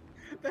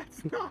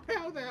 That's not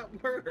how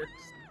that works.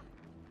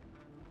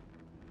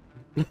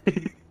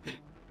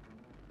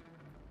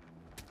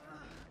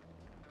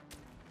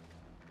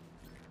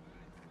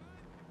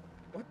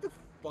 What the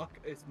fuck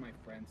is my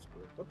this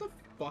group. What the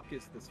fuck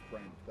is this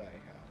friend that I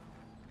have?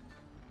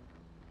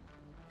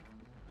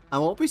 I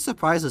won't be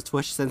surprised if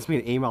Twitch sends me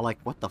an email like,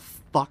 what the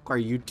fuck are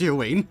you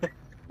doing?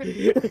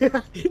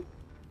 This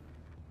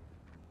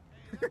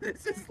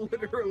is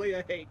literally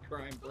a hate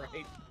crime,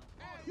 right?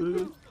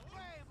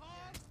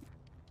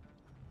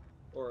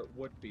 Or it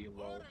would be,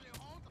 lol.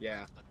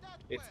 Yeah.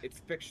 It's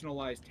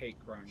fictionalized hate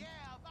crime.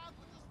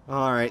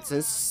 Alright,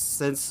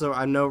 since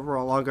I'm no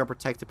longer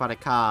protected by the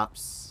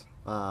cops,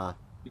 I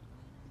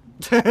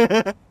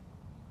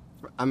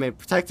mean,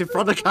 protected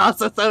from the cops,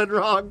 that sounded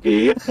wrong.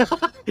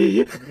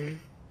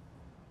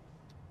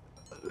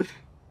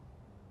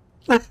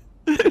 Where's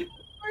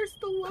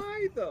the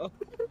lie, though?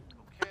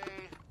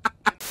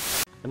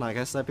 And like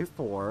I said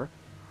before,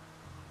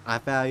 I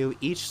value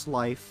each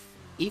life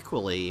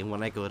equally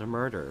when I go to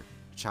murder.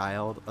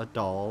 Child,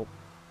 adult,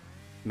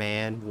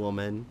 man,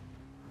 woman,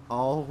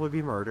 all would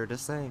be murdered the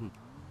same.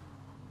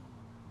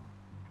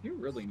 You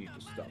really need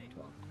to stop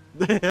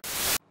talking.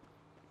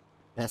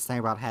 Best thing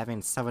about having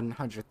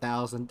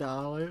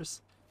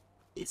 $700,000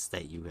 is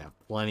that you have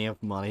plenty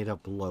of money to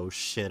blow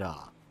shit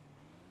up.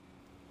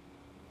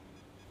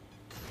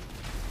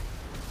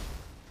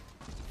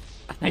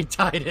 I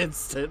died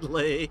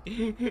instantly.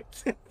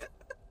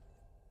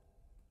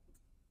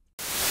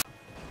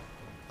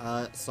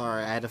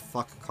 Sorry, I had to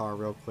fuck a car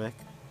real quick.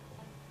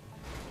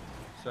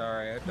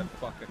 Sorry, I had to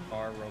fuck a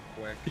car real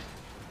quick.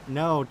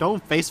 No,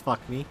 don't face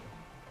fuck me.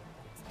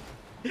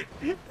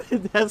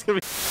 That's gonna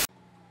be...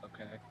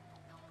 Okay.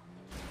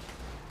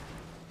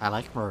 I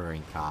like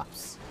murdering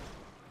cops.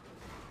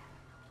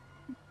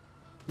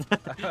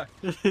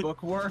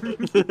 Bookworm?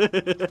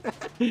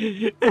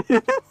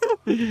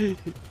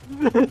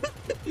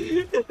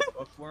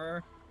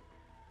 Bookworm?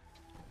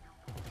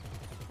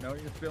 Know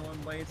you're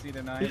feeling lazy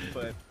tonight,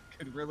 but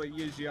could really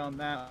use you on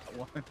that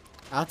one.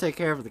 I'll take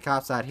care of the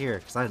cops out here,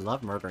 because I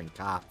love murdering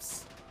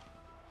cops.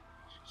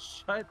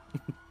 Shut.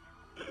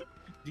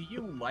 Do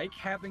you like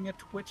having a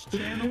Twitch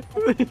channel?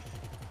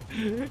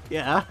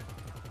 Yeah.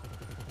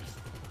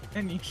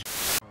 And you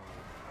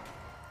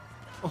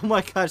Oh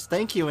my gosh,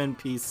 thank you,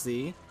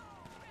 NPC.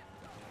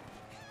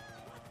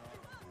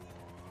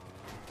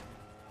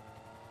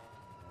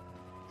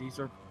 These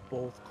are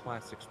both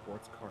classic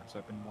sports cars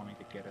I've been wanting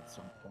to get at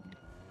some point.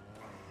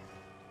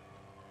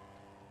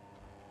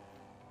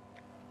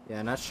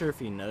 Yeah, not sure if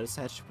you noticed,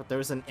 Hatchet, but there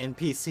was an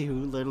NPC who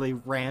literally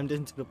rammed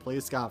into the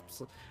police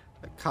cops.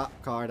 A cop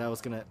car that was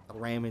gonna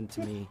ram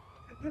into me.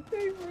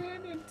 They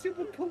ran into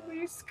the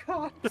police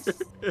cops!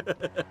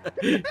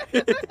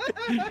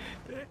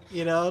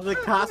 You know, the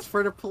cops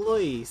for the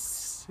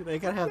police. They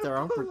gotta have their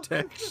own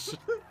protection.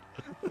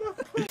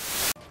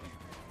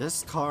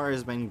 This car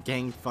has been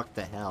gang fucked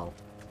to hell.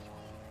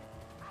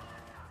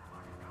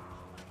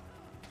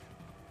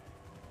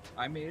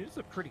 I mean, it is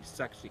a pretty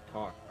sexy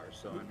car,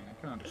 so I mean, I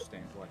can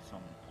understand why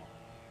someone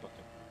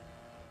fucking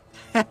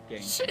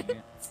gang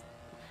it.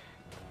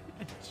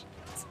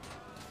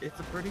 It's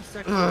a pretty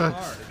sexy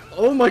car.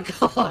 Oh my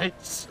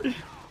gosh!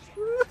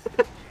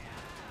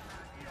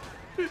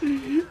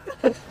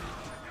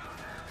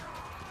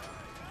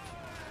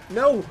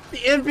 No! The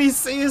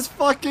NPC is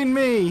fucking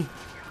me!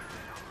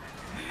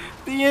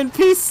 The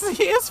NPC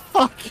is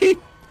fucking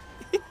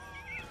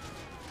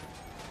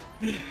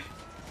me!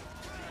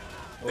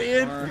 The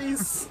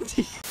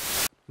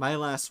NPC! My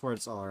last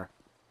words are,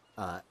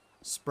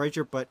 spread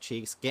your butt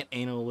cheeks, get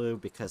anal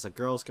lube, because a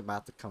girl's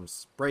about to come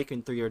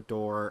breaking through your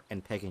door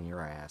and pegging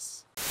your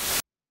ass.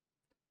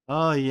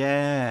 Oh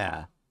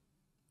yeah!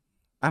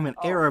 I'm an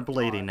Arab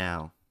lady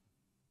now.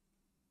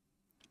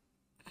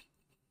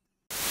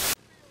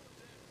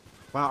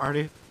 Wow,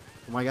 Artie.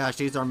 Oh my gosh,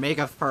 these are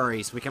mega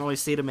furries. We can only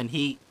see them in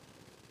heat.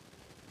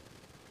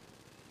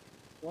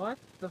 What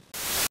the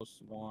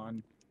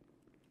Swan?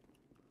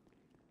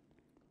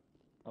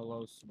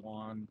 Hello,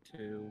 Swan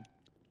 2.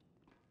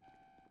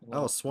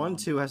 Hello, Oh, Swan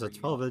 2 has a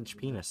 12-inch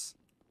penis.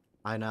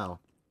 I know.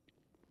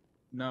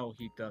 No,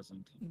 he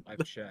doesn't.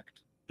 I've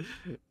checked.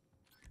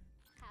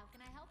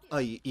 Oh,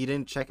 you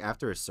didn't check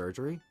after his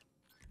surgery?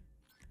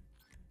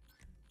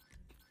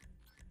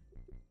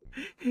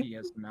 He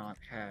has not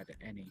had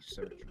any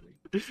surgery.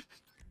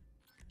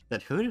 Then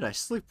who did I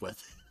sleep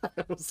with?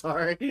 I'm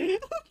sorry.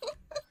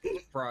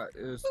 It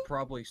was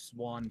probably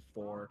Swan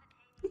 4.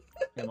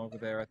 Him over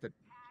there at the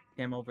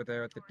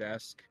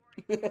desk.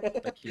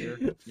 Like here.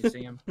 You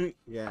see him?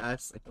 Yeah, I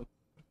see him.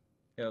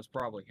 Yeah, it was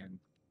probably him.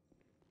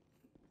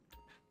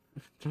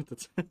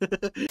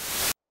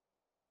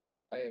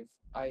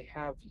 I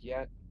have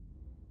yet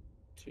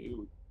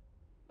to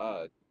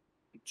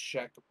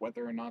check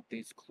whether or not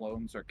these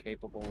clones are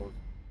capable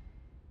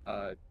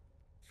of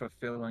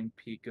fulfilling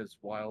Pika's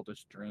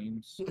wildest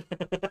dreams.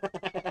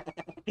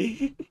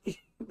 They're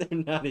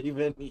not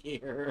even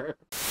here.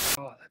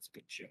 Oh, that's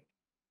good shit.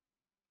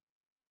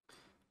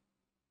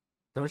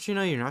 Don't you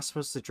know you're not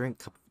supposed to drink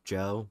cup of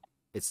Joe?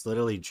 It's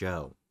literally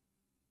Joe.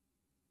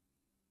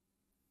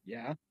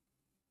 Yeah?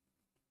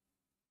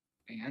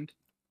 And?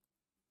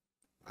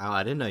 Oh,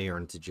 I didn't know you were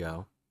into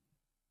Joe.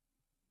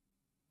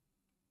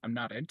 I'm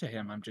not into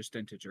him, I'm just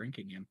into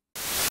drinking him.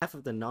 Half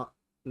of the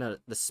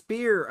the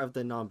spear of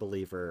the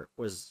non-believer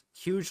was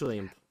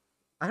hugely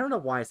I don't know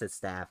why I said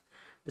staff.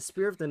 The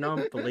spear of the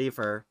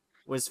non-believer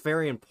was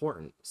very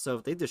important. So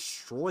if they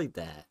destroyed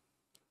that,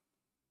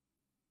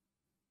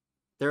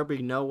 there would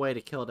be no way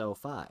to kill the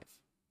O5.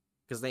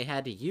 Because they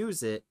had to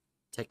use it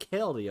to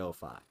kill the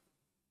O5.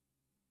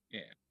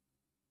 Yeah.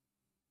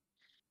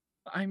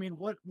 I mean,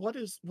 what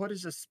is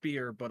a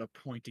spear but a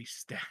pointy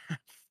staff?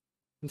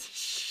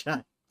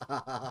 Shut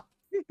up.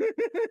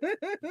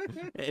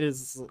 It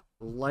is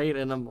late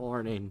in the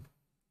morning.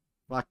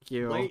 Fuck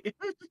you. Late?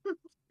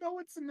 No,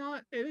 it's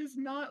not. It is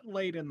not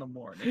late in the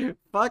morning.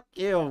 Fuck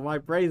you. My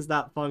brain's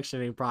not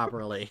functioning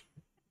properly.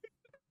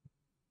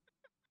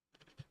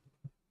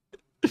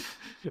 For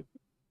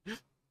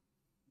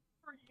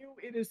you,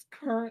 it is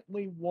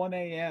currently 1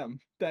 a.m.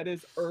 That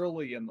is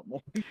early in the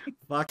morning.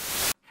 Fuck.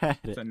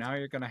 So now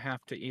you're gonna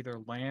have to either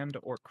land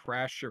or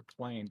crash your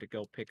plane to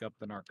go pick up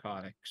the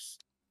narcotics.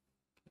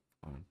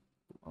 Come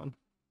on.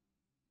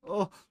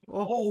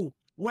 Oh,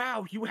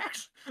 wow, you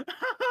actually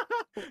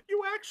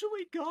you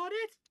actually got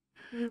it?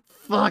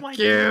 Fuck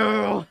you!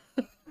 God.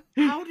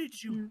 How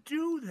did you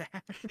do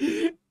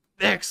that?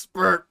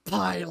 Expert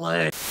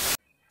pilot!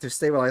 To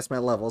stabilize my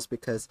levels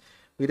because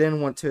we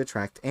didn't want to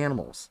attract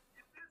animals.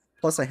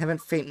 Plus, I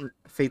haven't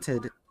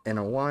fainted in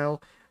a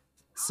while,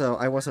 so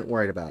I wasn't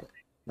worried about it.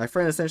 My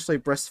friend essentially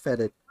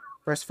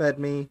breastfed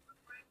me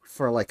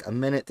for like a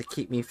minute to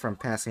keep me from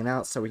passing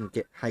out so we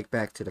can hike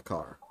back to the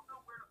car.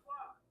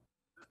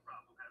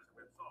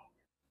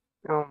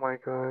 Oh my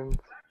god.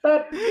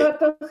 That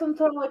doesn't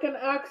sound like an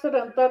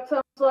accident. That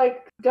sounds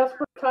like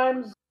Desperate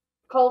Times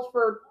calls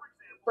for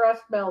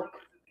breast milk.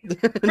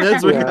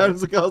 That's what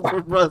comes calls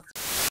for breast.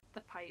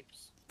 The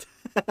pipes.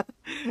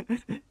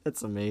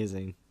 That's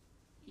amazing.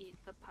 Eat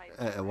the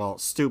pipes. Well,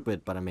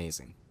 stupid but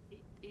amazing.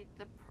 Eat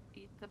the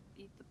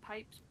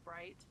pipes,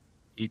 Bright.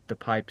 Eat the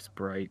pipes,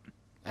 Bright.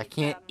 I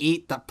can't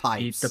eat the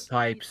pipes. Eat the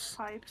pipes. Eat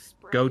the pipes,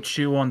 Bright. Go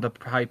chew on the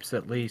pipes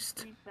at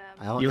least. Eat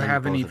them. You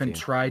haven't even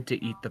tried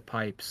to eat the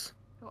pipes.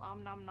 Go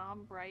nom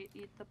nom, Bright.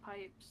 Eat the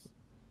pipes.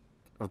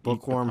 A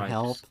bookworm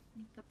help?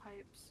 Eat the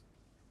pipes.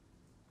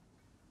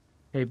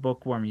 Hey,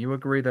 Bookworm, you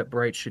agree that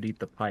Bright should eat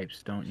the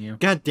pipes, don't you?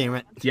 God damn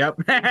it.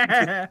 Yep.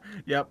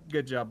 Yep,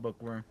 good job,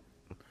 Bookworm.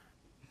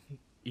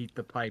 Eat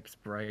the pipes,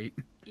 Bright.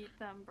 Eat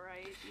them,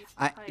 Bright. Eat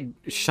the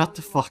pipes. Shut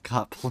the fuck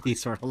up,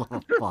 please, for a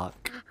little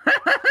fuck.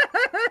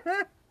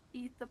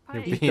 Eat the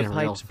You're pipes. being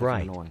real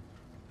fucking annoying.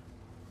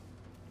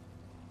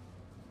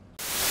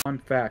 Fun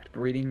fact,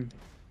 breeding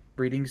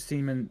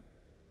semen...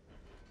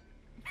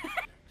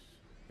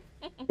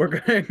 We're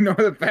gonna ignore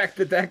the fact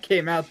that that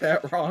came out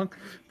that wrong.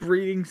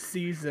 Breeding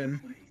season.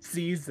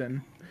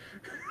 Let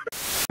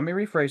me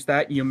rephrase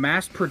that. You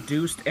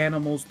mass-produced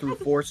animals through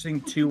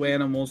forcing two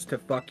animals to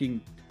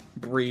fucking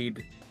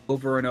breed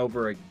over and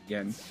over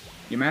again.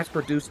 You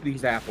mass-produced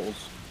these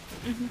apples,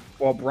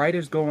 while Bright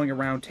is going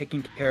around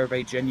taking care of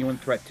a genuine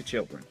threat to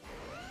children.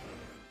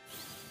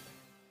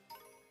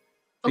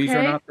 These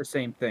are not the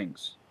same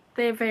things.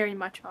 They very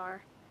much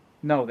are.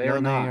 No, they are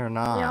not. They are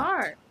not. They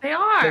are. They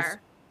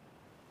are.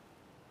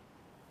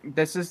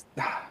 This is...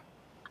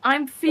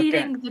 I'm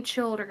feeding the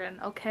children,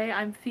 okay?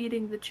 I'm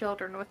feeding the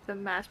children with the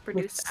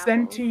mass-produced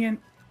apples.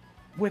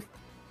 With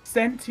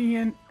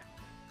sentient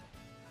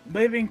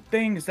living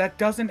things, that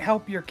doesn't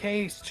help your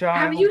case, child.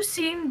 Have you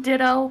seen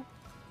Ditto?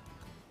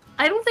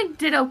 I don't think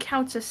Ditto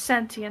counts as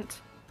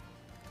sentient.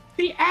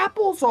 The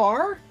apples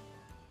are!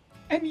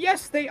 And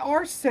yes, they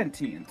are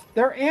sentient.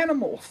 They're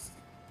animals.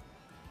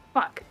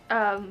 Fuck.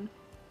 What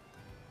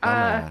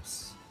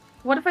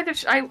if I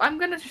just... I'm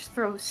gonna just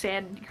throw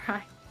sand in your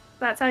eye.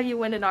 That's how you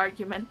win an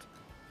argument.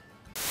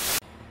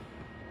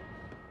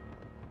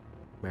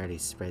 Marty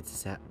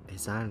spreads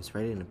his arms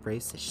ready to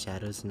embrace the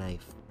Shadow's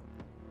knife.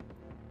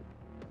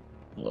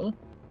 Hello?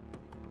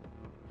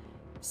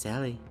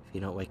 Sally, if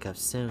you don't wake up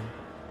soon,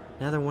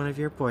 another one of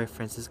your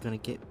boyfriends is gonna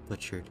get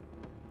butchered.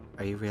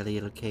 Are you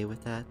really okay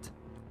with that?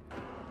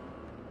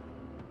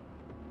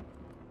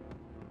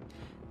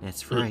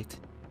 That's right.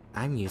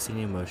 I'm using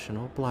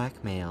emotional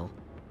blackmail.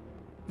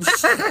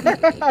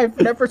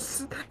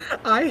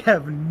 I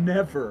have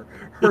never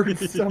heard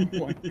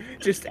someone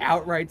just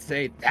outright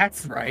say,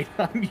 "That's right,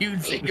 I'm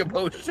using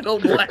emotional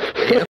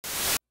blackmail."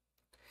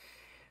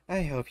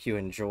 I hope you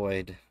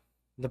enjoyed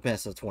the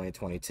best of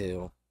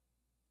 2022.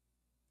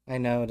 I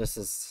know this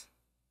is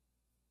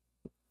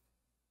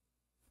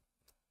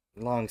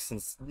long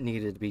since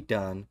needed to be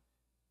done.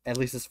 At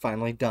least it's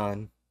finally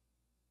done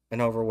and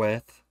over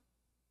with.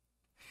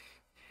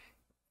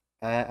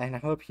 And I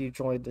hope you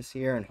enjoyed this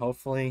year, and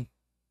hopefully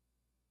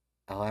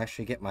I'll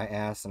actually get my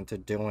ass into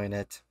doing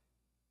it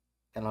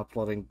and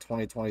uploading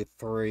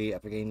 2023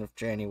 at the beginning of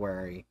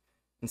January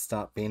and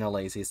stop being a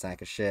lazy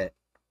sack of shit.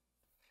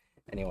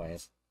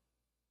 Anyways,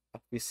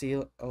 hope you see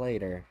you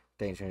later,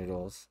 Danger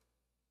Noodles.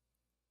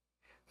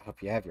 I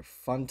hope you have your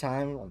fun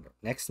time on your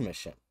next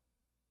mission.